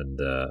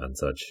and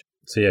such.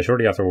 So yeah,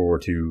 shortly after World War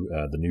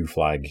II, the new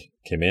flag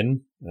came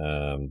in.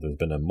 There's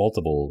been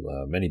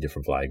many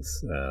different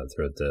flags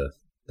throughout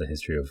the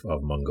history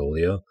of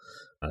Mongolia.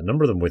 A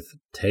number of them with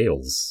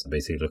tails,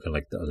 basically looking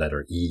like the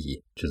letter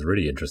E, which is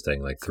really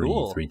interesting. Like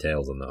three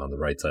tails on the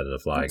right side of the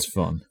flag. That's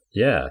fun.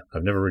 Yeah,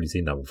 I've never really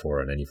seen that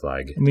before on any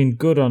flag. I mean,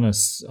 good on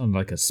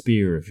like a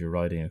spear if you're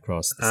riding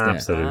across the steppe.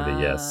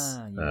 Absolutely, yes.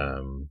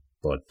 Yeah.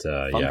 But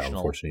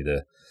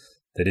unfortunately,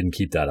 they didn't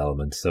keep that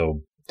element.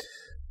 So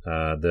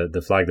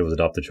the flag that was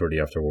adopted shortly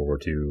after World War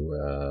II,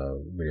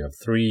 we have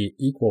 3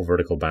 equal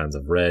vertical bands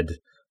of red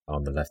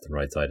on the left and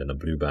right side, and a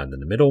blue band in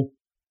the middle.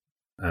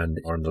 And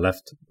on the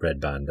left red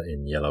band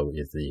in yellow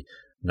is the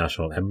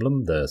national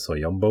emblem, the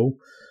Soyombo,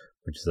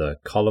 which is a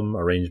column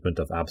arrangement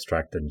of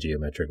abstract and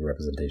geometric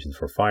representations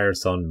for fire,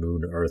 sun,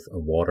 moon, earth,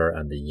 water,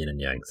 and the yin and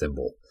yang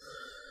symbol,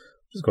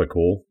 which is quite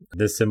cool.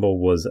 This symbol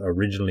was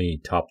originally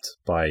topped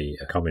by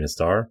a communist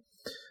star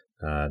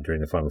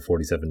during the final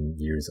 47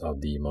 years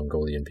of the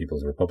Mongolian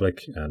People's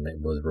Republic, and it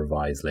was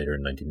revised later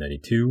in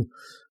 1992,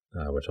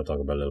 which I'll talk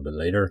about a little bit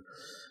later.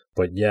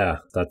 But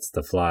yeah, that's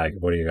the flag.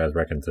 What do you guys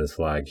reckon to this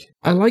flag?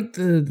 I like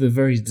the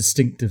very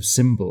distinctive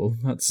symbol.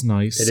 That's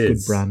nice. It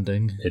is. Good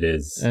branding. It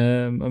is.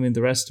 I mean,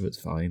 the rest of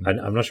it's fine.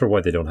 I'm not sure why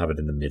they don't have it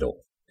in the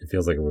middle. It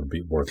feels like it would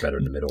work better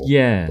in the middle.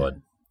 Yeah. But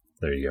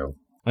there you go.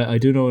 I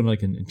do know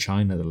in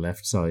China, the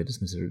left side is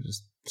considered the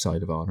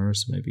side of honor,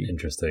 so maybe.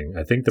 Interesting.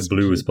 I think the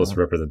blue is supposed to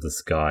represent the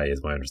sky,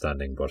 is my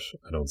understanding, but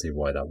I don't see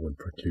why that would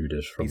preclude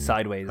it from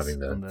sideways having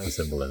the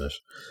symbol in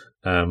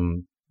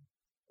it.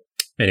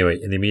 Anyway,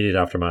 in the immediate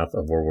aftermath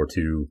of World War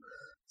II,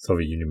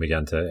 Soviet Union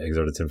began to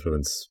exert its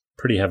influence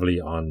pretty heavily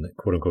on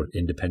quote-unquote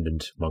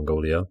independent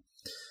Mongolia.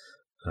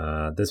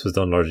 This was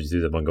done largely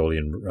through the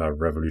Mongolian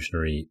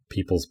Revolutionary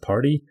People's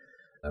Party,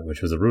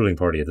 which was a ruling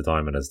party at the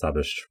time and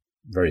established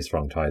very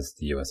strong ties to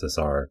the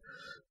USSR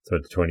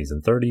throughout the 20s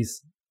and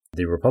 30s.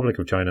 The Republic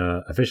of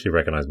China officially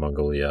recognized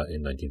Mongolia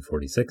in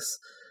 1946,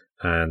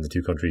 and the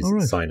two countries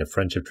signed a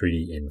friendship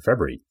treaty in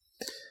February.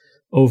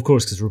 Oh, of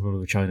course, because the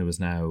Republic of China was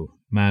now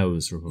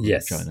Mao's Republic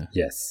of China.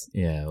 Yes.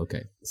 Yeah,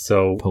 okay.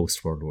 So,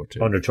 post-World War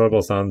II. Under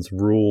Choibalsan's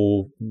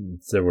rule,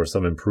 there were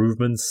some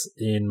improvements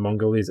in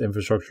Mongolia's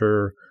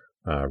infrastructure.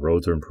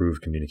 Roads were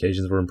improved,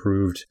 communications were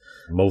improved,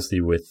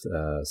 mostly with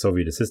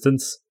Soviet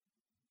assistance.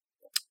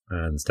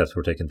 And steps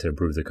were taken to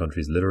improve the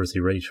country's literacy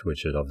rate,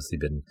 which had obviously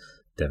been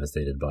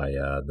devastated by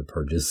the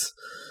purges.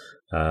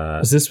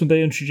 Is this when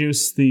they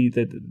introduced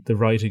the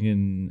writing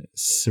in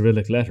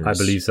Cyrillic letters? I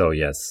believe so,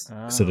 yes.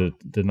 So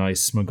the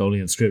nice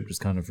Mongolian script was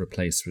kind of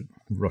replaced with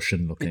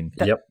Russian-looking.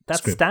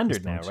 That's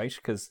standard now, right?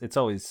 Because it's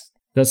always...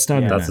 That's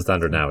standard now. That's the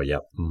standard now, yeah.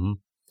 Mm-hmm.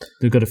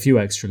 They've got a few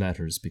extra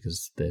letters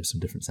because they have some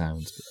different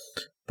sounds.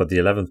 But the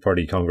 11th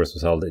Party Congress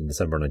was held in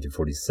December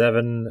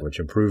 1947, which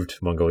improved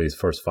Mongolia's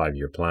first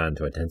 5-year plan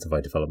to intensify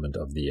development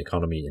of the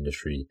economy,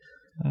 industry,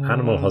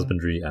 animal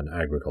husbandry, and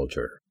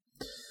agriculture.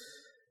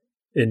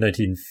 In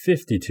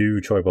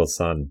 1952,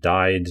 Choibalsan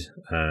died,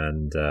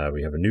 and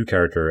we have a new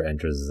character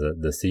enters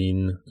the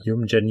scene,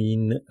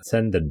 Yumjanin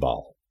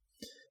Tsendenbal.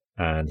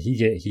 And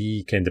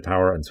he came to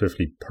power and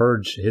swiftly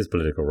purged his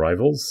political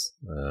rivals,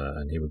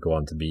 and he would go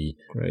on to be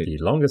the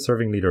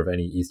longest-serving leader of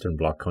any Eastern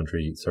Bloc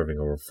country, serving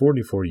over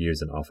 44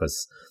 years in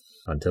office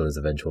until his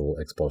eventual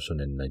expulsion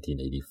in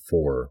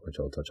 1984, which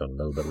I'll touch on a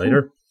little bit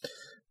later.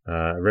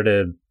 I read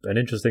an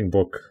interesting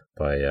book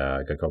by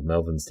a guy called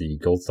Melvin C.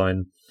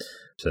 Goldstein.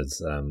 It says,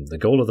 the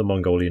goal of the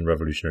Mongolian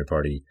Revolutionary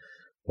Party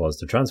was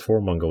to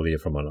transform Mongolia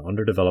from an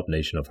underdeveloped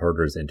nation of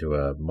herders into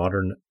a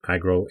modern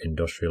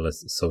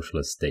agro-industrialist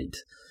socialist state.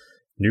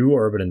 New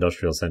urban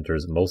industrial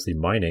centers, mostly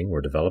mining,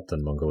 were developed,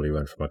 and Mongolia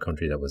went from a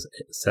country that was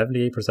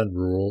 78%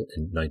 rural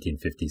in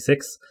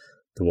 1956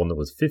 to one that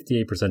was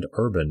 58%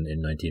 urban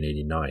in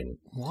 1989.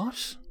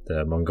 What?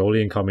 The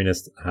Mongolian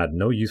communists had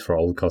no use for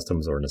old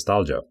customs or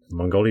nostalgia.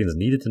 Mongolians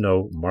needed to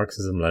know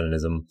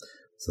Marxism-Leninism,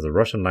 so the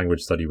Russian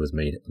language study was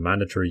made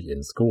mandatory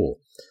in school.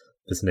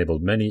 This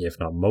enabled many, if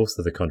not most,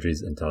 of the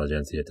country's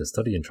intelligentsia to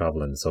study and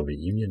travel in the Soviet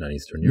Union and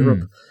Eastern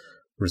Europe.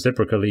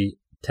 Reciprocally,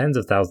 tens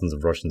of thousands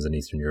of Russians and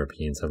Eastern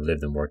Europeans have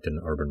lived and worked in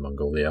urban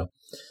Mongolia.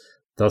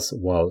 Thus,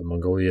 while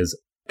Mongolia's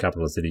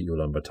capital city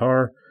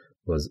Ulaanbaatar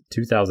was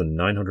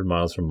 2,900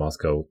 miles from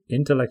Moscow,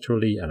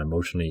 intellectually and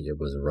emotionally it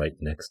was right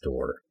next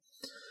door.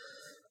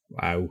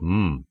 Wow.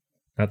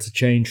 That's a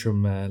change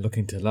from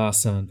looking to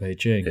last time in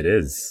Beijing. It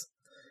is.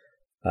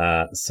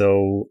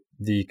 So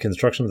the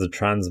construction of the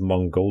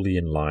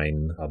Trans-Mongolian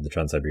line of the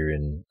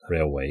Trans-Siberian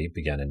Railway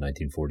began in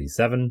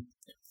 1947,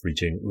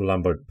 reaching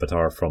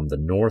Ulaanbaatar from the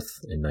north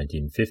in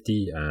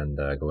 1950 and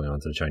going on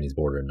to the Chinese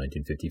border in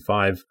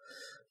 1955.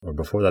 Or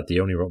before that,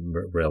 the only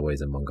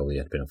railways in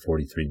Mongolia had been a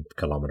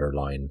 43-kilometer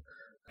line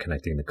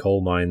connecting the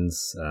coal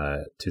mines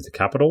to the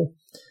capital,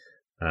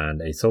 and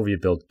a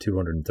Soviet-built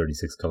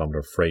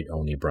 236-kilometer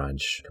freight-only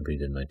branch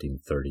completed in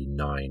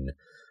 1939.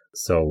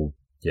 So,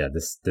 yeah,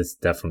 this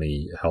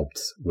definitely helped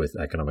with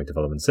economic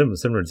development,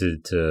 similar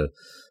to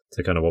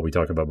kind of what we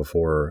talked about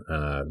before,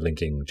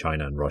 linking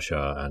China and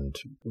Russia, and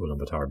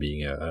Ulaanbaatar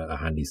being a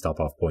handy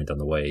stop-off point on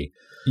the way.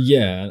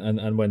 Yeah,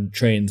 and when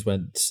trains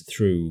went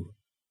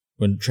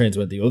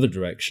the other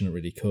direction, it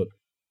really cut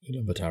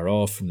Ulaanbaatar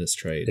off from this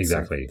trade.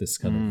 Exactly. So this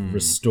kind of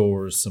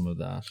restores some of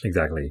that.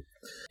 Exactly.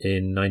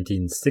 In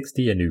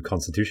 1960, a new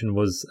constitution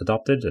was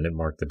adopted, and it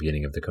marked the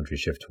beginning of the country's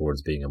shift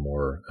towards being a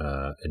more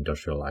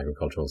industrial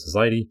agricultural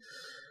society.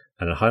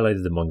 And it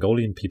highlighted the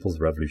Mongolian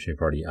People's Revolutionary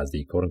Party as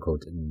the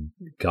quote-unquote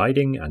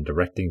guiding and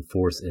directing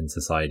force in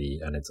society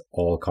and its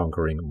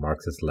all-conquering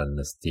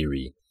Marxist-Leninist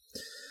theory.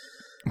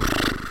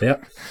 Yeah.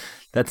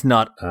 That's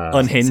not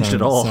unhinged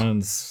at all.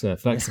 Sounds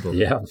flexible.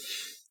 Yeah.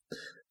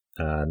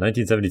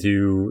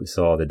 1972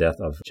 saw the death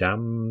of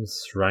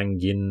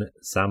Jamsrangin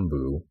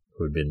Sambu,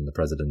 who had been the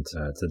president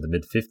to the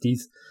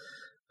mid-50s.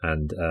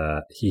 And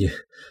I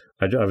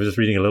was just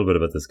reading a little bit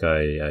about this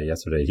guy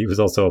yesterday. He was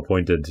also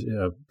appointed,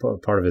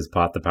 part of his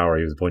path to power,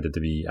 he was appointed to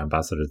be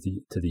ambassador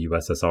to the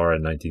USSR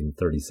in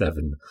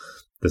 1937,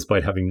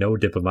 despite having no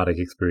diplomatic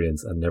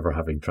experience and never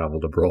having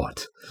traveled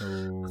abroad.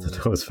 Oh.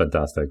 That was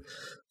fantastic.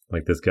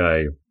 Like, this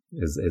guy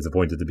is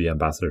appointed to be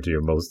ambassador to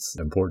your most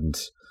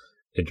important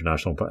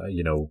international,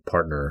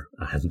 partner,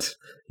 and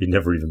he'd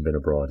never even been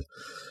abroad.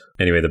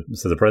 Anyway,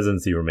 so the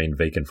presidency remained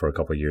vacant for a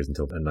couple of years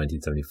until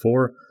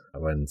 1974,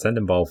 when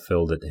Tsendenbal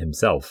filled it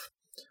himself.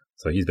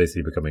 So he's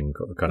basically becoming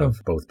kind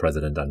of both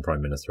president and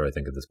prime minister, I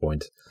think, at this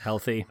point.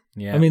 Healthy,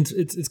 yeah. I mean,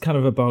 it's kind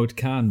of a Baud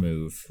Khan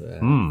move.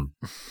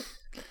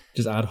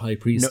 Just add high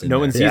priest. No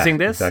one's using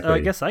this. Exactly. I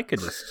guess I could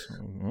just.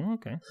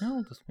 Okay.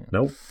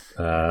 Nope.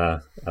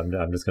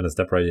 I'm just going to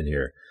step right in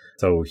here.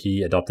 So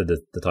he adopted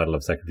the title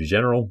of Secretary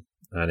General,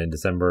 and in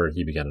December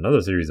he began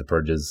another series of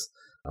purges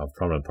of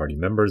prominent party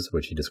members,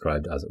 which he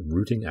described as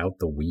rooting out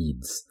the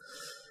weeds.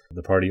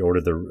 The party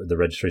ordered the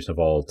registration of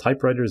all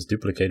typewriters,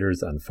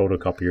 duplicators, and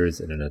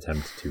photocopiers in an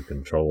attempt to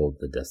control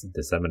the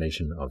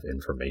dissemination of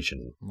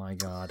information. My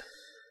God.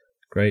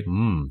 Great.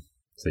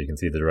 So you can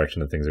see the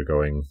direction that things are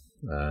going.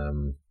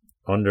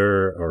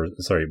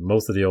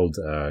 Most of the old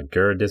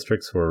Ger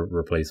districts were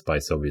replaced by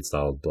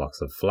Soviet-style blocks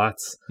of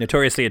flats.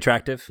 Notoriously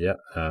attractive. Yeah,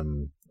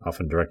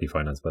 often directly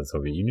financed by the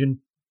Soviet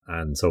Union.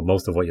 And so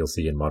most of what you'll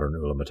see in modern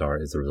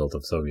Ulaanbaatar is the result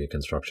of Soviet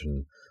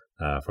construction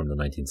from the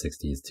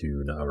 1960s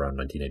to around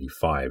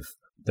 1985.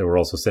 There were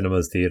also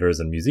cinemas, theaters,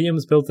 and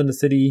museums built in the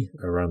city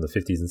around the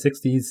 50s and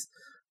 60s.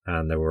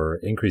 And there were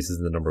increases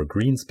in the number of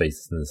green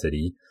spaces in the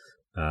city.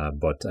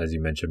 But as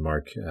you mentioned,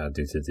 Mark,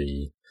 due to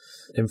the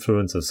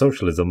influence of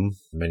socialism,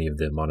 many of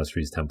the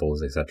monasteries,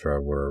 temples,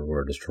 etc.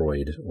 were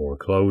destroyed or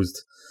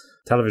closed.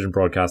 Television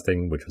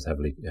broadcasting, which was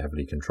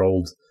heavily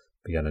controlled,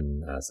 began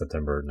in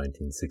September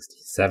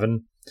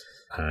 1967.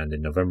 And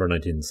in November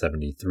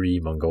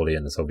 1973, Mongolia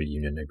and the Soviet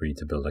Union agreed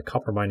to build a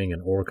copper mining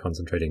and ore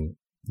concentrating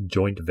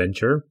joint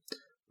venture,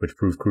 which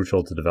proved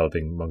crucial to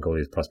developing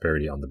Mongolia's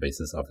prosperity on the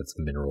basis of its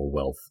mineral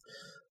wealth,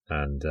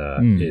 and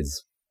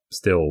is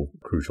still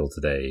crucial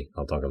today.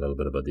 I'll talk a little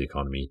bit about the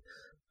economy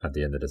at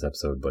the end of this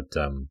episode, but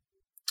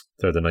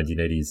through the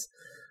 1980s,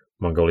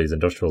 Mongolia's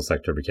industrial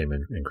sector became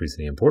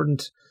increasingly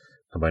important,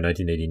 and by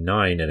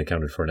 1989 it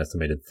accounted for an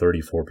estimated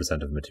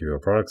 34% of material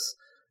products,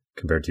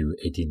 compared to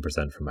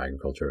 18% from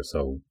agriculture.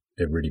 So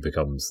it really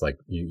becomes like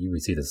we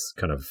see this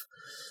kind of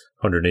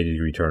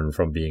 180-degree turn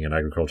from being an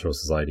agricultural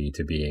society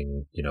to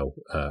being,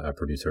 a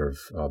producer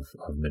of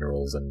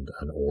minerals and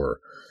ore.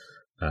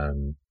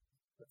 And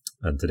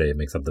today it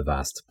makes up the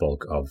vast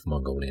bulk of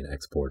Mongolian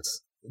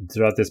exports.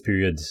 Throughout this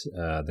period,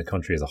 the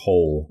country as a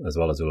whole, as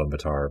well as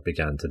Ulaanbaatar,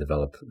 began to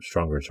develop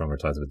stronger and stronger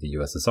ties with the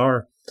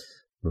USSR,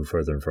 move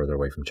further and further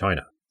away from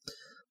China.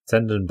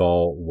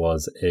 Tsendenbal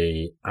was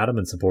an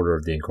adamant supporter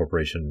of the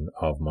incorporation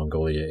of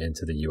Mongolia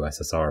into the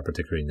USSR,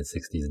 particularly in the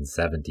 60s and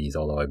 70s,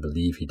 although I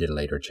believe he did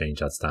later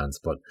change that stance.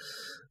 But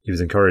he was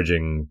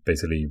encouraging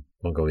basically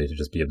Mongolia to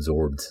just be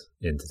absorbed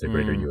into the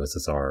greater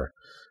USSR,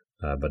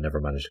 but never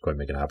managed to quite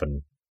make it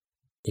happen.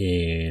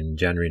 In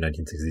January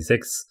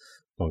 1966,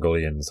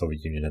 Mongolia and the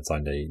Soviet Union had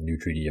signed a new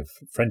treaty of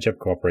friendship,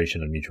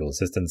 cooperation, and mutual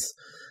assistance,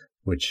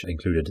 which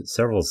included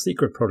several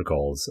secret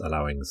protocols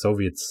allowing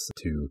Soviets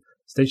to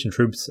stationed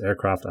troops,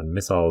 aircraft, and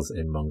missiles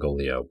in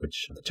Mongolia,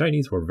 which the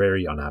Chinese were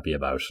very unhappy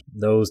about.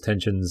 Those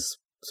tensions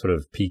sort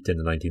of peaked in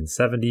the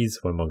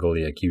 1970s when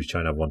Mongolia accused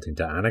China of wanting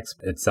to annex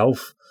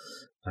itself,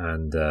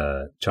 and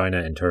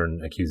China in turn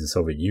accused the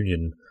Soviet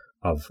Union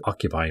of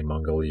occupying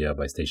Mongolia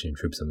by stationing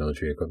troops and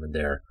military equipment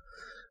there.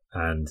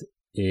 And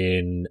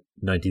in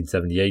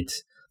 1978,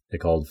 they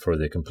called for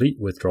the complete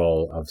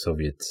withdrawal of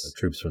Soviet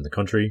troops from the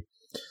country.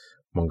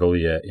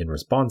 Mongolia, in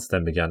response,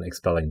 then began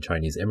expelling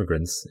Chinese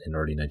immigrants in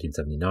early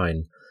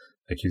 1979,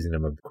 accusing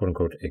them of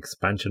quote-unquote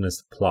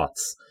expansionist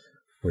plots,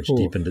 which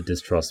deepened the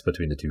distrust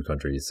between the two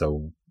countries.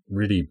 So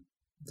really,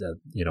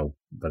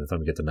 by the time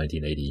we get to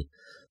 1980,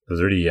 there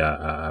was really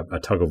a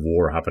tug of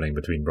war happening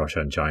between Russia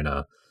and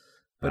China,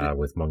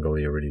 with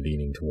Mongolia really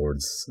leaning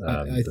towards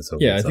the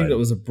Soviet side. I think that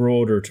was a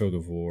broader tug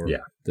of war.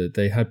 Yeah. That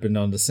they had been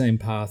on the same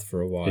path for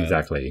a while.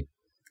 Exactly.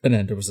 And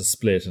then there was a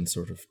split in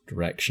sort of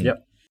direction.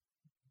 Yep.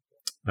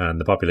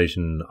 And the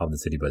population of the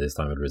city by this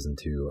time had risen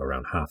to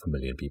around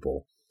 500,000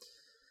 people.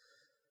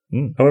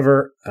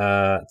 However,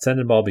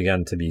 Tsendinbal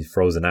began to be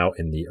frozen out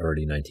in the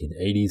early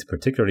 1980s,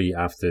 particularly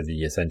after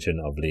the ascension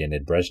of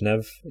Leonid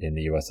Brezhnev in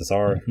the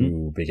USSR,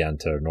 who began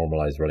to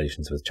normalize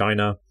relations with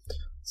China.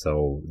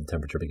 So the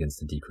temperature begins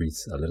to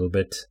decrease a little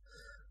bit.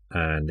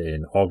 And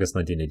in August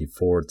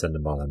 1984,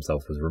 Tsendinbal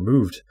himself was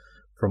removed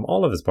from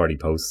all of his party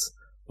posts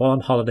while on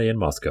holiday in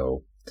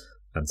Moscow.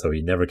 And so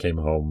he never came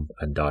home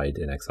and died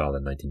in exile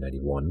in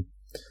 1991.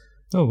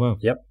 Oh, wow.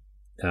 Yep.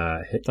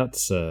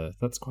 That's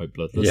quite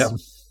bloodless. Yeah.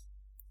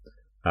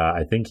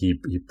 I think he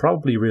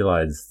probably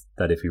realized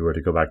that if he were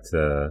to go back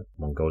to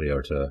Mongolia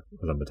or to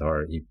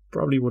Ulaanbaatar, he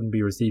probably wouldn't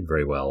be received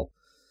very well.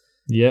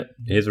 Yep.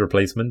 His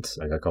replacement,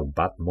 a guy called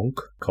Bat Monk,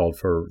 called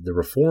for the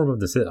reform of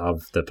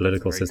the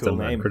political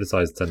system and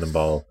criticized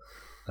Tsendinbal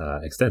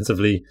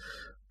extensively.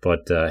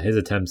 But his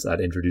attempts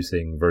at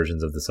introducing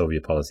versions of the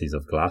Soviet policies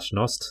of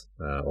glasnost,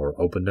 or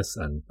openness,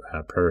 and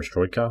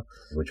perestroika,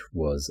 which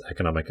was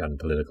economic and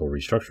political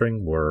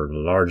restructuring, were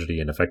largely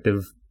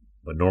ineffective.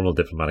 But normal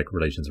diplomatic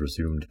relations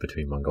resumed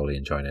between Mongolia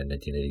and China in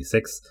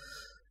 1986,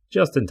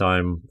 just in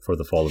time for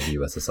the fall of the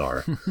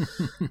USSR.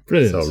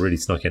 Brilliant. So really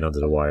snuck in under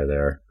the wire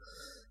there.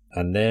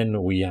 And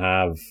then we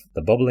have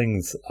the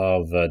bubblings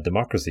of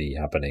democracy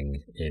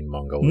happening in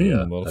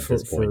Mongolia at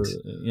this point.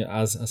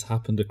 As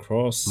happened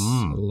across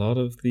a lot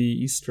of the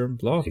Eastern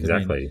Bloc.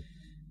 Exactly. I mean,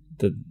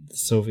 the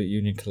Soviet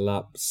Union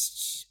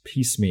collapsed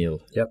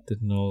piecemeal. Yep.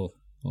 Didn't all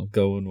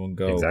go in one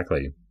go.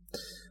 Exactly.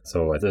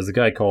 So there's a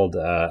guy called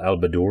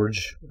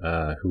Albadorj,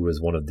 who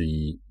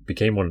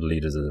became one of the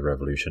leaders of the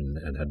revolution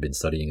and had been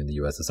studying in the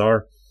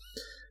USSR.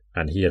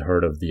 And he had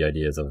heard of the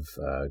ideas of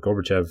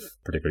Gorbachev,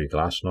 particularly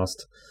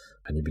glasnost.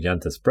 And he began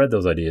to spread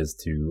those ideas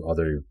to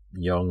other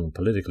young,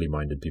 politically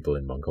minded people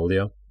in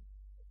Mongolia.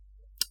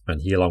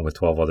 And he, along with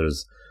 12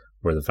 others,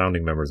 were the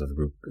founding members of a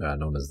group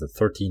known as the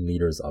 13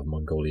 Leaders of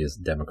Mongolia's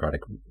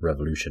Democratic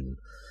Revolution.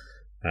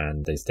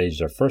 And they staged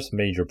their first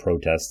major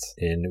protest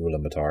in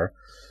Ulaanbaatar.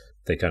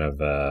 They kind of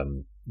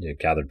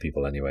gathered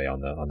people anyway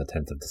on the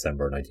 10th of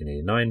December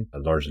 1989,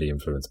 largely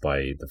influenced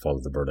by the fall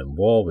of the Berlin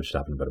Wall, which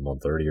happened about a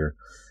month earlier.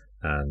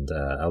 And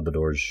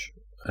Albadorj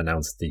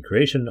announced the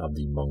creation of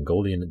the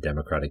Mongolian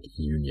Democratic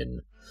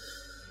Union.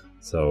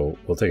 So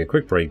we'll take a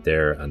quick break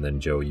there, and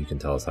then Joe, you can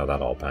tell us how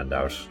that all panned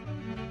out.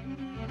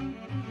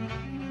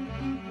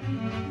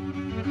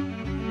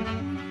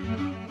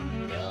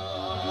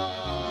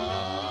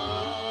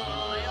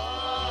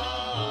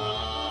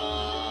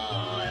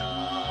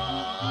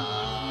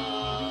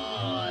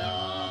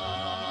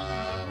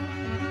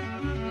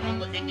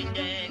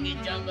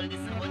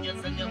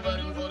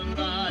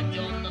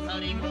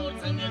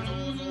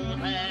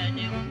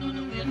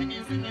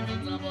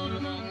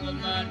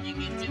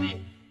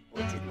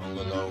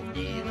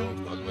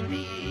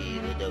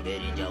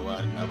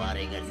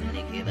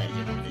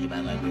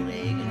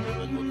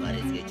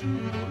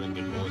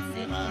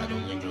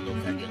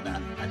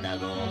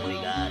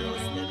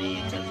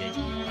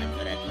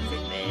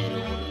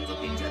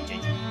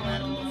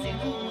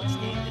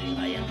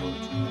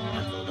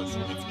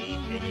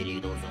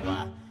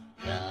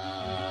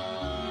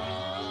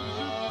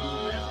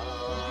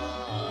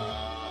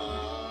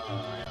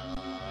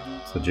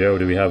 So Joe,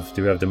 do we have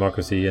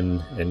democracy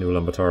in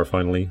Ulaanbaatar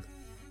finally?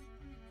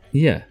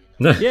 Yeah.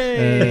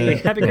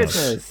 Yay! Happy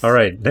Christmas! All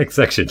right, next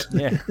section.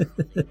 Yeah.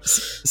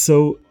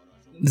 So,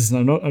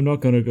 listen, I'm not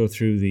going to go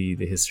through the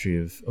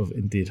history of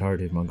the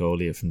entirety of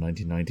Mongolia from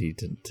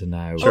 1990 to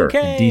now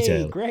in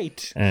detail.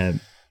 Great.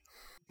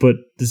 But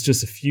there's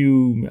just a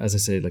few, as I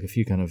say, like a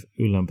few kind of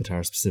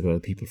Ulaanbaatar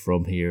specific people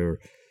from here,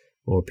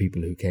 or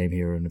people who came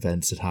here and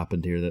events that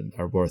happened here that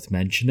are worth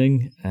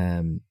mentioning.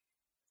 And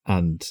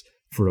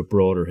for a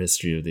broader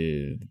history of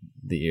the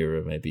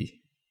era,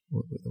 maybe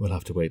we'll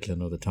have to wait till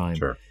another time.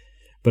 Sure.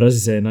 But as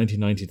you say, in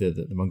 1990,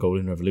 the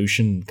Mongolian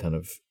Revolution kind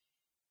of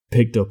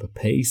picked up a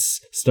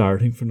pace,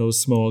 starting from those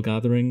small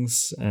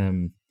gatherings.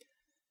 They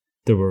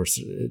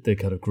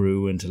kind of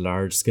grew into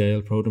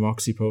large-scale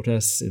pro-democracy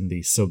protests in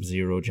the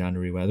sub-zero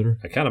January weather.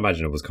 I can't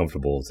imagine it was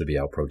comfortable to be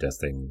out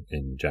protesting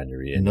in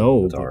January in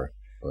No, Ulaanbaatar.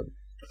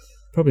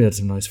 Probably had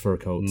some nice fur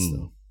coats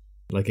though.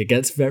 Like, it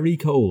gets very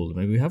cold.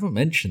 Maybe we haven't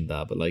mentioned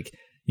that, but like,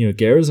 you know,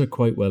 Gers are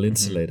quite well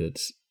insulated,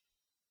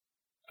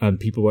 and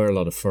people wear a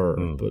lot of fur.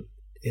 But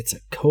it's a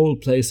cold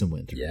place in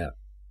winter,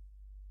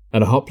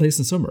 and a hot place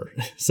in summer.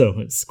 So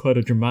it's quite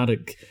a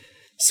dramatic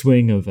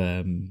swing of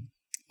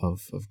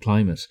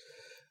climate.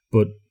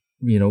 But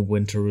you know,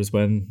 winter was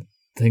when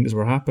things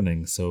were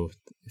happening. So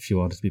if you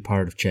wanted to be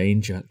part of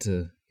change, you had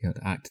to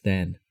act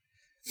then.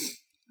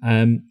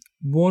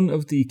 One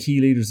of the key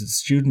leaders of the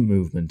student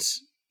movement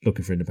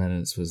looking for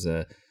independence was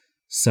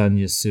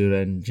Sanya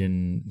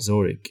Surenjin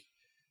Zorik.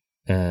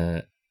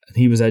 And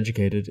he was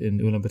educated in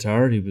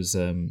Ulaanbaatar. He was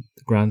the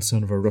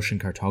grandson of a Russian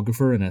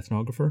cartographer and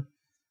ethnographer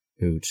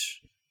who'd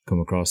come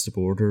across the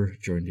border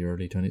during the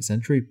early 20th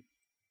century.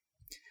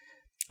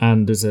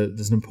 And there's an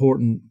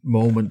important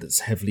moment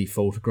that's heavily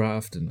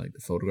photographed, and like the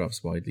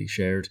photograph's widely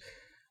shared,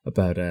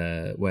 about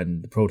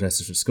when the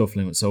protesters were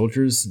scuffling with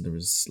soldiers, and there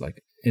was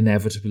like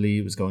inevitably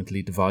it was going to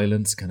lead to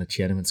violence, kind of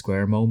Tiananmen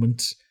Square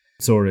moment.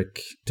 Zorik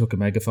took a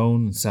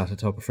megaphone and sat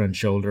atop a friend's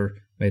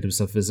shoulder, made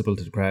himself visible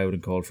to the crowd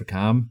and called for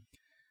calm,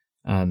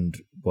 and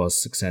was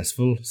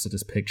successful. So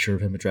this picture of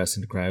him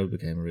addressing the crowd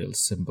became a real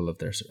symbol of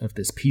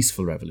this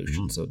peaceful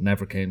revolution. So it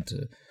never came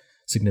to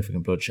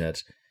significant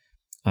bloodshed.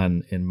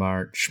 And in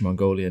March,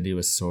 Mongolia and the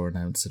USSR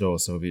announced that all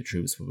Soviet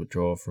troops would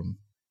withdraw from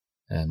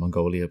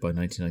Mongolia by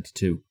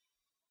 1992.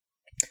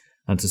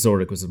 And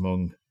Zorik was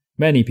among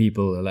many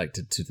people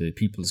elected to the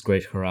People's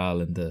Great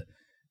Khural in the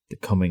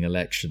coming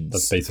elections.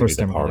 That's basically first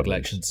the democratic parliament,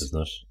 elections,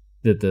 isn't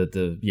it?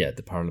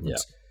 The parliament.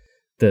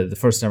 Yeah. The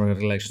first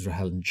democratic elections were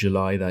held in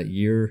July that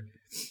year,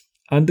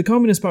 and the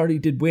Communist Party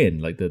did win.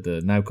 Like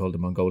the now called the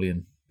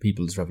Mongolian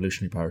People's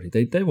Revolutionary Party,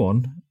 they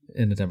won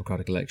in a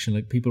democratic election.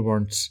 Like, people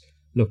weren't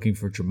looking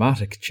for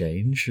dramatic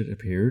change, it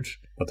appeared,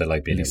 but they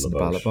like being able to in the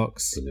vote, ballot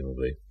box,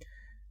 presumably.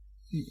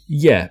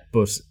 Yeah,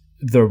 but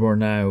there were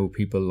now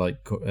people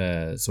like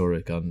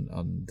Zorik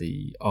on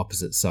the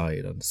opposite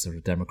side, on the sort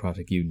of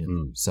Democratic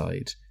Union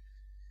side.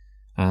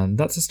 And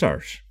that's a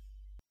start.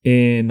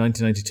 In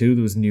 1992,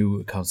 there was a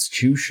new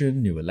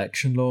constitution, new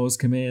election laws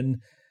came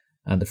in,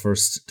 and the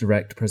first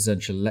direct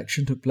presidential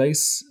election took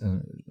place.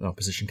 An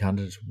opposition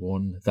candidate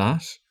won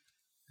that,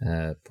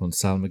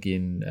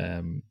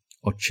 Ponsalmagin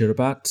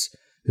Ochirabat,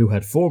 who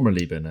had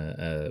formerly been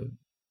a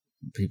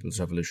People's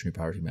Revolutionary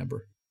Party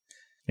member.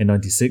 In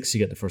 1996, you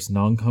get the first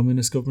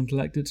non-communist government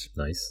elected.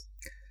 Nice.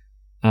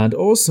 And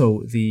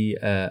also the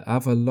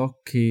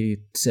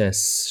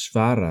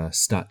Avalokitesvara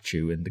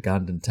statue in the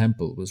Ganden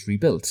temple was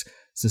rebuilt.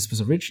 So this was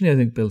originally, I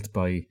think, built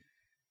by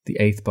the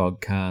 8th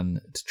Bog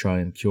Khan to try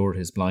and cure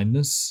his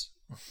blindness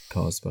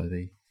caused by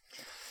the...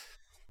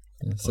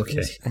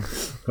 Okay.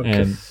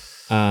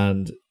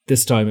 And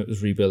this time it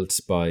was rebuilt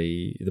by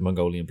the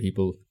Mongolian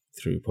people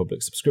through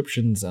public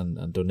subscriptions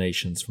and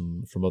donations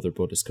from other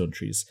Buddhist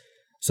countries.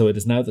 So it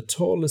is now the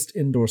tallest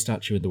indoor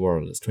statue in the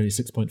world. It's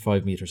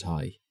 26.5 meters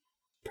high.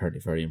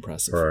 Apparently very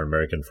impressive. For our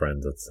American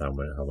friends, that's how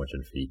much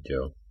in feet,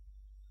 Joe?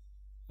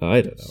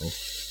 I don't know.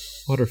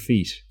 What are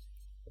feet?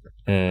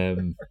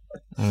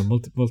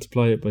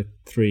 Multiply it by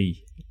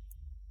 3.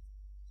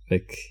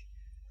 Like...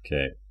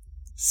 Okay.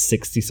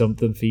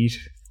 60-something feet.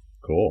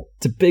 Cool.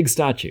 It's a big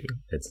statue.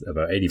 It's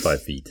about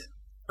 85 feet,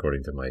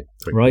 according to my...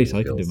 Right,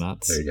 I can do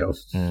maths. There you go.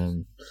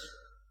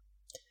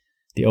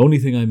 The only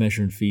thing I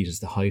measure in feet is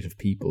the height of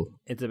people.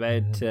 It's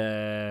about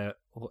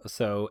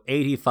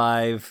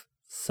 85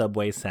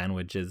 Subway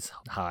sandwiches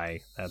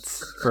high.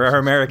 That's for our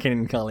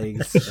American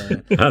colleagues.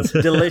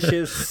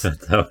 Delicious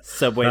Subway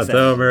sandwiches. That's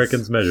how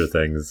Americans measure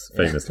things,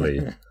 famously.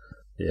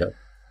 Yeah.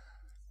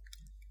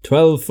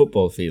 12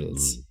 football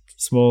fields.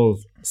 Small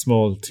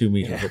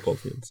 2-meter football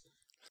fields.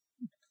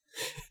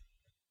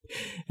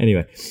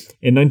 Anyway,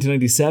 in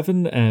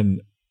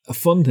 1997, a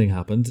fun thing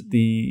happened.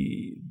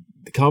 The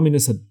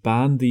communists had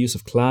banned the use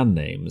of clan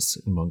names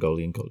in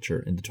Mongolian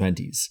culture in the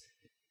 1920s,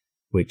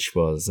 which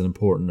was an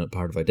important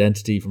part of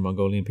identity for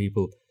Mongolian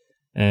people.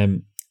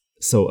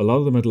 So a lot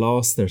of them had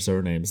lost their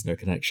surnames and their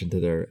connection to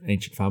their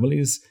ancient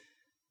families,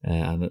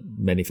 and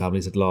many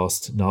families had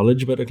lost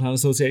knowledge about their clan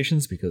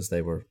associations because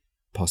they were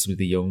possibly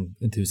the young,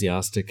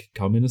 enthusiastic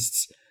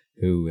communists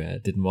who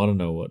didn't want to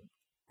know what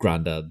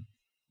granddad,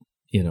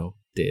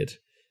 did.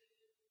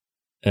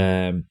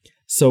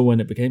 So when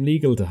it became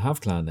legal to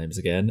have clan names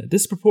again, a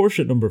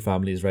disproportionate number of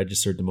families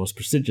registered the most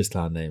prestigious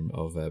clan name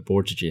of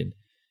Borjigin,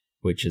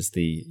 which is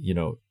the,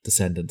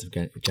 descendant of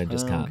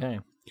Genghis Khan. Okay.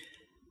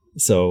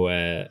 So,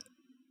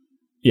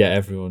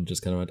 everyone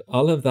just kind of went,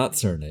 I'll have that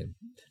surname.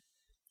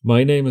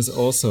 My name is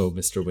also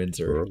Mr.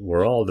 Windsor.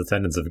 We're all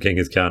descendants of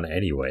Genghis Khan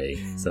anyway,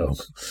 so...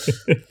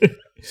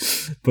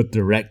 But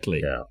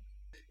directly. Yeah.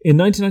 In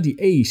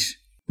 1998,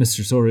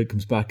 Mr. Zorik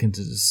comes back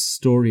into the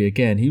story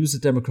again. He was a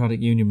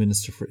Democratic Union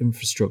Minister for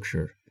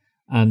Infrastructure,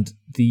 and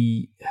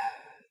the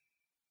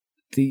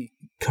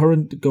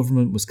current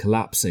government was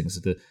collapsing. So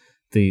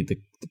the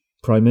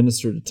Prime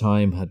Minister at the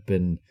time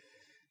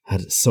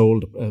had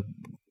sold a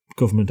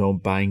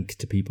government-owned bank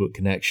to people with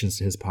connections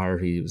to his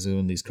party. He was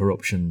doing these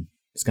corruption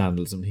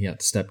scandals, and he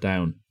had to step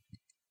down.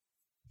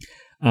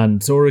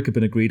 And Zorik had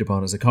been agreed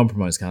upon as a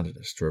compromise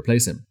candidate to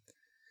replace him,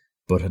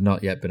 but had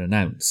not yet been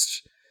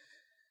announced.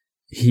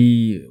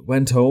 He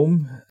went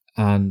home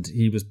and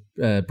he was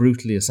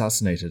brutally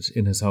assassinated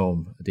in his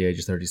home at the age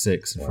of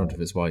 36 in front of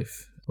his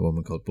wife, a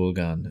woman called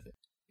Bulgan,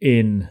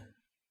 in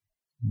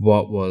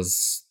what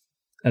was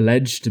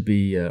alleged to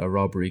be a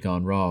robbery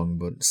gone wrong,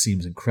 but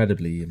seems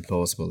incredibly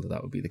implausible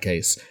that would be the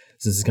case.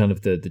 So this is kind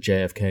of the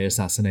JFK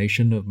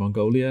assassination of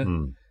Mongolia.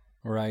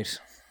 Right.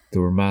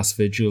 There were mass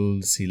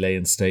vigils. He lay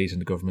in state in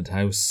the government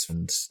house,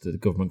 and the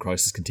government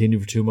crisis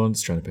continued for 2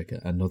 months, trying to pick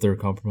another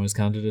compromise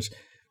candidate,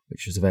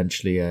 which was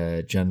eventually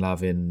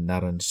Janlavin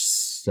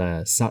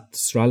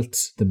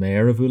Naranj-Satralt, the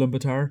mayor of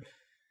Ulaanbaatar.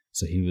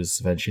 So he was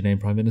eventually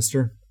named prime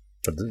minister.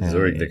 But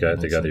Zorik, the guy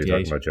that you're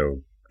talking about,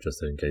 Joe,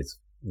 just in case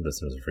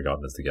listeners have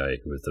forgotten, is the guy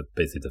who was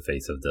basically the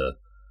face of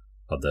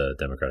the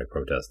democratic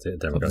protest,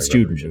 democratic of the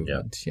student revolution.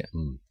 movement. Yeah.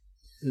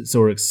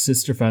 Zorik's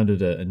sister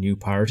founded a new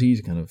party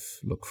to kind of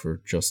look for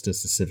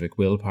justice, the Civic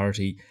Will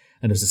Party,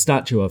 and there's a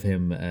statue of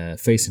him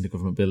facing the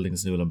government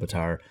buildings in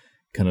Ulaanbaatar,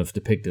 kind of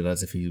depicted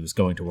as if he was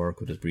going to work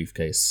with his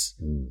briefcase,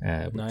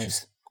 which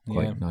is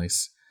quite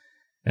nice.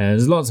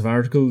 There's lots of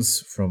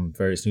articles from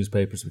various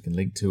newspapers we can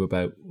link to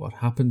about what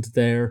happened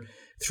there.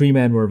 3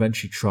 men were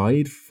eventually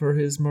tried for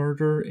his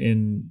murder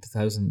in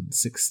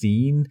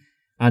 2016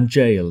 and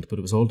jailed, but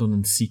it was all done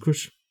in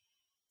secret.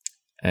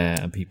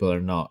 And people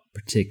are not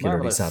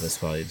particularly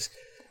satisfied.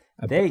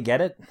 They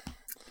get it.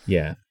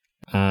 Yeah.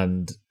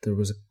 And there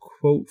was a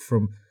quote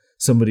from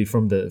somebody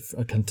from a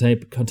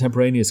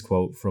contemporaneous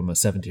quote from a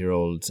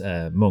 70-year-old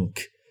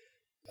monk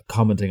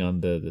commenting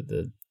on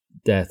the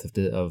death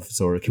of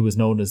Zorik, who was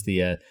known as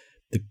the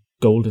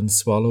Golden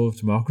Swallow of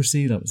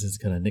Democracy. That was his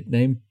kind of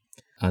nickname.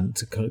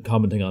 And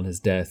commenting on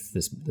his death,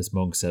 this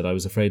monk said, "I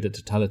was afraid that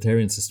the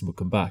totalitarian system would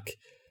come back.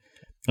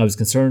 I was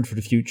concerned for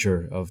the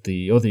future of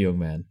the other young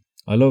men.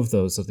 I love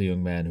those of the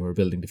young men who are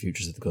building the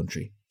futures of the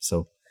country."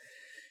 So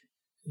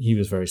he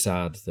was very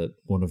sad that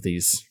one of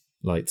these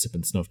lights had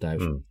been snuffed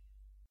out.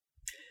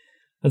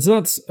 And so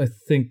that's, I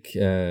think,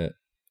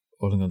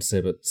 all I'm going to say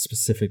about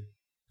specific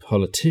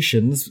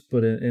politicians.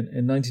 But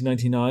in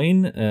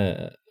 1999,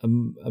 a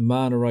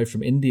man arrived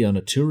from India on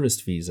a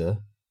tourist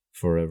visa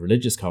for a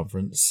religious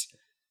conference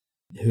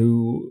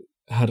who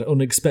had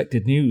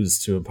unexpected news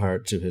to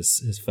impart to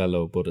his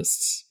fellow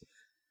Buddhists.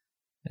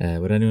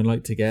 Would anyone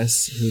like to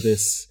guess who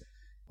this...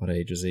 What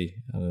age was he?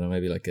 I don't know,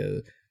 maybe like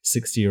a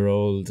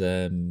 60-year-old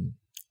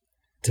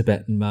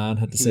Tibetan man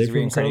had to say for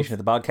himself. He was the reincarnation of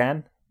the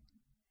Bogcan?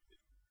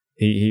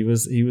 He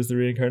was the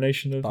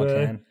reincarnation of...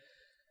 Bogcan.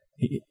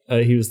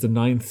 He was the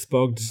 9th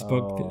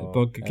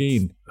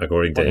Bogageen.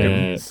 According to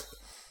him.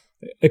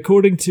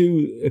 According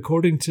to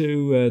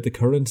the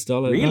current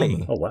Dalai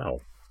Lama. Oh, wow.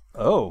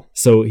 Oh.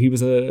 So he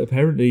was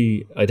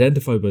apparently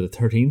identified by the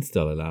 13th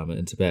Dalai Lama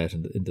in Tibet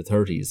in the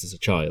 30s as a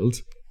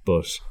child,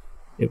 but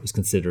it was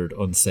considered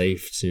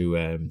unsafe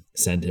to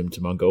send him to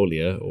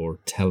Mongolia or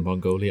tell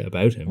Mongolia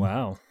about him.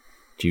 Wow.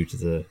 Due to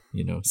the,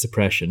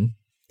 suppression.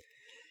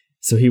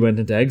 So he went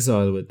into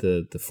exile with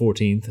the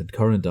 14th and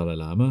current Dalai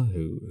Lama,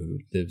 who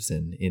lives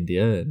in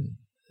India, in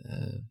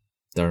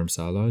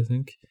Dharamsala, I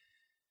think,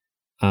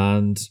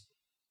 and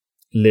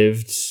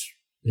lived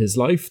his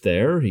life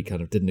there. He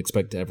kind of didn't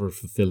expect to ever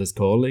fulfill his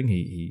calling.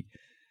 He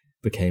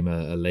became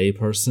a lay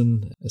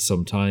person,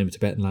 sometime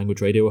Tibetan language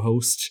radio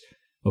host,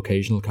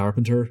 occasional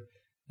carpenter,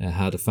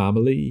 had a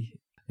family.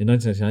 In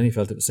 1999, he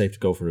felt it was safe to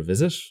go for a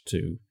visit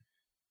to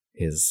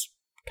his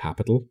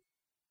capital.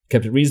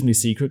 Kept it reasonably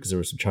secret because there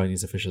were some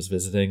Chinese officials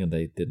visiting and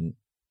they didn't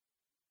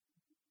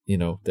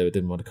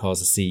want to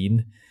cause a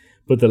scene.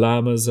 But the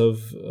lamas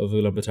of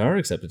Ulaanbaatar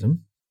accepted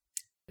him.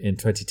 In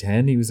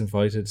 2010, he was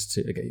invited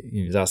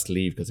he was asked to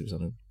leave because he was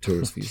on a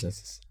tourist visa,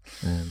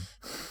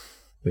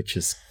 which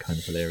is kind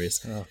of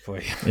hilarious. Oh,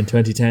 boy. In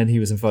 2010, he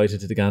was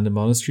invited to the Ganden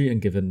Monastery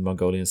and given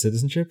Mongolian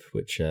citizenship,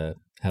 which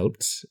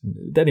helped.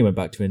 Then he went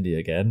back to India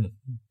again.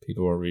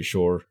 People weren't really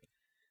sure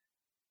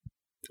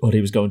what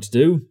he was going to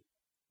do.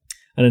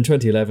 And in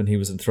 2011, he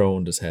was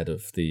enthroned as head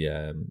of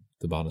the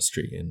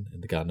monastery in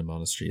the Ganden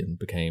Monastery and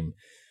became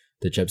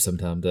the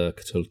Jebsamtamda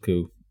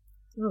Kutulku.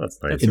 Oh, that's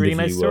nice. That's a really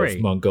nice story.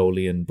 Of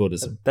Mongolian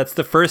Buddhism. That's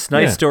the first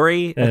nice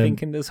story, I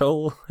think, in this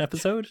whole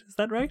episode. Is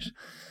that right?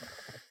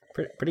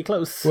 Pretty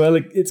close. Well,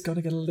 it's got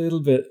to get a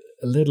little bit.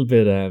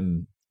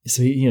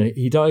 So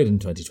he died in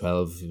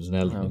 2012. He was an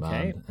elderly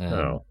man.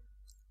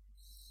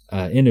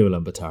 In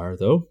Ulaanbaatar,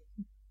 though.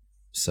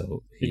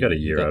 So he got a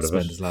year out of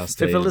it. His last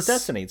fulfilled his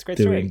destiny. It's a great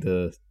doing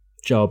story. The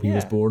job he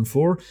was born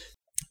for.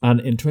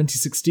 And in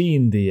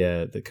 2016,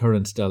 the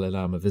current Dalai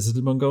Lama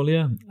visited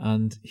Mongolia,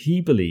 and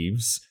he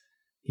believes,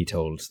 he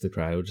told the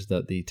crowd,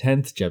 that the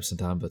 10th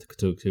Jebsamtamda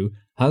Kutulku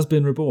has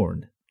been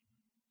reborn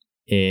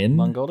in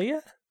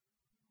Mongolia.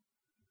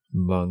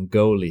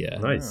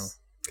 Nice.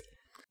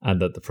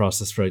 And that the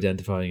process for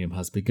identifying him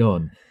has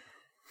begun.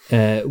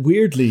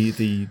 Weirdly,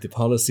 the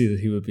policy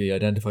that he would be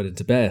identified in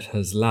Tibet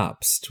has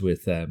lapsed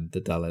with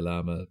the Dalai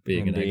Lama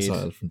being in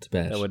exile from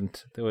Tibet. That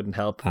wouldn't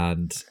help.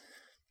 And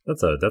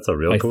that's a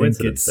real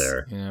coincidence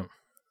there. Yeah.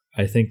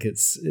 I think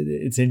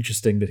it's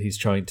interesting that he's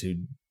trying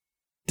to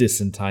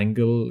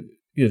disentangle.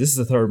 This is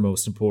the third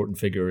most important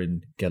figure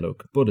in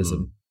Gelug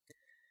Buddhism.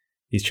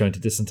 He's trying to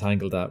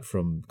disentangle that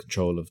from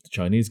control of the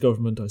Chinese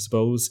government, I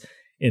suppose,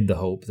 in the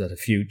hope that a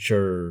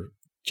future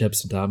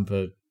Chebsen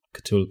Dampa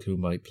Cthulhu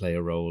might play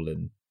a role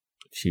in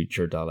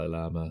future Dalai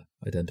Lama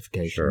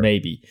identification,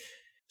 maybe.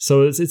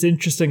 So it's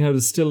interesting how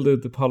there's still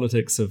the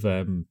politics of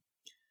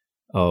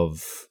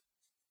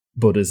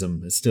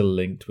Buddhism is still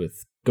linked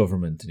with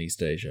government in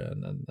East Asia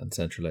and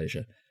Central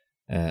Asia,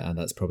 and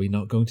that's probably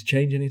not going to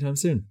change anytime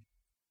soon.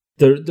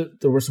 There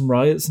were some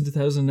riots in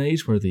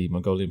 2008 where the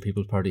Mongolian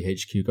People's Party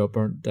HQ got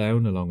burnt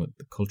down along with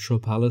the Cultural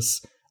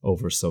Palace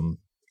over some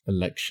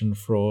election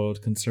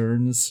fraud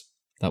concerns.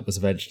 That was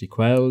eventually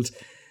quelled.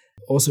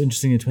 Also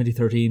interesting, in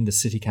 2013, the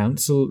city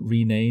council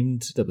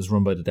renamed, that was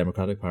run by the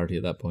Democratic Party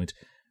at that point,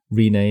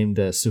 renamed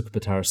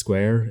Sukhbatar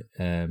Square,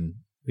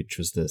 which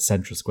was the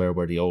central square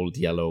where the old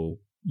yellow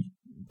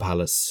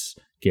palace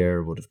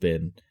gear would have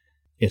been.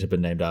 It had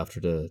been named after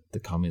the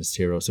communist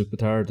hero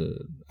Sukhbatar,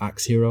 the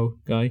axe hero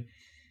guy.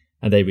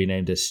 And they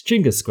renamed it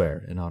Chinggis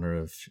Square in honor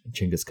of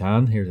Chinggis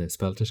Khan. Here they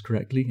spelt it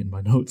correctly in my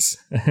notes.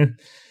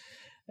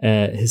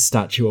 His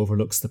statue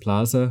overlooks the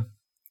plaza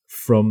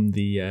from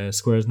the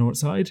square's north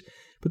side.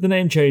 But the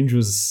name change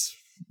was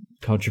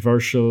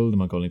controversial. The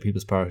Mongolian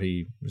People's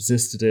Party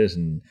resisted it,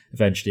 and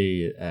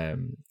eventually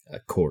a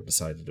court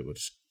decided it would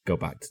go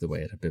back to the way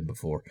it had been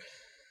before.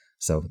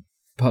 So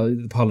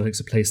the politics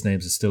of place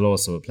names is still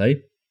also at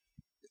play.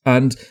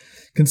 And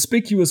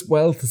conspicuous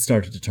wealth has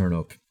started to turn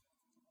up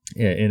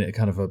in a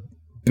kind of a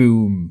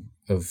boom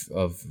of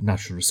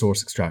natural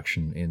resource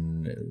extraction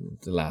in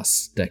the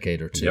last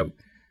decade or two,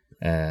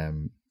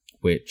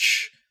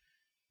 which,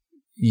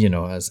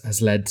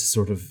 has led to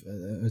sort of,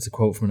 it's a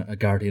quote from a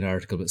Guardian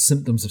article, but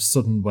symptoms of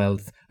sudden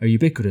wealth are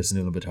ubiquitous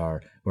in Ulaanbaatar,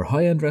 where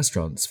high-end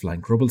restaurants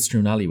flank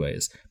rubble-strewn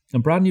alleyways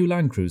and brand new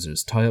Land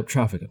Cruisers tie up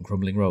traffic on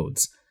crumbling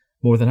roads.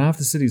 More than half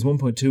the city's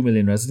 1.2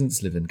 million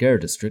residents live in Ger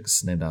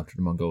districts, named after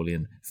the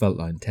Mongolian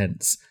Veltliner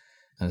tents.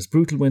 And as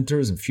brutal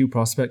winters and few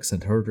prospects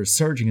send herders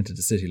surging into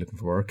the city looking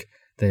for work,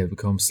 they have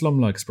become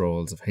slum-like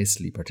sprawls of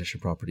hastily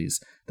partitioned properties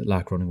that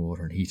lack running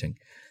water and heating.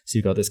 So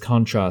you've got this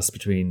contrast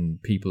between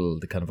people,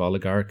 the kind of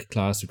oligarch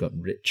class who've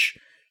gotten rich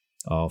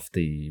off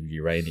the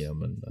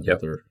uranium and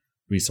other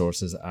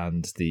resources,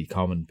 and the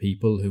common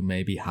people who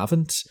maybe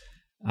haven't.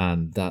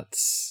 And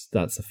that's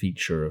a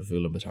feature of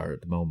Ulaanbaatar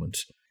at the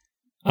moment.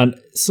 And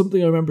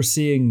something I remember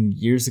seeing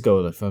years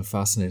ago that I found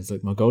fascinating is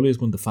like Mongolia is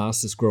one of the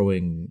fastest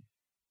growing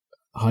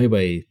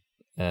highway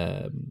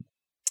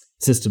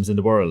systems in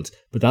the world,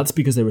 but that's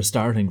because they were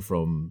starting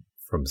from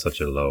such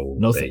a low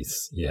nothing.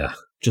 base. Yeah,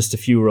 just a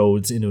few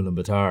roads in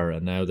Ulaanbaatar,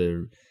 and now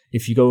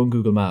if you go on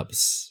Google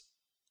Maps,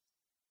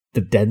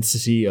 the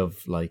density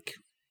of like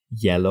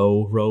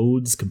yellow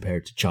roads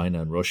compared to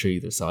China and Russia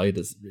either side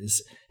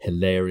is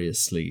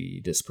hilariously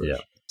disparate. Yeah.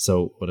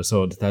 So what I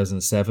saw in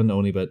 2007,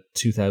 only about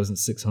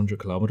 2,600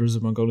 kilometers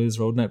of Mongolia's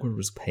road network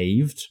was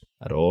paved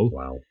at all.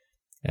 Wow.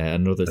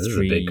 Another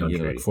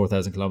this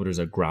 4,000 kilometers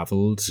are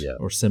gravelled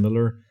or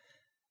similar.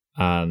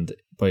 And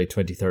by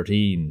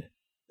 2013,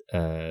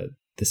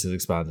 this has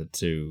expanded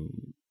to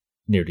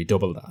nearly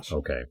double that.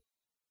 Okay.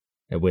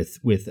 With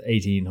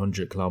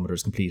 1,800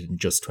 kilometers completed in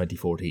just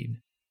 2014.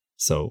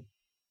 So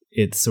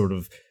it's sort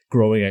of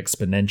growing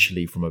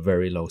exponentially from a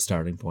very low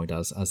starting point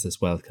as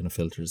this wealth kind of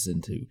filters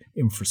into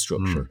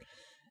infrastructure.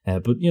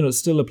 But, it's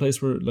still a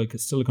place where,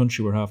 it's still a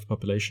country where half the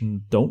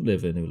population don't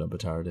live in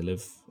Ulaanbaatar. They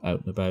live out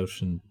and about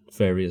in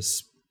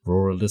various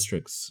rural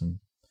districts. And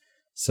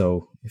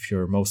so if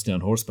you're mostly on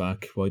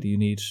horseback, why do you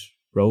need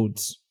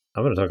roads?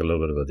 I'm going to talk a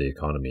little bit about the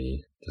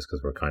economy, just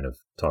because we're kind of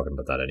talking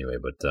about that anyway.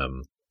 But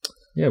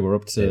we're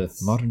up to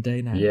modern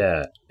day now.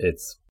 Yeah,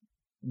 it's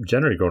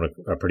generally growing at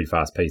a pretty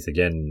fast pace.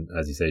 Again,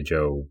 as you say,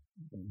 Joe,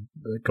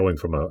 going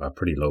from a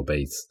pretty low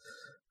base.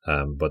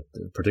 But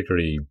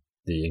particularly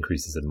the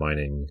increases in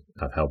mining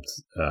have helped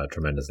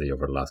tremendously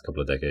over the last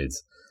couple of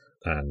decades.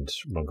 And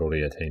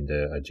Mongolia attained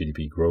a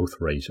GDP growth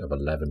rate of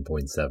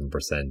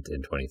 11.7%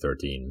 in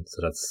 2013.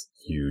 So that's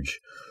huge.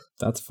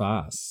 That's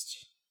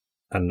fast.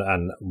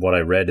 And what I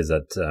read is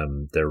that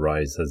their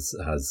rise has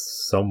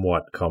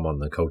somewhat come on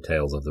the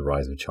coattails of the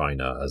rise of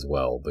China as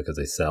well, because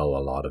they sell a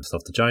lot of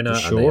stuff to China,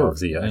 and they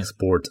obviously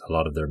export a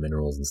lot of their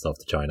minerals and stuff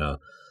to China.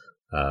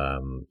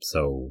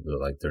 So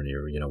like they're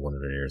near, one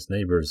of their nearest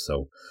neighbors.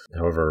 So,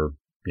 however,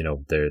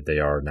 they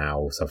are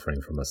now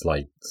suffering from a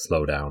slight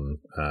slowdown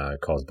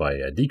caused by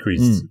a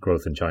decreased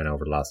growth in China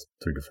over the last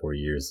 3 to 4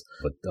 years.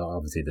 But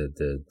obviously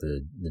the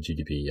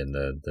GDP and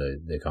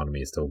the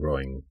economy is still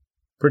growing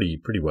pretty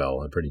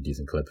well, a pretty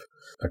decent clip.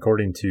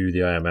 According to the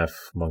IMF,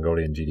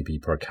 Mongolian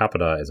GDP per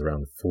capita is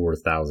around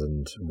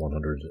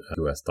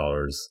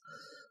 $4,100,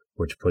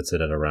 which puts it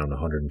at around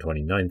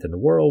 129th in the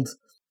world.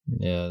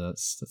 Yeah,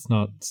 that's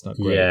not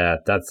great. Yeah,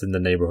 that's in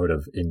the neighborhood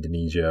of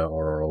Indonesia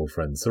or our old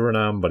friend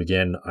Suriname. But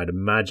again, I'd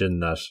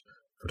imagine that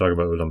if we're talking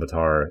about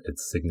Ulaanbaatar,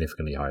 it's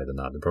significantly higher than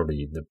that.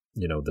 Probably the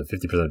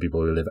 50% of people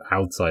who live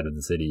outside of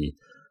the city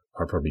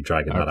are probably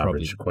dragging that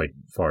average quite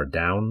far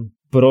down.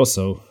 But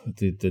also,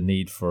 the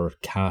need for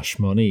cash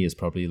money is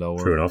probably lower.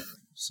 True enough.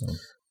 So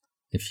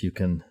if you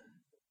can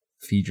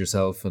feed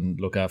yourself and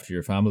look after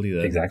your family,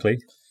 then... Exactly.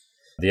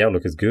 The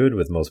outlook is good,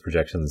 with most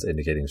projections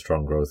indicating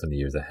strong growth in the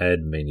years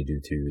ahead, mainly due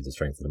to the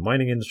strength of the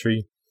mining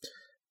industry.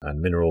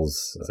 And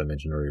minerals, as I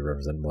mentioned earlier,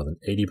 represent more than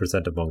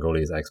 80% of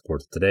Mongolia's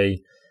exports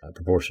today, a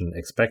proportion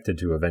expected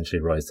to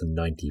eventually rise to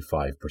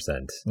 95%.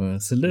 Well,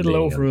 it's a little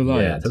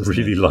over-reliant. Yeah,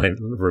 really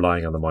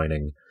relying on the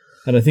mining.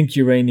 And I think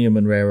uranium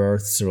and rare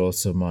earths are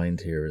also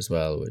mined here as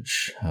well,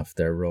 which have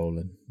their role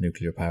in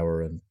nuclear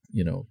power and,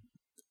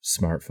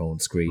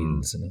 smartphone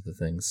screens and other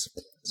things.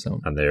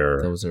 So and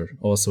those are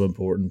also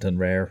important and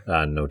rare.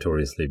 And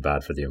notoriously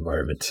bad for the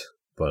environment.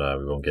 But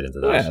we won't get into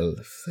that. Well,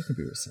 they can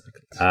be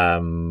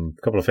recycled.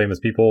 A couple of famous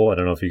people. I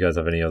don't know if you guys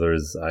have any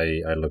others.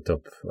 I looked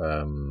up...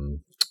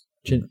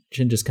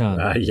 Genghis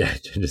Khan. Yeah,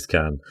 Genghis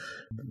Khan.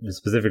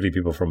 Specifically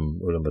people from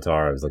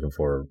Ulaanbaatar. I was looking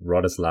for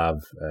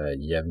Rostislav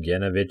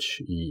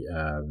Yevgenovich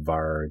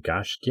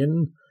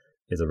Vargashkin.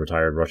 Is a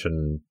retired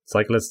Russian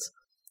cyclist.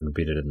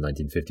 Competed in the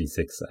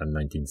 1956 and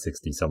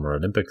 1960 Summer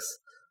Olympics.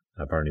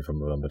 Apparently from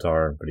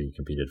Ulaanbaatar, but he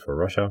competed for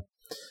Russia.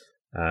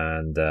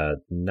 And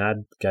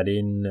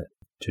Nadgadin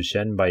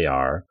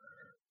Tushenbayar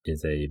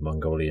is a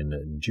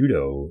Mongolian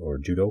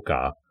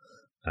judoka,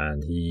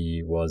 and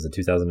he was a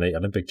 2008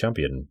 Olympic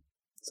champion.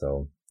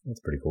 So that's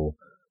pretty cool.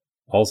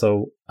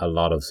 Also, a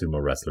lot of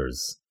sumo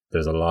wrestlers.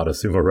 There's a lot of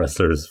sumo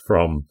wrestlers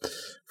from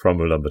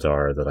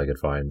Ulaanbaatar that I could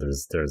find.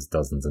 There's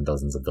dozens and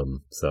dozens of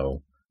them.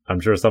 So I'm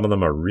sure some of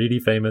them are really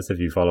famous if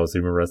you follow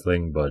sumo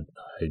wrestling, but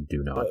I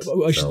do not.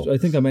 I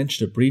think I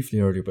mentioned it briefly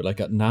earlier, but like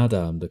at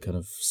Nadam, the kind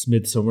of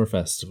Midsummer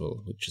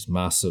Festival, which is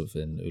massive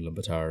in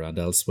Ulaanbaatar and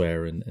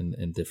elsewhere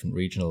in different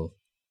regional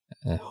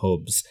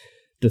hubs,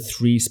 the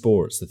three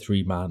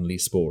manly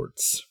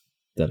sports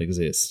that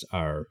exist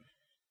are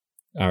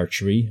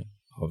archery,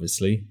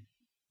 obviously,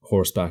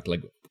 horseback,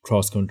 like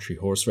cross-country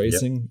horse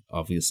racing,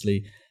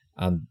 obviously,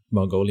 and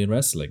Mongolian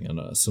wrestling.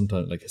 And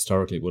sometimes, like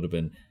historically, it would have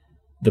been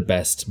the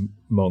best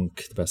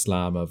monk, the best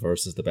lama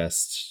versus the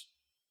best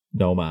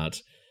nomad,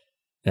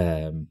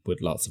 with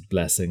lots of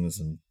blessings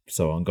and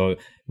so on. Going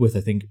with,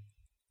 I think,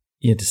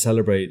 to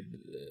celebrate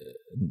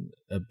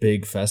a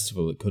big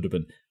festival, it could have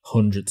been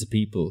hundreds of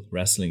people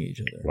wrestling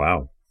each other.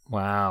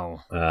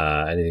 Wow.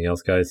 Anything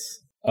else,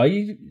 guys?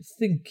 I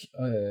think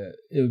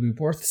it would be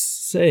worth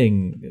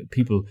saying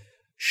people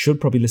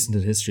should probably listen to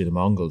the History of the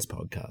Mongols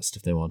podcast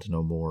if they want to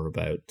know more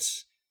about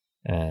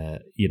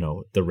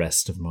the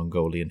rest of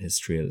Mongolian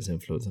history and its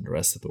influence on the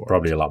rest of the world.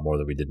 Probably a lot more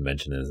that we didn't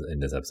mention in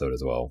this episode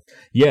as well.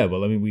 Yeah,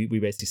 well, I mean, we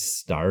basically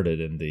started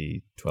in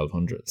the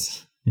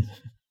 1200s.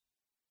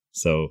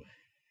 So,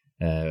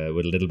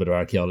 with a little bit of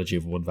archaeology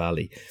of one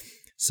valley.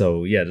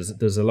 So, yeah,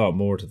 there's a lot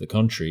more to the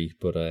country,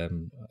 but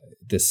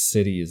this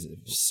city is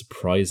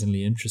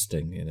surprisingly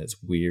interesting in its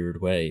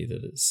weird way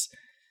that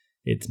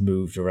it's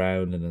moved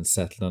around and then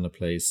settled on a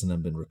place and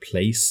then been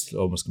replaced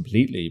almost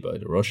completely by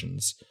the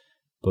Russians.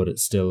 But it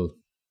still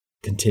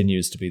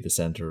continues to be the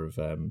center of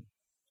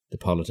the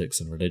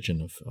politics and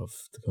religion of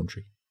the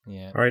country.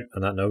 Yeah. All right.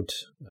 On that note,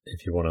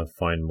 if you want to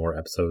find more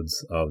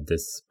episodes of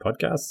this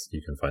podcast,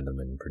 you can find them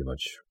in pretty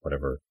much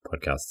whatever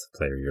podcast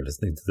player you're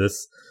listening to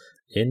this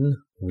in.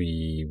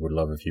 We would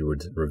love if you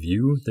would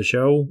review the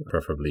show,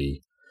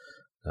 preferably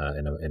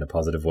in a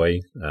positive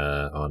way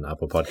on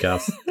Apple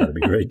Podcasts. That'd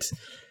be great.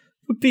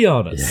 But be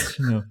honest,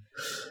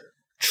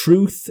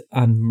 truth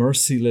and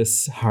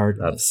merciless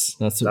hardness.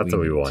 That's what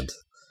we want.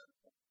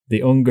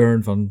 The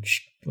Ungern von...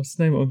 What's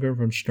the name? Ungern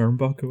von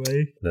Sternbach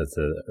away? That's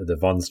the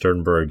von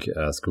Sternberg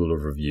School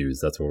of Reviews.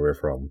 That's where we're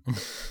from.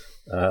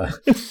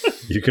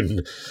 You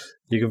can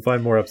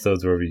find more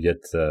episodes wherever you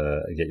get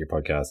your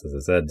podcast. As I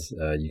said,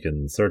 you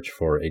can search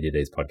for 80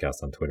 Days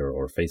Podcast on Twitter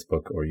or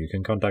Facebook, or you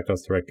can contact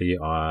us directly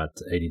at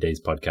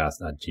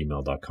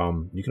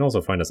 80dayspodcast@gmail.com. You can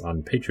also find us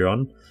on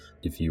Patreon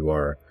if you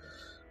are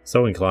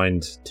so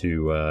inclined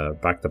to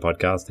back the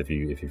podcast. If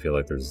you feel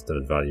like there's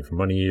value for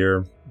money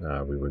here,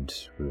 we would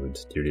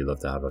dearly love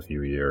to have a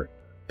few of your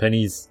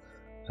pennies.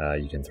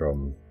 You can throw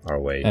them our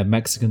way.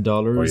 Mexican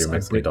dollars, or your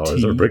Mexican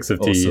dollars, or bricks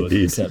of tea.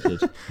 Indeed, accepted.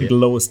 The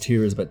lowest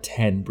tier is about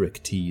 10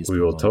 brick teas. We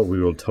will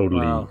totally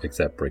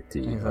accept brick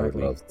tea. Exactly. I would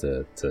love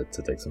to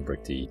take some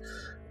brick tea.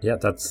 Yeah,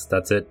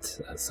 that's it.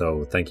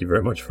 So thank you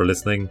very much for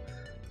listening,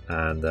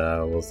 and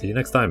we'll see you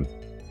next time.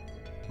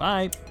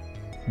 Bye.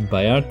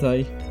 Bye,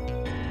 Artai.